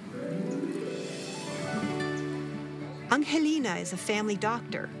angel. Angelina is a family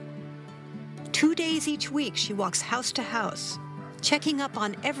doctor. 2 days each week, she walks house to house, checking up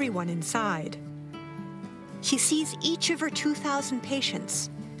on everyone inside. She sees each of her 2,000 patients,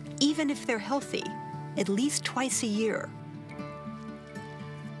 even if they're healthy, at least twice a year.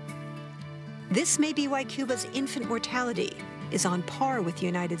 This may be why Cuba's infant mortality is on par with the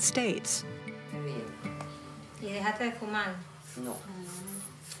United States. ¿Y dejaste de fumar? No.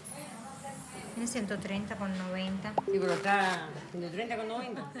 Tiene 130 con 90. Sí, pero está 130 con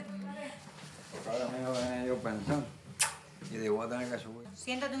 90. Ahora me voy a yo pensar. Y de voy a tener que subir.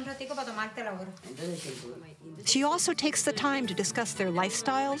 Siéntate un ratico para tomarte la hora. She also takes the time to discuss their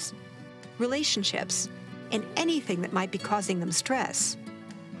lifestyles, relationships, and anything that might be causing them stress.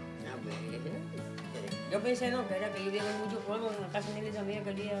 Yo pensé, no, que era que yo tenía mucho polvo en la casa de esa amiga que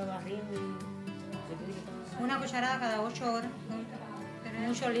el día barriendo y... Una cucharada cada 8 horas.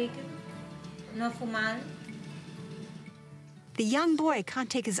 Mucho líquido. No fumar. The young boy can't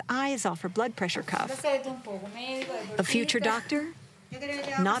take his eyes off her blood pressure cuff. A future doctor?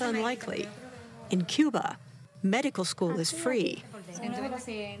 Not unlikely. In Cuba, medical school is free.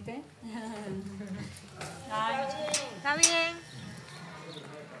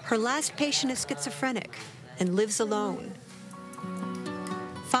 Her last patient is schizophrenic and lives alone.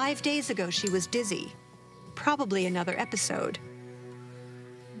 5 days ago, she was dizzy. Probably another episode.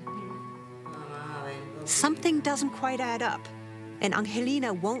 Something doesn't quite add up, and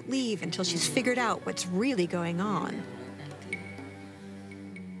Angelina won't leave until she's figured out what's really going on.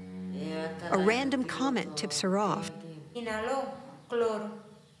 A random comment tips her off. Inhaló cloro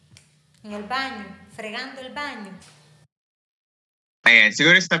en el baño, fregando el baño. Ayan,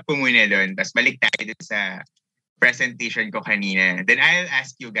 siguro stop ko muna doon. Tapos balik tayo dun sa presentation ko kanina. Then I'll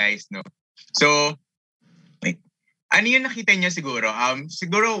ask you guys, no? So, ano yung nakita nyo siguro?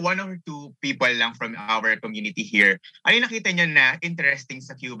 Siguro one or two people lang from our community here. Ano yung nakita nyo na interesting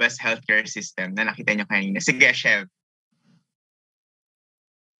sa Cuba's healthcare system na nakita nyo kanina? Sige, Chef.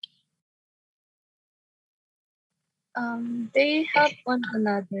 They help one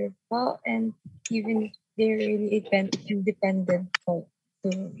another po, and even they're really independent po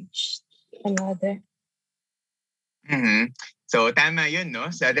to each another. Mm-hmm. So, tama yun, no?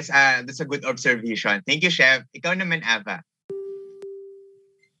 So, that's a good observation. Thank you, Chef. Ikaw naman, Ava.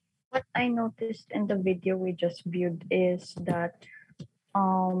 What I noticed in the video we just viewed is that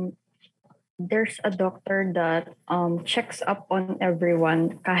there's a doctor that checks up on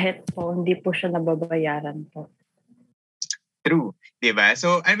everyone kahit po hindi po siya nababayaran po. True. Diba?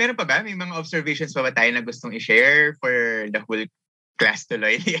 So, meron pa ba? May mga observations pa ba tayo na gustong i-share for the whole class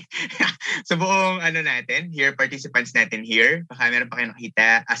tuloy? So, buong natin, here, participants natin here. Baka meron pa kayo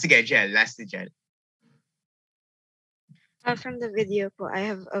nakita. Sige, Jel. Last si Jel. From the video po, I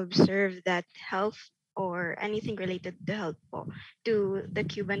have observed that health or anything related to health po, to the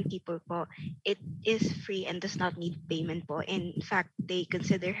Cuban people po, it is free and does not need payment po. In fact, they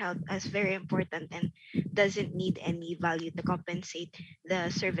consider health as very important and doesn't need any value to compensate the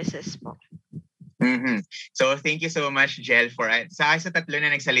services po. Mm-hmm. So, thank you so much, Jel, for sa tatlo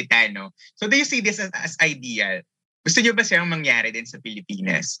na nagsalita, no? So, do you see this as ideal? Gusto nyo ba siyang mangyari din sa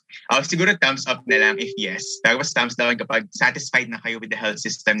Pilipinas? Siguro thumbs up na lang if yes. Tapos thumbs down kapag satisfied na kayo with the health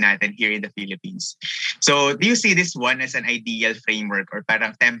system natin here in the Philippines. So, do you see this one as an ideal framework or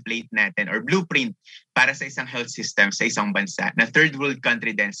parang template natin or blueprint para sa isang health system sa isang bansa na third world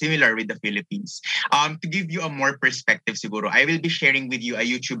country din, similar with the Philippines? To give you a more perspective siguro, I will be sharing with you a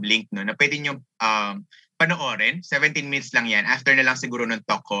YouTube link no, na pwede nyo panoorin. 17 minutes lang yan. After na lang siguro ng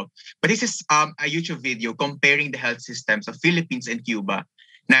talk ko. But this is a YouTube video comparing the health systems of Philippines and Cuba.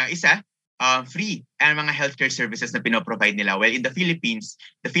 Na isa, free ang mga healthcare services na pinoprovide nila. Well, in the Philippines,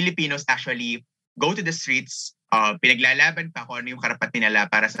 the Filipinos actually go to the streets, pinaglalaban pa kung ano yung karapatan nila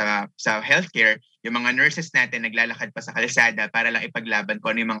para sa healthcare. Yung mga nurses natin naglalakad pa sa kalsada para lang ipaglaban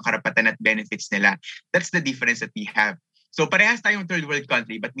kung ano yung mga karapatan at benefits nila. That's the difference that we have. So parehas tayong third world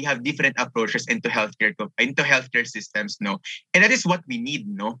country, but we have different approaches into healthcare systems, no? And that is what we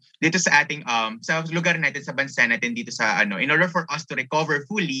need, no? Dito sa ating sa lugar natin, sa bansa natin dito sa in order for us to recover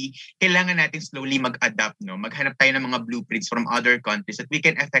fully, kailangan natin slowly mag-adapt, no? Maghanap tayo ng mga blueprints from other countries that we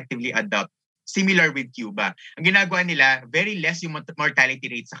can effectively adopt. Similar with Cuba. Ang ginagawa nila, very less yung mortality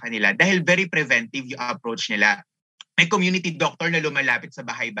rate sa kanila dahil very preventive yung approach nila. May community doctor na lumalapit sa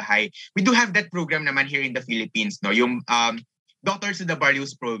bahay-bahay. We do have that program naman here in the Philippines, no? Yung Doctors to the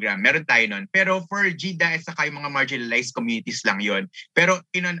Barrios program. Meron tayo nun. Pero for GDA at saka yung mga marginalized communities lang yon. Pero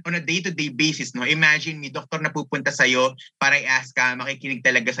on a day-to-day basis, no? Imagine may doctor na pupunta sa'yo para i-ask ka, makikinig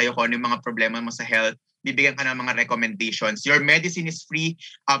talaga sa'yo kung ano yung mga problema mo sa health, bibigyan ka ng mga recommendations. Your medicine is free.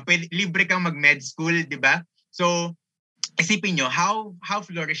 Libre kang mag-med school, di ba? So, isipin nyo how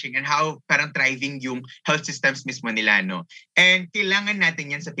flourishing and how parang thriving yung health systems mismo nila, no? And kailangan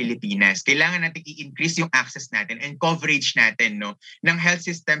natin yan sa Pilipinas. Kailangan natin i-increase yung access natin and coverage natin, no, ng health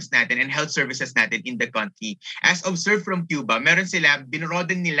systems natin and health services natin in the country. As observed from Cuba, meron sila,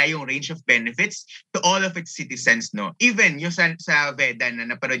 binroaden nila yung range of benefits to all of its citizens, no? Even yung sa VEDA na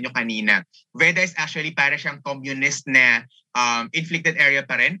napanood nyo kanina. VEDA is actually para siyang communist na inflicted area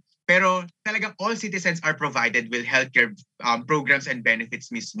pa rin. Pero talagang all citizens are provided with healthcare programs and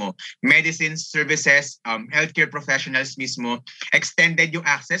benefits mismo. Medicines, services, healthcare professionals mismo. Extended yung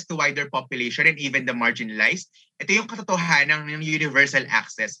access to wider population and even the marginalized. Ito yung katotohanan ng universal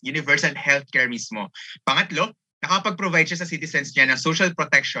access, universal healthcare mismo. Pangatlo, nakapag-provide siya sa citizens niya ng social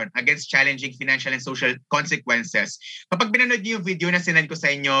protection against challenging financial and social consequences. Kapag binanood niyo yung video na sinend ko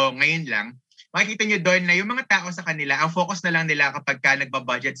sa inyo ngayon lang, makikita nyo doon na yung mga tao sa kanila, ang focus na lang nila kapag ka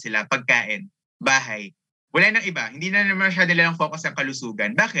nagbabudget sila, pagkain, bahay. Wala nang iba. Hindi na naman siya nilang focus ang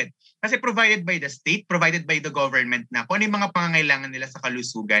kalusugan. Bakit? Kasi provided by the state, provided by the government na kung ano yung mga pangangailangan nila sa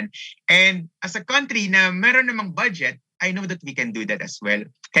kalusugan. And as a country na meron namang budget, I know that we can do that as well.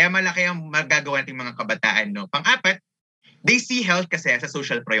 Kaya malaki ang magagawa nating mga kabataan, no? Pang-apat, they see health kasi as a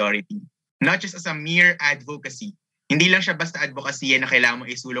social priority, not just as a mere advocacy. Hindi lang siya basta advocacy na kailangan mo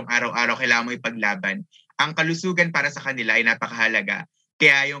isulong araw-araw, kailangan mo ipaglaban. Ang kalusugan para sa kanila ay napakahalaga.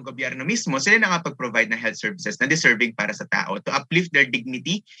 Kaya yung gobyerno mismo, sila nakapag-provide ng health services na deserving para sa tao to uplift their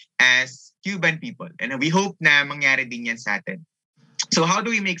dignity as Cuban people. And we hope na mangyari din yan sa atin. So how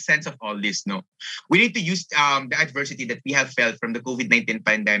do we make sense of all this, no? We need to use the adversity that we have felt from the COVID-19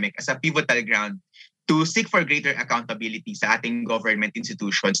 pandemic as a pivotal ground to seek for greater accountability sa ating government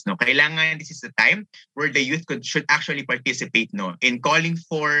institutions, no? Kailangan, this is the time where the youth should actually participate, no, in calling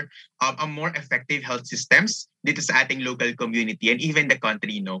for a more effective health systems dito sa ating local community and even the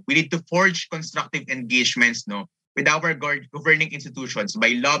country, no? We need to forge constructive engagements, no, with our governing institutions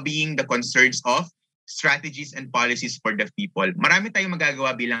by lobbying the concerns of strategies and policies for the people. Marami tayong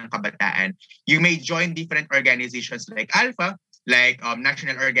magagawa bilang kabataan. You may join different organizations like Alpha, like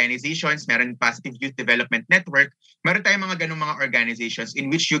national organizations, meron Positive Youth Development Network, meron tayong mga ganung mga organizations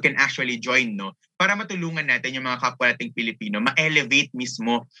in which you can actually join, no, para matulungan natin yung mga kapwa nating Pilipino ma-elevate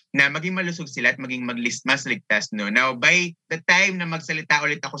mismo na maging malusog sila at maging mas ligtas, no. Now, by the time na magsalita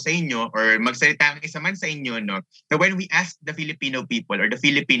ulit ako sa inyo or magsalita ang isa man sa inyo, no, na when we ask the Filipino people or the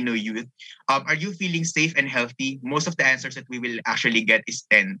Filipino youth, are you feeling safe and healthy? Most of the answers that we will actually get is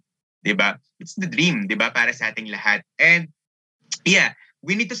 10. Diba? It's the dream, diba, para sa ating lahat. And yeah,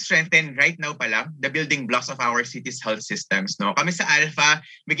 we need to strengthen right now pala the building blocks of our city's health systems, no? Kami sa Alpha,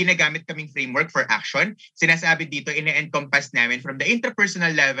 may ginagamit kaming framework for action. Sinasabi dito, ine-encompass namin from the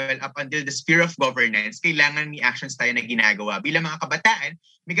interpersonal level up until the sphere of governance, kailangan may actions tayo na ginagawa. Bilang mga kabataan,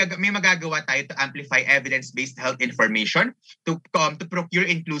 may magagawa tayo to amplify evidence-based health information, to procure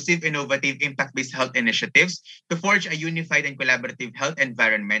inclusive, innovative, impact-based health initiatives, to forge a unified and collaborative health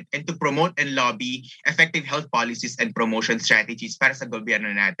environment, and to promote and lobby effective health policies and promotion strategies para sa gobyerno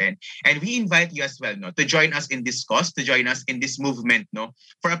natin. And we invite you as well, no, to join us in this cause, to join us in this movement, no,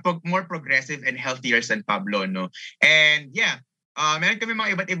 for a more progressive and healthier San Pablo, no. And yeah, meron kami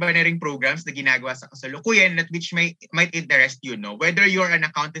mga iba't iba na ring programs na ginagawa sa kasalukuyan that which might interest you, no? Whether you're an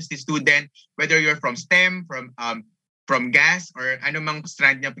accountancy student, whether you're from STEM, from GAS, or anumang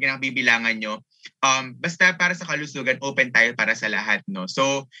strand na pinakabibilangan nyo, basta para sa kalusugan, open tayo para sa lahat, no?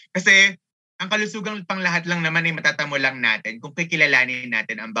 So, kasi ang kalusugan pang lahat lang naman ay matatamo lang natin kung kikilalanin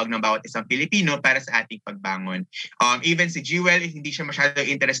natin ang bag ng bawat isang Pilipino para sa ating pagbangon. Even si Jewel, hindi siya masyado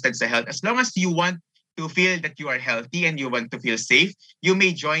interested sa health. As long as you want to feel that you are healthy and you want to feel safe, you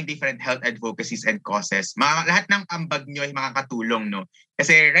may join different health advocacies and causes. Lahat ng ambag nyo ay makakatulong, no?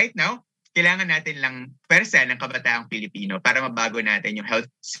 Kasi right now, kailangan natin lang pwersa ng kabataang Pilipino para mabago natin yung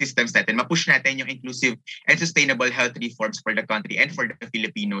health systems natin, mapush natin yung inclusive and sustainable health reforms for the country and for the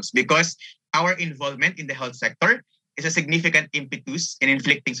Filipinos, because our involvement in the health sector is a significant impetus in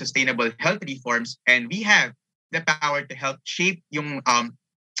inflicting sustainable health reforms, and we have the power to help shape yung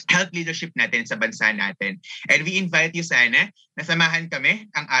health leadership natin sa bansa natin. And we invite you sana na samahan kami,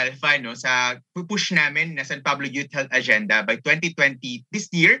 ang Alpha, no, sa push namin na San Pablo Youth Health Agenda by 2020,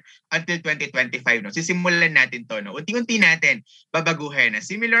 this year until 2025. No? Sisimulan natin to. No? Unti-unti natin babaguhin.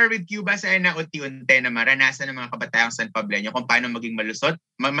 Similar with Cuba, sana unti-unti na maranasan ng mga kabataang San Pableño kung paano maging malusot,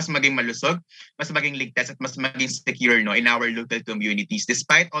 mas maging malusog, mas maging ligtas at mas maging secure, no, in our local communities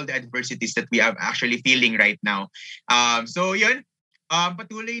despite all the adversities that we are actually feeling right now. So yun,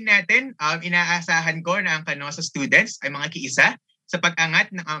 patuloy natin, inaasahan ko na ang Canossa students ay mga kiisa sa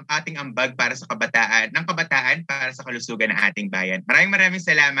pag-angat ng ating ambag para sa kabataan, ng kabataan para sa kalusugan ng ating bayan. Maraming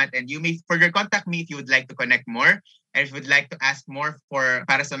salamat, and you may further contact me if you would like to connect more, and if you would like to ask more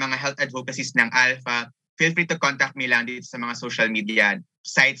para sa mga health advocacies ng Alpha, feel free to contact me lang dito sa mga social media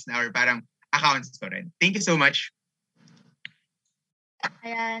sites na or parang accounts ko rin. Thank you so much.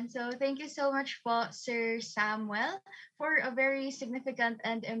 Ayan, so thank you so much po, Sir Samuel, for a very significant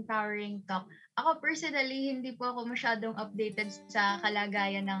and empowering talk. Ako personally, hindi po ako masyadong updated sa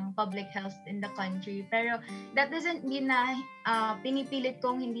kalagayan ng public health in the country. Pero that doesn't mean na pinipilit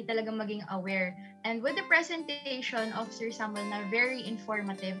kong hindi talaga maging aware. And with the presentation of Sir Samuel na very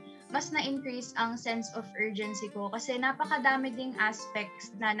informative, mas na-increase ang sense of urgency ko kasi napakadami ding aspects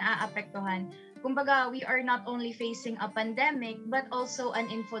na naaapektuhan. Kumbaga, we are not only facing a pandemic but also an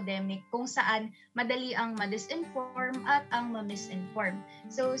infodemic kung saan madali ang ma-disinform at ang ma-misinform.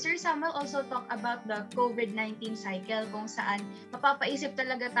 So, Sir Samuel also talked about the COVID-19 cycle kung saan mapapaisip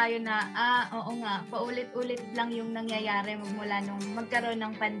talaga tayo na, oo nga, paulit-ulit lang yung nangyayari magmula nung magkaroon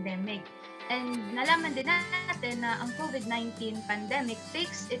ng pandemic. And nalaman din natin na ang COVID-19 pandemic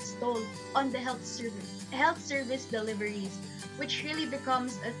takes its toll on the health service deliveries, which really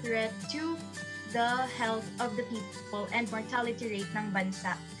becomes a threat to the health of the people and mortality rate ng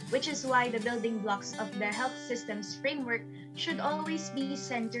bansa, which is why the building blocks of the health system's framework should always be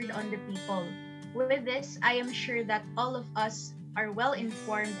centered on the people. With this, I am sure that all of us are well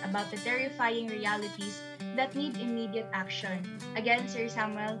informed about the terrifying realities that need immediate action. Again, Sir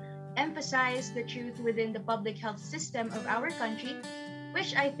Samuel emphasized the truth within the public health system of our country,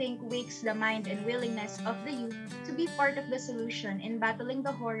 which I think wakes the mind and willingness of the youth to be part of the solution in battling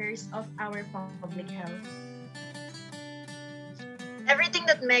the horrors of our public health. Everything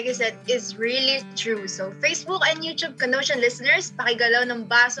that Meggy said is really true. So, Facebook and YouTube Canossa listeners, pakigalaw ng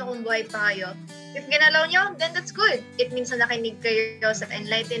baso kung buhay pa kayo. If ginalaw nyo, then that's good. It means na nakinig kayo sa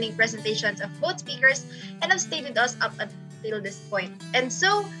enlightening presentations of both speakers and have stayed with us up until this point. And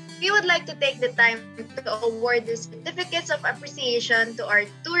so, we would like to take the time to award the certificates of appreciation to our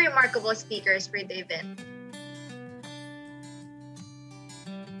two remarkable speakers for the event.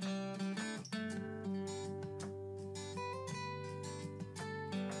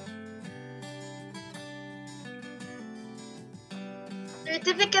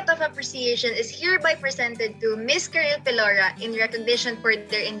 Certificate of Appreciation is hereby presented to Ms. Caril Pelora in recognition for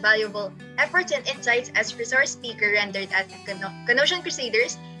their invaluable efforts and insights as resource speaker rendered at Canossian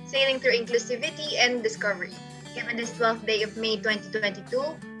Crusaders Sailing Through Inclusivity and Discovery, given this 12th day of May 2022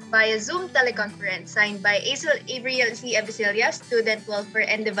 via Zoom teleconference, signed by 𝐂𝐴𝐶 Student Welfare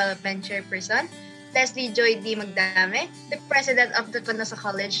and Development Chairperson, Leslie Joy D. Magdame, the President of the Canossa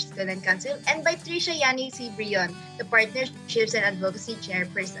College Student Council, and by Trisha Yani C. Brion, the Partnerships and Advocacy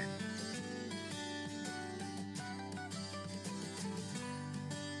Chairperson.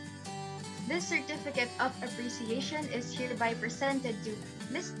 This certificate of appreciation is hereby presented to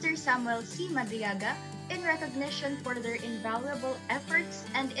Mr. Samuel C. Madriaga in recognition for their invaluable efforts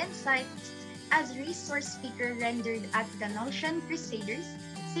and insights as resource speaker rendered at Canossian Crusaders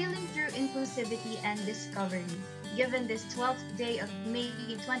Sailing Through Inclusivity and Discovery, given this 12th day of May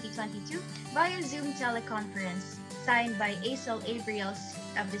 2022 via Zoom teleconference, signed by 𝐂𝐴𝐶,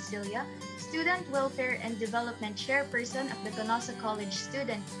 Student Welfare and Development Chairperson of the Canossa College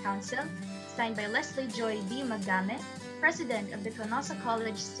Student Council, signed by Leslie Joy D. Magdame, President of the Canossa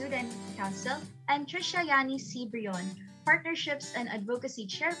College Student Council, and Trisha Yani C. Brion, Partnerships and Advocacy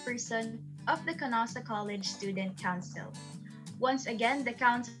Chairperson of the Canossa College Student Council. Once again, the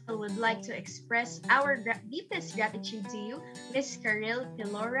Council would like to express our deepest gratitude to you, Ms. Caril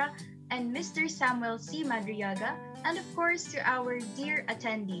Pelora and Mr. Samuel C. Madriaga, and of course to our dear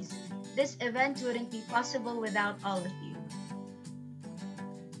attendees. This event wouldn't be possible without all of you.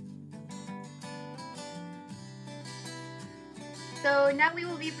 So now we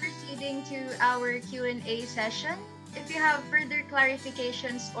will be proceeding to our Q&A session. If you have further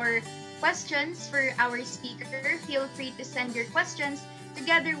clarifications or questions for our speaker, feel free to send your questions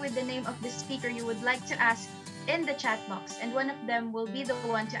together with the name of the speaker you would like to ask in the chat box, and one of them will be the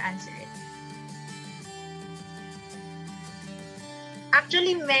one to answer it.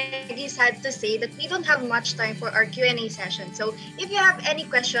 Actually, Maggie had to say that we don't have much time for our Q&A session. So if you have any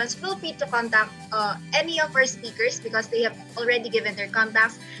questions, feel free to contact any of our speakers because they have already given their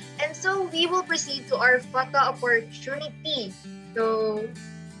contacts. And so we will proceed to our photo opportunity. So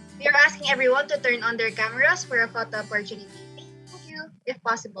we are asking everyone to turn on their cameras for a photo opportunity. Thank you, if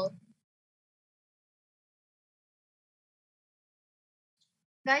possible.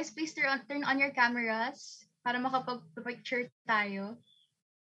 Guys, please turn on your cameras para makapag-picture tayo.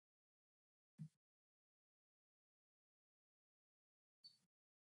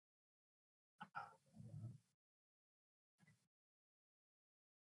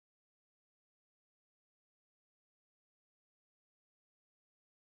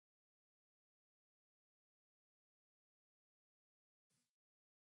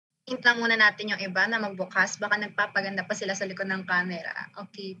 Hint lang muna natin yung iba na magbukas. Baka nagpapaganda pa sila sa likod ng camera.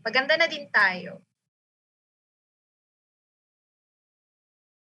 Okay, paganda na din tayo.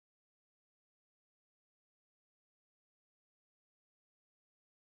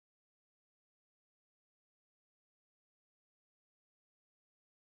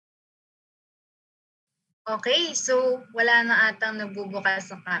 Okay, so wala na atang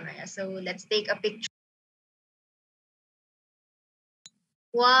nagbubukas ng camera. So let's take a picture.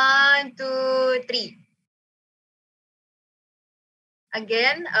 1, 2, 3.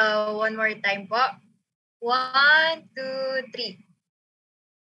 Again, one more time po. 1, 2, 3.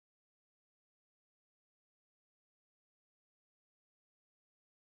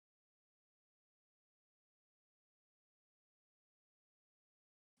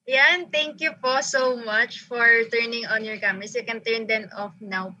 Yan, thank you po so much for turning on your cameras. You can turn them off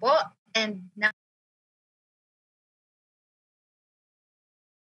now po. And now,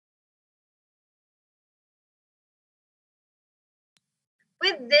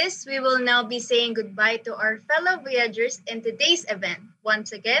 with this, we will now be saying goodbye to our fellow voyagers in today's event.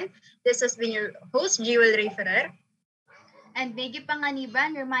 Once again, this has been your host, 𝐠𝐬𝐬𝐬𝐬 Ferrer. And Maggie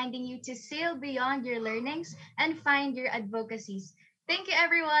Panganiban reminding you to sail beyond your learnings and find your advocacies. Thank you,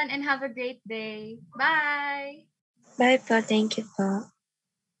 everyone, and have a great day. Bye! Bye po. Thank you po.